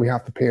something that we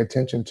have to pay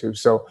attention to.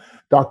 So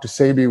Dr.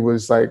 Sebi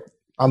was like,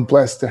 I'm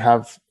blessed to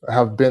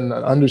have been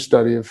an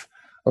understudy of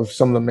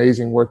some of the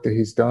amazing work that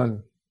he's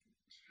done.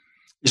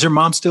 Is your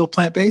mom still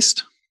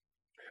plant-based?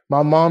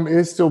 My mom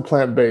is still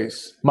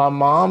plant-based. My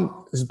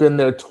mom has been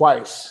there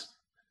twice.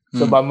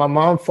 So by my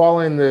mom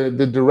following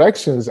the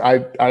directions, I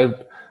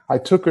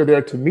took her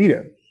there to meet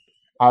him.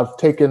 I've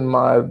taken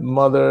my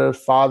mother,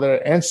 father,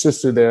 and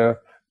sister there.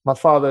 My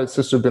father and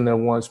sister have been there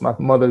once. My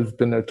mother's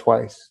been there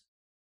twice.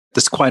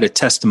 That's quite a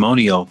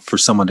testimonial for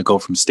someone to go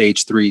from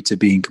stage 3 to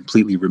being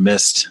completely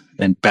remissed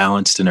and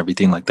balanced and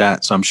everything like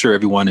that. So I'm sure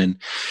everyone in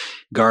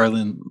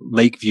Garland,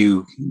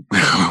 Lakeview,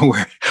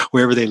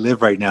 wherever they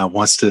live right now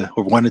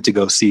wanted to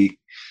go see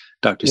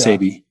Dr.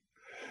 Sebi.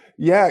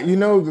 Yeah.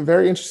 The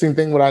very interesting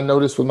thing, what I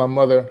noticed with my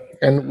mother,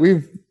 and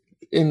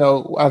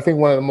I think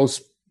one of the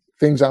most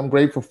things I'm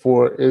grateful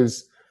for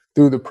is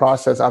through the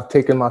process, I've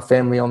taken my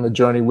family on the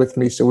journey with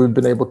me. So we've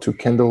been able to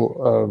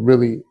kindle a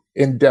really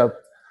in-depth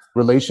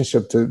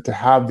relationship to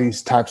have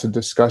these types of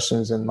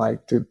discussions and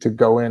like to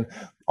go in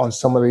on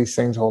some of these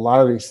things, a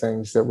lot of these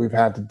things that we've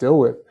had to deal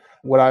with.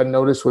 What I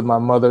noticed with my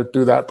mother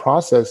through that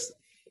process,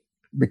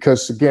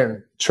 because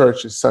again,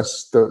 church is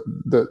such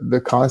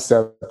the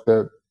concept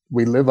that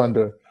we live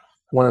under.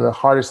 One of the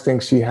hardest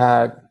things she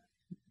had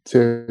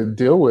to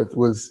deal with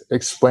was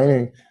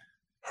explaining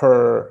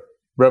her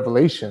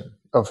revelation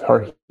of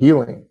her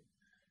healing.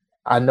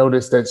 I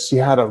noticed that she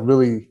had a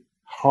really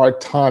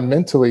hard time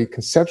mentally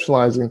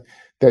conceptualizing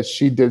that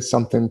she did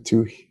something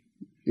to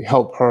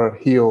help her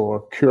heal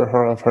or cure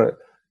her of her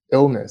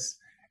illness.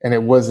 And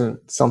it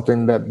wasn't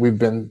something that we've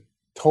been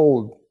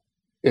told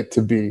it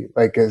to be,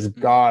 like as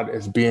God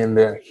as being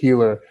the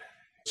healer.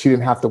 She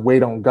didn't have to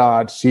wait on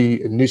God.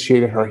 She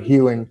initiated her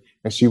healing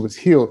and she was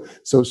healed.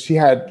 So she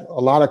had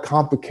a lot of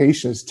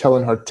complications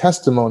telling her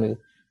testimony.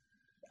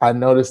 I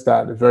noticed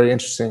that very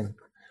interesting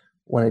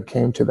when it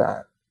came to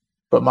that.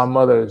 But my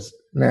mother's,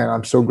 man,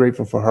 I'm so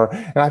grateful for her.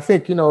 And I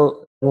think,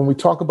 when we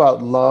talk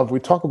about love, we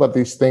talk about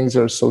these things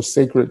that are so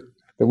sacred,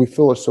 that we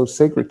feel are so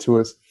sacred to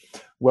us.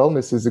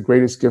 Wellness is the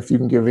greatest gift you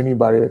can give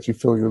anybody that you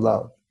feel you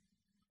love.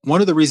 One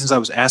of the reasons I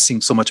was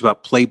asking so much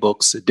about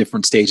playbooks at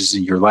different stages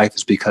in your life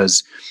is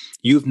because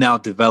you've now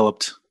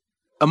developed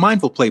a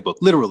mindful playbook,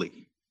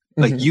 literally.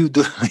 Like you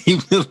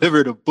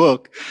delivered a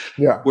book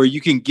where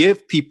you can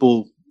give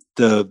people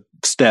the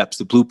steps,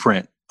 the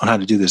blueprint on how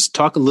to do this.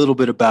 Talk a little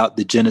bit about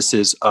the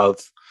genesis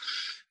of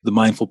the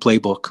mindful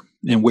playbook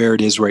and where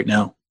it is right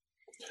now.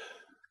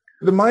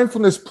 The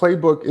mindfulness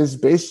playbook is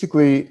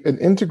basically an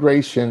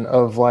integration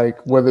of,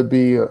 like, whether it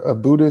be a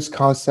Buddhist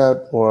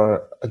concept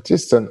or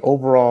just an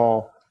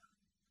overall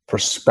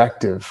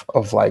perspective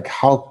of, like,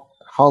 how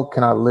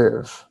can I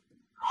live?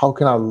 How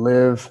can I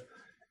live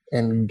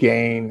and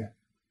gain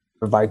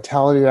the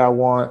vitality that I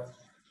want,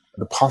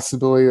 the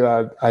possibility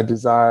that I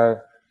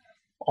desire,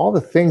 all the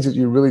things that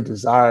you really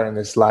desire in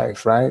this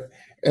life, right?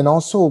 And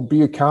also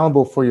be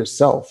accountable for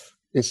yourself.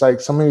 It's like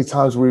so many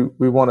times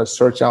we want to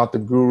search out the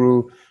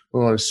guru, we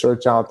want to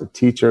search out the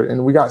teacher,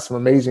 and we got some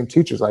amazing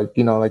teachers like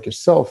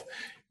yourself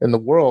in the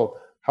world.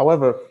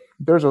 However,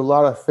 there's a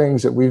lot of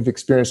things that we've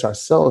experienced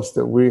ourselves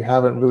that we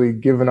haven't really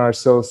given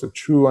ourselves a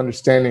true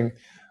understanding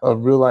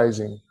of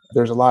realizing.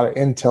 There's a lot of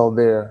intel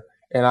there.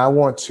 And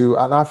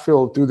I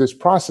feel through this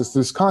process,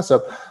 this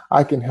concept,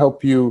 I can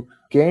help you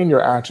gain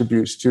your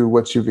attributes to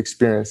what you've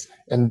experienced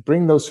and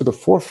bring those to the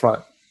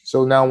forefront.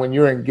 So now when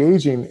you're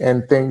engaging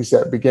in things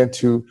that begin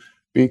to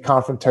be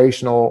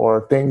confrontational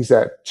or things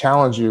that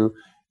challenge you,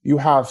 you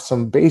have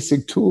some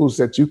basic tools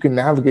that you can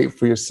navigate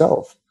for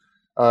yourself.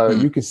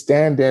 You can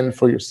stand in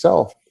for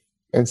yourself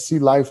and see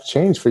life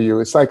change for you.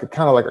 It's like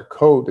kind of like a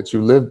code that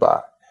you live by.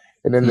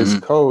 And in this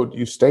code,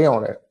 you stay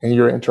on it. In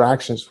your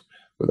interactions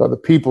with other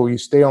people, you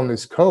stay on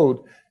this code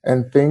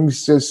and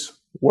things just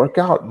work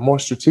out more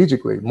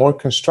strategically, more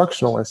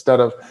constructional instead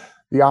of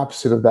the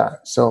opposite of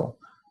that. So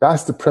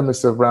that's the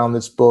premise around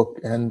this book.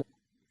 And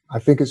I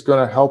think it's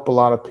going to help a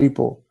lot of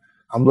people.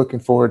 I'm looking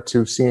forward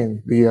to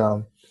seeing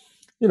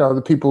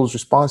the people's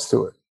response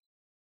to it.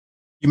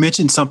 You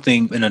mentioned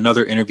something in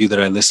another interview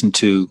that I listened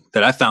to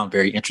that I found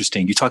very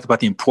interesting. You talked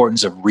about the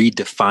importance of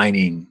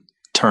redefining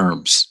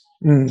terms.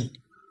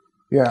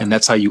 Yeah. And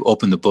that's how you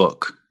open the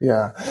book.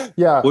 Yeah.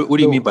 What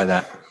do you mean by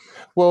that?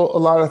 Well, a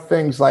lot of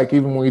things, like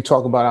even when you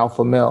talk about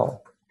alpha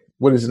male,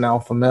 what is an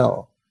alpha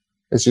male?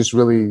 It's just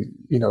really,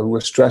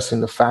 we're stressing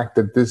the fact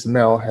that this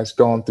male has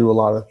gone through a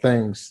lot of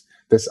things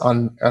that's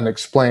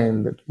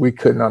unexplained, that we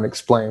couldn't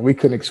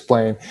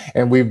explain.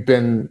 And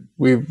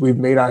we've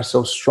made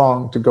ourselves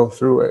strong to go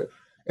through it.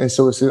 And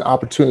so it's an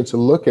opportunity to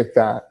look at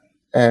that.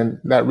 And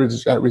that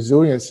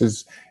resilience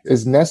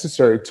is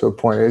necessary to a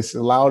point. It's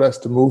allowed us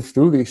to move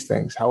through these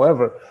things.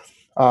 However,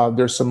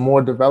 there's some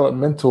more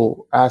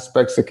developmental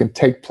aspects that can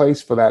take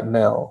place for that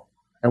male.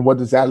 And what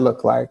does that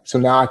look like? So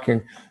now I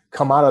can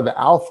come out of the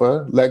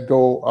alpha, let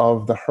go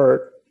of the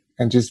hurt,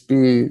 and just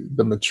be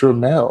the mature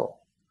male,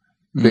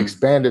 the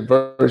expanded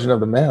version of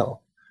the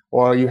male.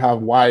 Or you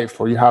have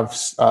wife, or you have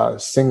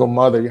single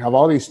mother. You have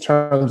all these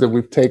terms that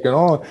we've taken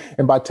on.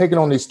 And by taking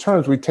on these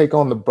terms, we take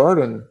on the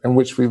burden in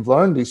which we've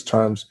learned these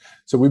terms.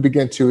 So we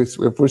begin to, if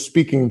we're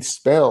speaking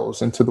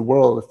spells into the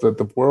world, if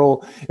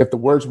the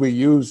words we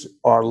use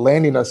are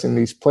landing us in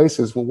these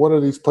places, well, what do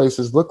these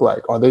places look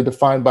like? Are they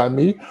defined by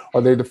me?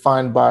 Are they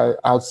defined by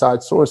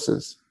outside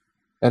sources?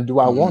 And do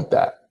I want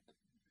that?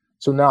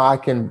 So now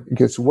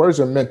because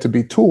words are meant to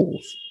be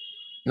tools,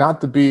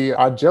 not to be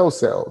our jail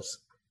cells.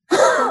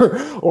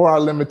 Or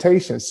our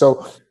limitations.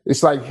 So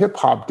it's like hip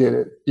hop did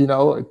it,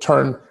 it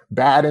turned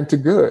bad into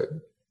good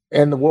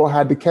and the world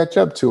had to catch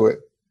up to it.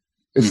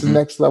 It's the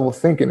next level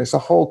thinking. It's a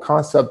whole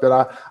concept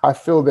that I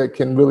feel that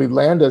can really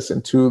land us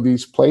into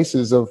these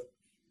places of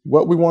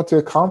what we want to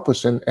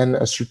accomplish and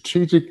a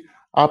strategic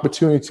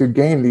opportunity to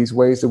gain these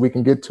ways that we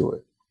can get to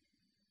it.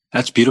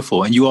 That's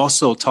beautiful. And you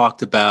also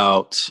talked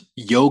about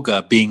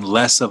yoga being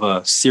less of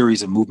a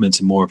series of movements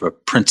and more of a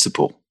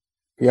principle.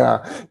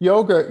 Yeah.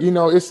 Yoga,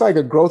 it's like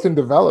a growth and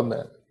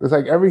development. It's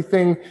like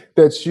everything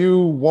that you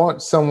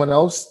want someone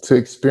else to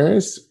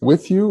experience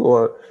with you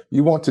or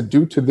you want to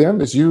do to them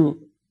is you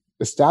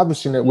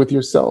establishing it with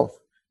yourself.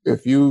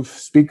 If you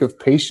speak of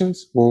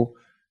patience, well,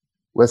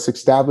 let's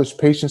establish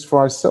patience for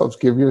ourselves.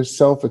 Give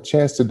yourself a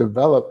chance to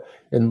develop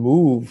and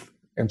move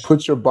and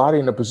put your body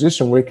in a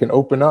position where it can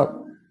open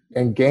up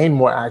and gain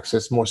more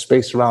access, more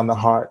space around the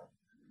heart.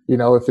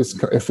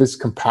 If it's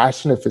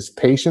compassion, if it's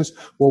patience,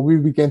 well, we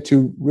begin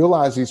to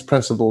realize these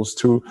principles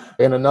to,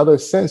 in another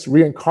sense,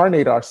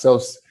 reincarnate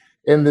ourselves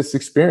in this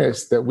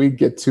experience that we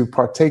get to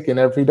partake in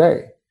every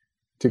day,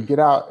 to get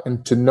out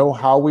and to know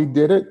how we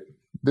did it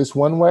this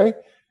one way,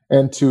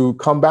 and to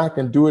come back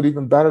and do it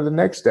even better the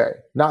next day.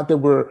 Not that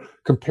we're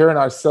comparing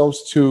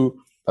ourselves to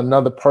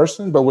another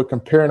person, but we're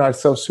comparing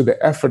ourselves to the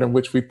effort in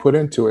which we put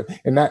into it.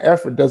 And that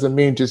effort doesn't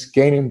mean just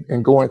gaining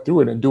and going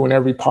through it and doing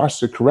every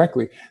posture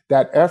correctly.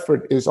 That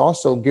effort is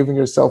also giving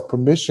yourself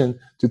permission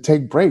to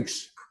take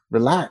breaks,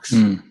 relax,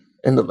 and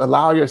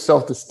allow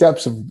yourself the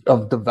steps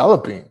of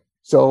developing.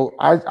 So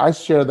I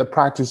share the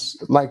practice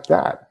like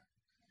that.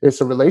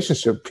 It's a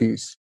relationship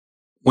piece.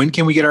 When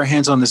can we get our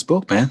hands on this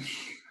book, man?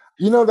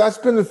 That's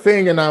been the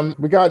thing. And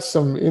we got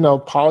some,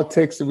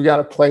 politics that we got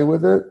to play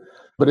with it.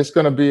 But it's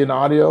going to be an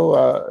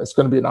audio. It's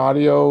going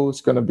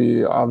to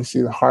be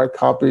obviously the hard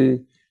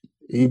copy,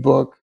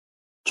 ebook.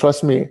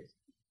 Trust me,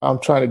 I'm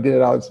trying to get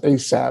it out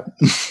ASAP.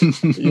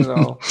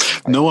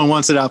 No one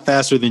wants it out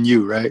faster than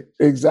you, right?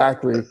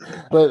 Exactly.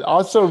 But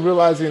also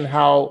realizing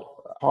how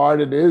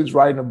hard it is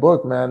writing a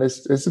book, man.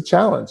 It's a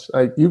challenge.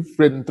 Like, you've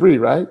written 3,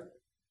 right?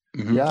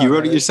 Mm-hmm. Yeah, you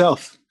wrote it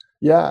yourself.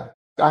 Yeah.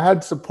 I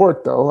had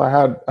support though. I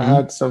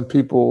had some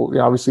people,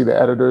 obviously the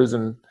editors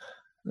and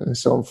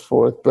so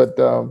forth. But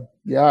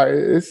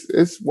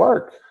it's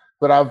work.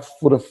 But I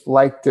would have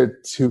liked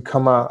it to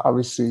come out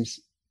obviously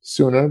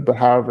sooner. But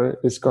however,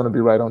 it's going to be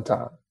right on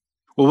time.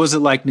 What was it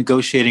like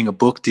negotiating a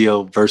book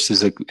deal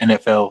versus an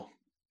NFL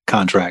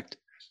contract?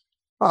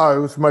 Oh,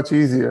 it was much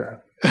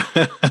easier.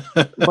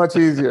 Much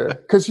easier.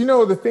 Because,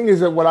 the thing is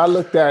that what I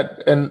looked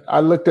at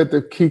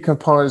the key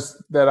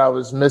components that I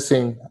was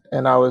missing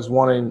and I was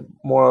wanting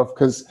more of,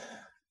 because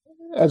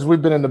as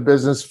we've been in the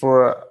business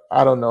for,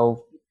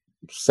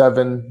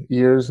 7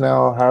 years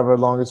now, however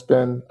long it's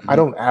been, I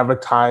don't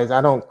advertise.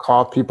 I don't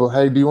call people,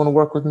 hey, do you want to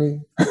work with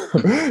me?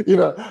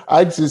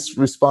 I just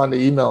respond to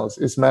emails.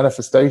 It's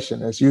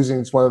manifestation.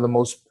 It's one of the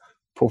most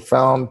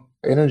profound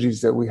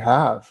energies that we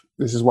have.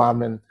 This is why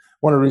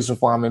one of the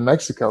reasons why I'm in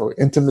Mexico,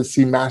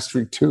 Intimacy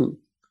Mastery 2,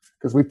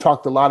 because we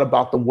talked a lot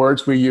about the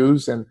words we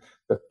use and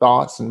the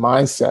thoughts and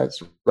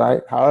mindsets,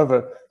 right?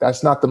 However,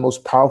 that's not the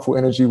most powerful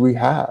energy we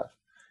have.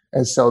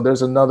 And so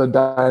there's another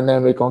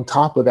dynamic on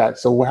top of that.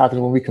 So what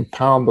happens when we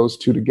compound those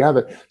two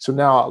together? So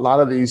now a lot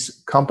of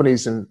these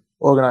companies and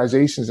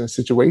organizations and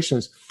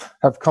situations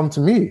have come to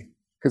me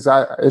because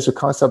it's a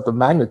concept of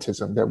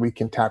magnetism that we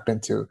can tap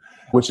into,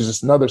 which is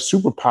just another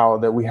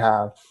superpower that we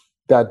have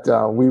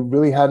that we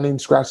really hadn't even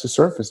scratched the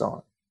surface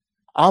on.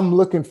 I'm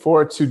looking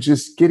forward to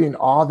just getting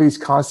all these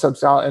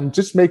concepts out and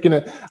just making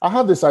it. I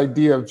have this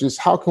idea of just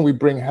how can we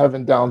bring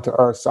heaven down to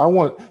earth?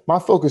 So my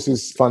focus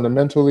is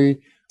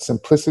fundamentally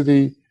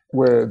simplicity,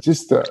 where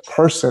just the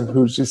person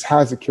who just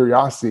has a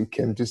curiosity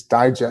can just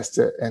digest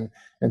it and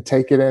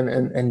take it in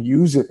and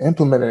use it,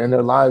 implement it in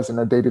their lives in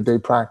their day-to-day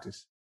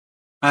practice.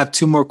 I have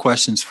 2 more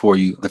questions for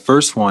you. The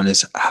first one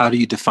is, how do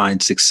you define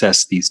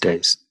success these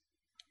days?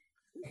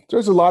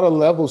 There's a lot of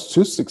levels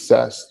to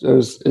success.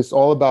 It's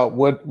all about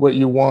what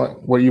you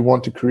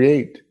want to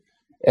create.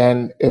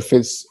 And if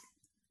it's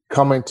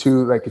coming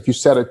to, like, if you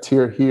set a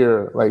tier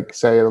here, like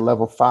say at a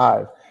level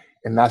 5,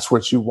 and that's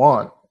what you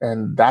want,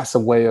 and that's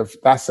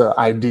an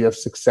idea of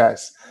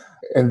success.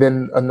 And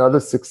then another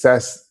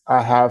success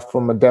I have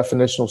from a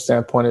definitional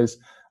standpoint is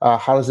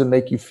how does it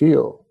make you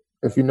feel?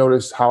 If you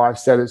notice how I've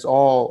said it's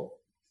all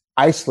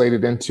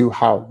isolated into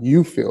how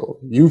you feel,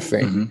 you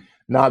think,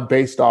 not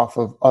based off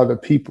of other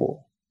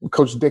people.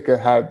 Coach Dicker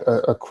had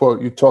a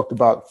quote. You talked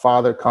about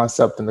father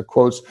concept and the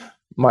quotes.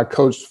 My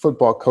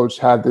football coach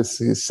had this,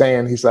 he's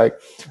saying, he's like,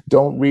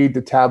 don't read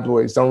the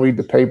tabloids, don't read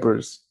the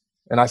papers.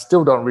 And I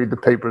still don't read the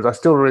papers. I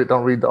still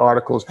don't read the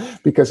articles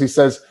because he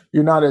says,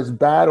 you're not as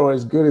bad or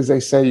as good as they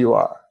say you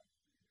are.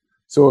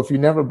 So if you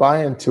never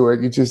buy into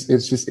it, it just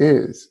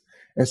is.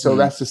 And so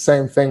that's the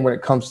same thing when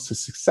it comes to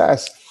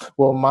success.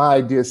 Well, my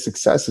idea of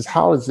success is,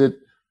 how does it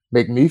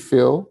make me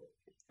feel?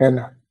 And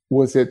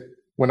was it,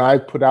 when I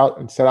put out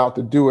and set out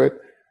to do it,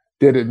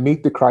 did it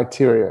meet the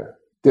criteria?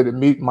 Did it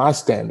meet my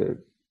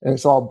standard? And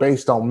it's all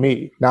based on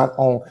me, not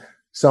on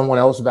someone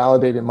else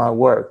validating my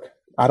work.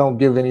 I don't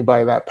give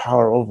anybody that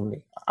power over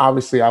me.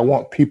 Obviously, I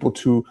want people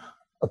to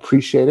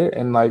appreciate it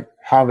and like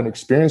have an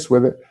experience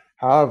with it.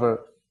 However,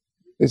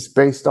 it's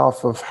based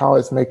off of how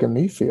it's making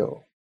me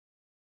feel.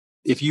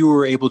 If you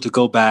were able to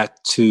go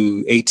back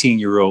to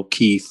 18-year-old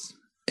Keith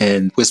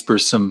and whisper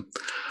some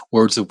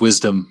words of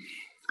wisdom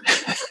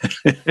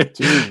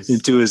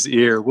into his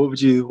ear, what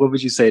would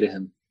you say to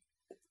him?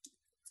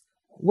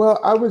 Well,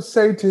 I would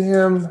say to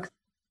him,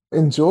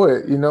 enjoy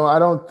it.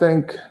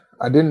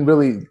 I didn't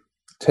really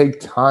take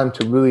time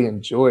to really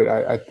enjoy it.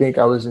 I think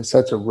I was in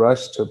such a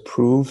rush to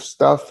prove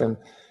stuff. And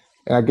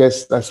I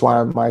guess that's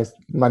why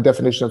my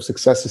definition of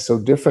success is so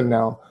different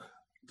now,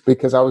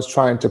 because I was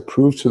trying to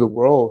prove to the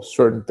world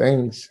certain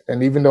things.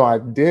 And even though I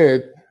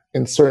did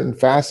in certain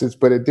facets,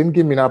 but it didn't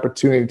give me an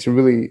opportunity to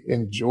really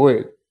enjoy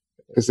it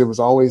because it was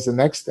always the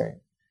next thing.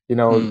 The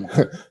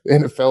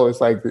NFL is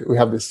like, we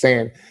have this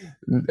saying,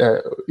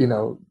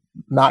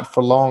 not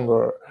for long,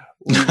 or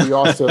we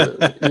also,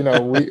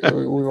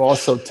 we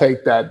also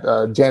take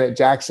that Janet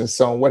Jackson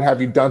song, "What Have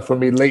You Done For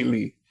Me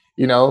Lately?"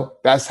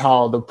 That's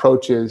how the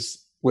approach is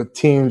with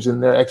teams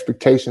and their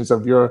expectations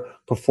of your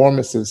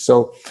performances.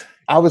 So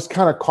I was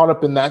kind of caught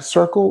up in that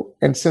circle.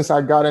 And since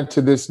I got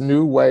into this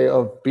new way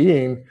of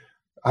being,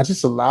 I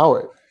just allow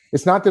it.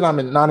 It's not that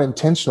I'm not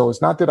intentional.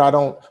 It's not that I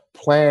don't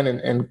plan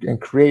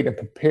and create and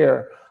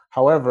prepare.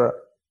 However,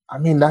 I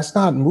mean, that's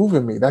not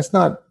moving me.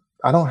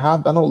 I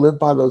don't live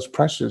by those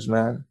pressures,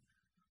 man.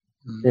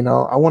 You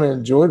know, I want to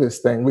enjoy this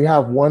thing. We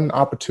have one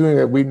opportunity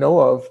that we know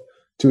of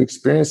to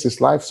experience this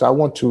life. So I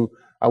want to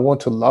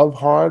love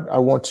hard. I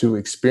want to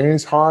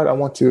experience hard. I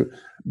want to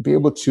be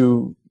able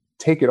to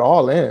take it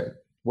all in,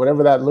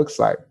 whatever that looks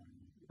like.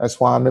 That's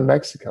why I'm in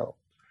Mexico.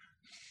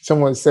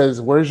 Someone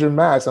says, "Where's your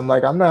mask?" I'm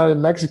like, I'm not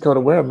in Mexico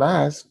to wear a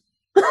mask.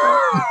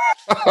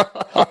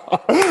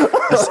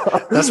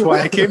 That's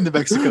why I came to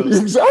Mexico.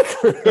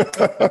 Exactly.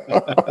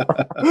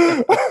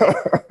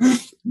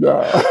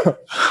 Yeah.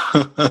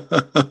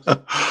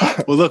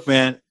 Well, look,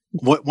 man,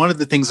 one of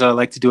the things that I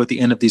like to do at the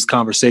end of these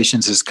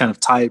conversations is kind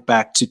of tie it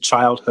back to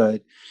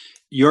childhood.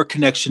 Your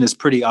connection is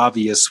pretty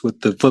obvious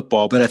with the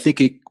football, but I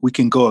think we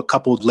can go a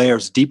couple of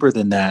layers deeper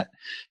than that.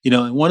 You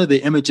know, and one of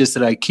the images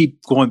that I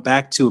keep going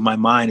back to in my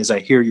mind as I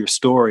hear your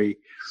story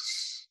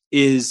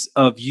is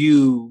of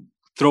you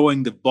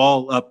throwing the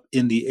ball up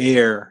in the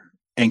air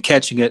and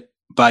catching it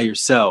by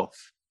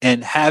yourself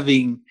and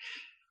having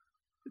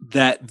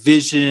that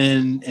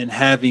vision and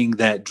having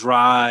that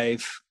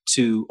drive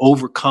to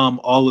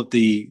overcome all of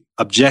the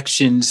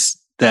objections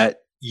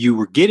that you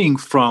were getting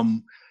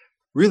from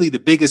really the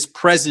biggest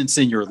presence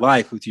in your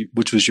life,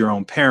 which was your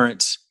own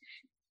parents,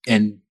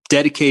 and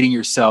dedicating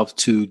yourself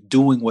to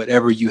doing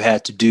whatever you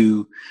had to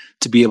do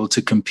to be able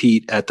to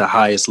compete at the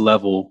highest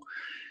level.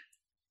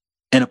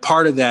 And a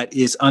part of that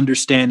is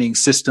understanding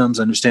systems,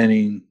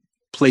 understanding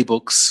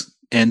playbooks.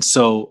 And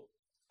so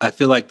I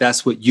feel like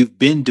that's what you've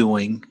been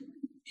doing,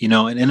 you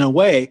know, and in a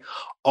way,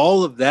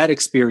 all of that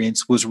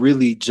experience was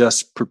really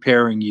just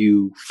preparing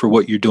you for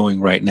what you're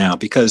doing right now.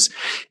 Because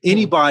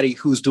anybody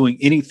who's doing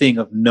anything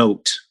of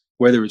note,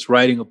 whether it's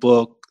writing a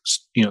book,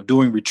 you know,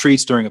 doing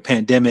retreats during a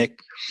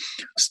pandemic,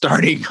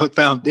 starting a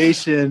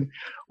foundation,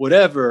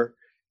 whatever,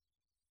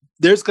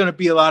 there's going to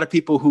be a lot of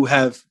people who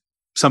have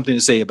something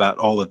to say about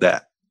all of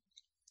that.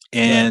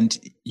 And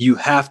you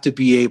have to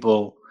be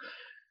able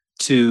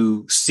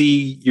to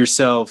see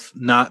yourself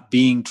not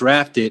being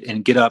drafted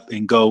and get up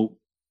and go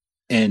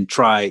and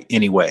try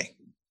anyway.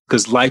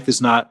 Because life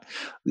is not,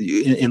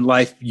 in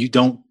life, you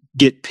don't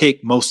get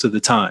picked most of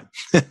the time.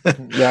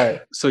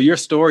 Right. So your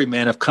story,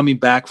 man, of coming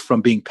back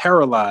from being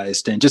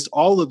paralyzed and just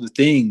all of the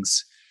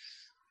things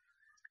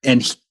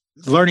and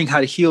learning how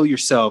to heal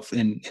yourself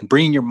and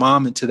bringing your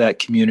mom into that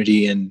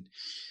community and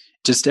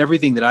just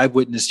everything that I've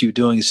witnessed you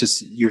doing is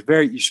just, you're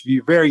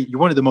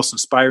one of the most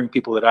inspiring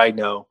people that I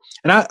know.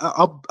 And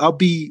I'll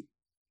be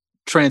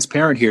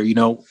transparent here. You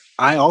know,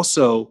 I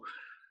also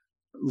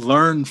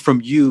learn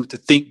from you to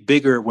think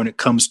bigger when it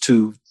comes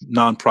to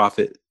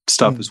nonprofit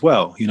stuff as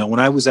well. You know, when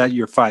I was at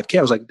your 5K,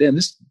 I was like, damn,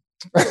 this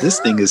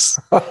thing is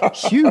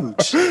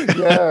huge.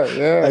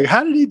 Yeah. Like,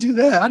 how did he do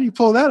that? How did he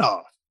pull that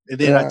off? And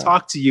then I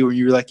talked to you and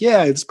you were like,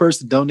 yeah, this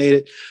person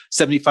donated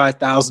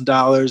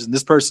 $75,000 and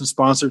this person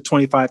sponsored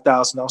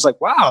 $25,000. I was like,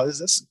 wow,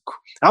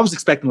 I was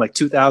expecting like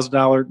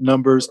 $2,000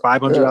 numbers,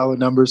 $500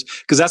 numbers,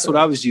 because that's what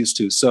I was used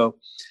to. So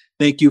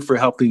thank you for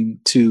helping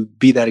to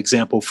be that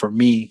example for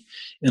me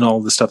in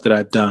all the stuff that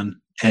I've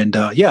done. And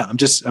I'm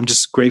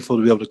just grateful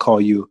to be able to call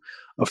you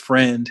a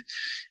friend.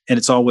 And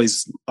it's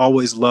always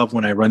love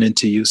when I run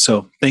into you.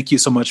 So thank you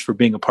so much for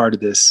being a part of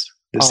this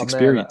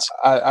experience.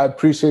 Man, I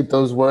appreciate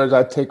those words.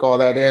 I take all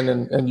that in,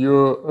 and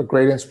you're a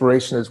great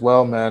inspiration as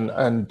well, man.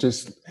 And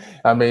just,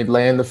 I mean,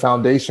 laying the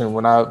foundation.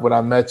 When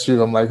I met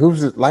you, I'm like,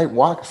 who's it? Light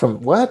walk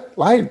from what?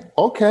 Light?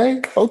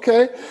 Okay.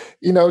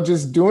 You know,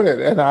 just doing it.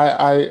 And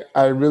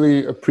I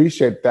really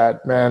appreciate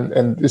that, man.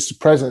 And this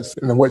presence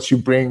and what you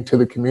bring to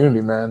the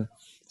community, man.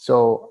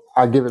 So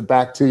I give it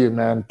back to you,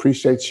 man.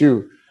 Appreciate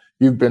you.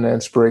 You've been an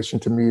inspiration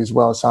to me as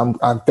well. So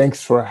I'm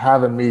thanks for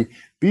having me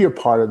be a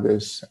part of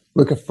this.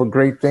 Looking for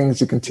great things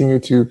to continue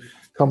to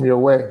come your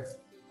way.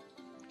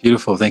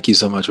 Beautiful. Thank you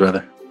so much,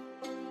 brother.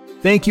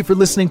 Thank you for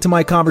listening to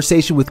my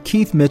conversation with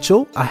Keith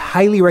Mitchell. I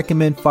highly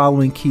recommend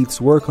following Keith's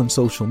work on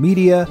social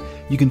media.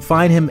 You can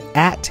find him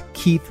at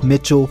Keith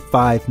Mitchell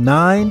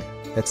 59.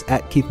 That's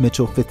at Keith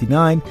Mitchell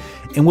 59.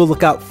 And we'll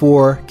look out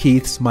for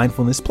Keith's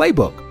Mindfulness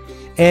Playbook.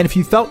 And if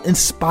you felt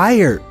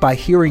inspired by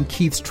hearing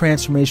Keith's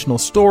transformational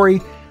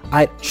story,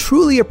 I'd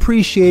truly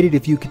appreciate it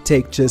if you could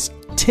take just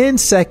 10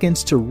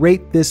 seconds to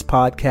rate this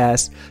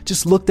podcast.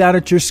 Just look down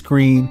at your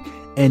screen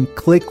and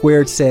click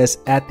where it says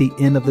 "At the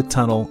End of the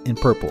Tunnel" in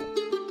purple.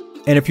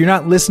 And if you're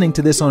not listening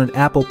to this on an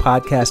Apple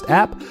Podcast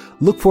app,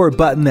 look for a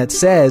button that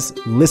says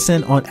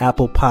 "Listen on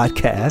Apple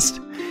Podcast."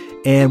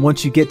 And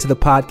once you get to the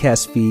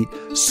podcast feed,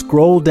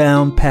 scroll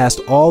down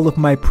past all of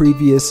my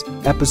previous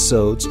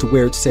episodes to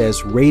where it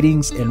says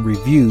ratings and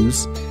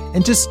reviews,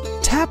 and just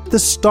tap the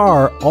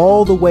star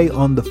all the way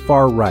on the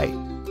far right,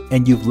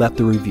 and you've left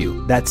a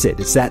review. That's it.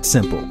 It's that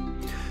simple.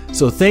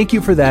 So thank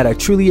you for that. I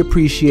truly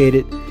appreciate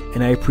it,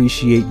 and I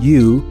appreciate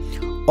you.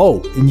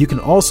 Oh, and you can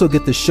also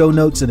get the show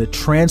notes and a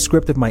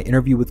transcript of my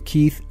interview with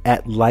Keith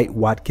at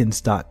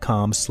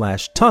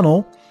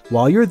lightwatkins.com/tunnel.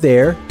 While you're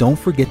there, don't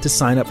forget to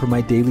sign up for my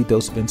Daily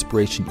Dose of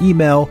Inspiration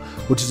email,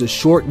 which is a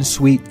short and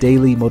sweet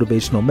daily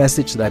motivational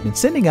message that I've been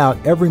sending out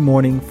every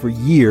morning for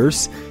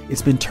years.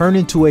 It's been turned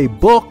into a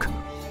book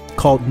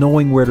called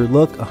Knowing Where to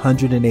Look,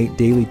 108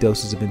 Daily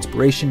Doses of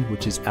Inspiration,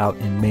 which is out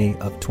in May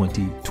of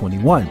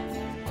 2021.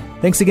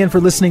 Thanks again for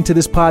listening to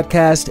this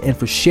podcast and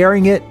for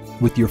sharing it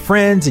with your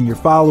friends and your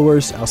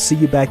followers. I'll see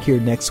you back here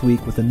next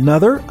week with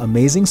another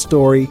amazing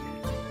story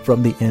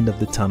from the end of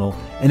the tunnel.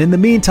 And in the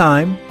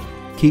meantime,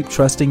 keep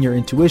trusting your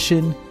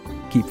intuition,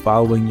 keep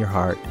following your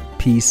heart.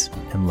 Peace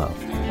and love.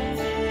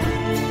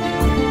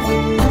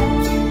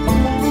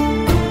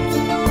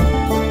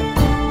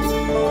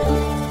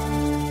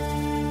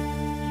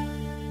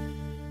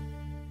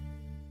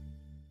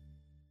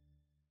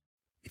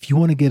 If you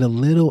want to get a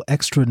little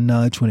extra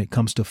nudge when it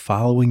comes to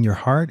following your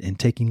heart and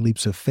taking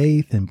leaps of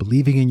faith and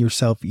believing in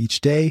yourself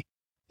each day,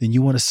 then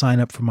you want to sign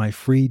up for my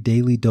free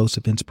Daily Dose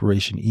of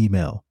Inspiration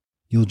email.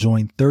 You'll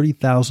join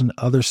 30,000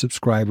 other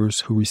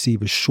subscribers who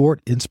receive a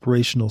short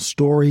inspirational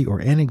story or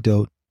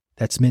anecdote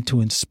that's meant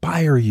to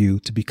inspire you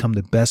to become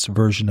the best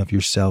version of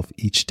yourself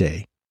each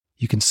day.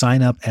 You can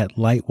sign up at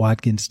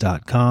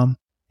lightwatkins.com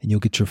and you'll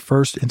get your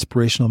first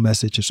inspirational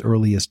message as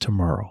early as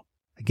tomorrow.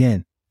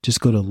 Again, just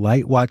go to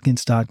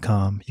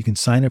lightwatkins.com. You can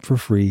sign up for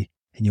free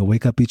and you'll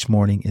wake up each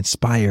morning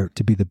inspired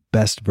to be the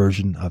best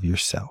version of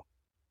yourself.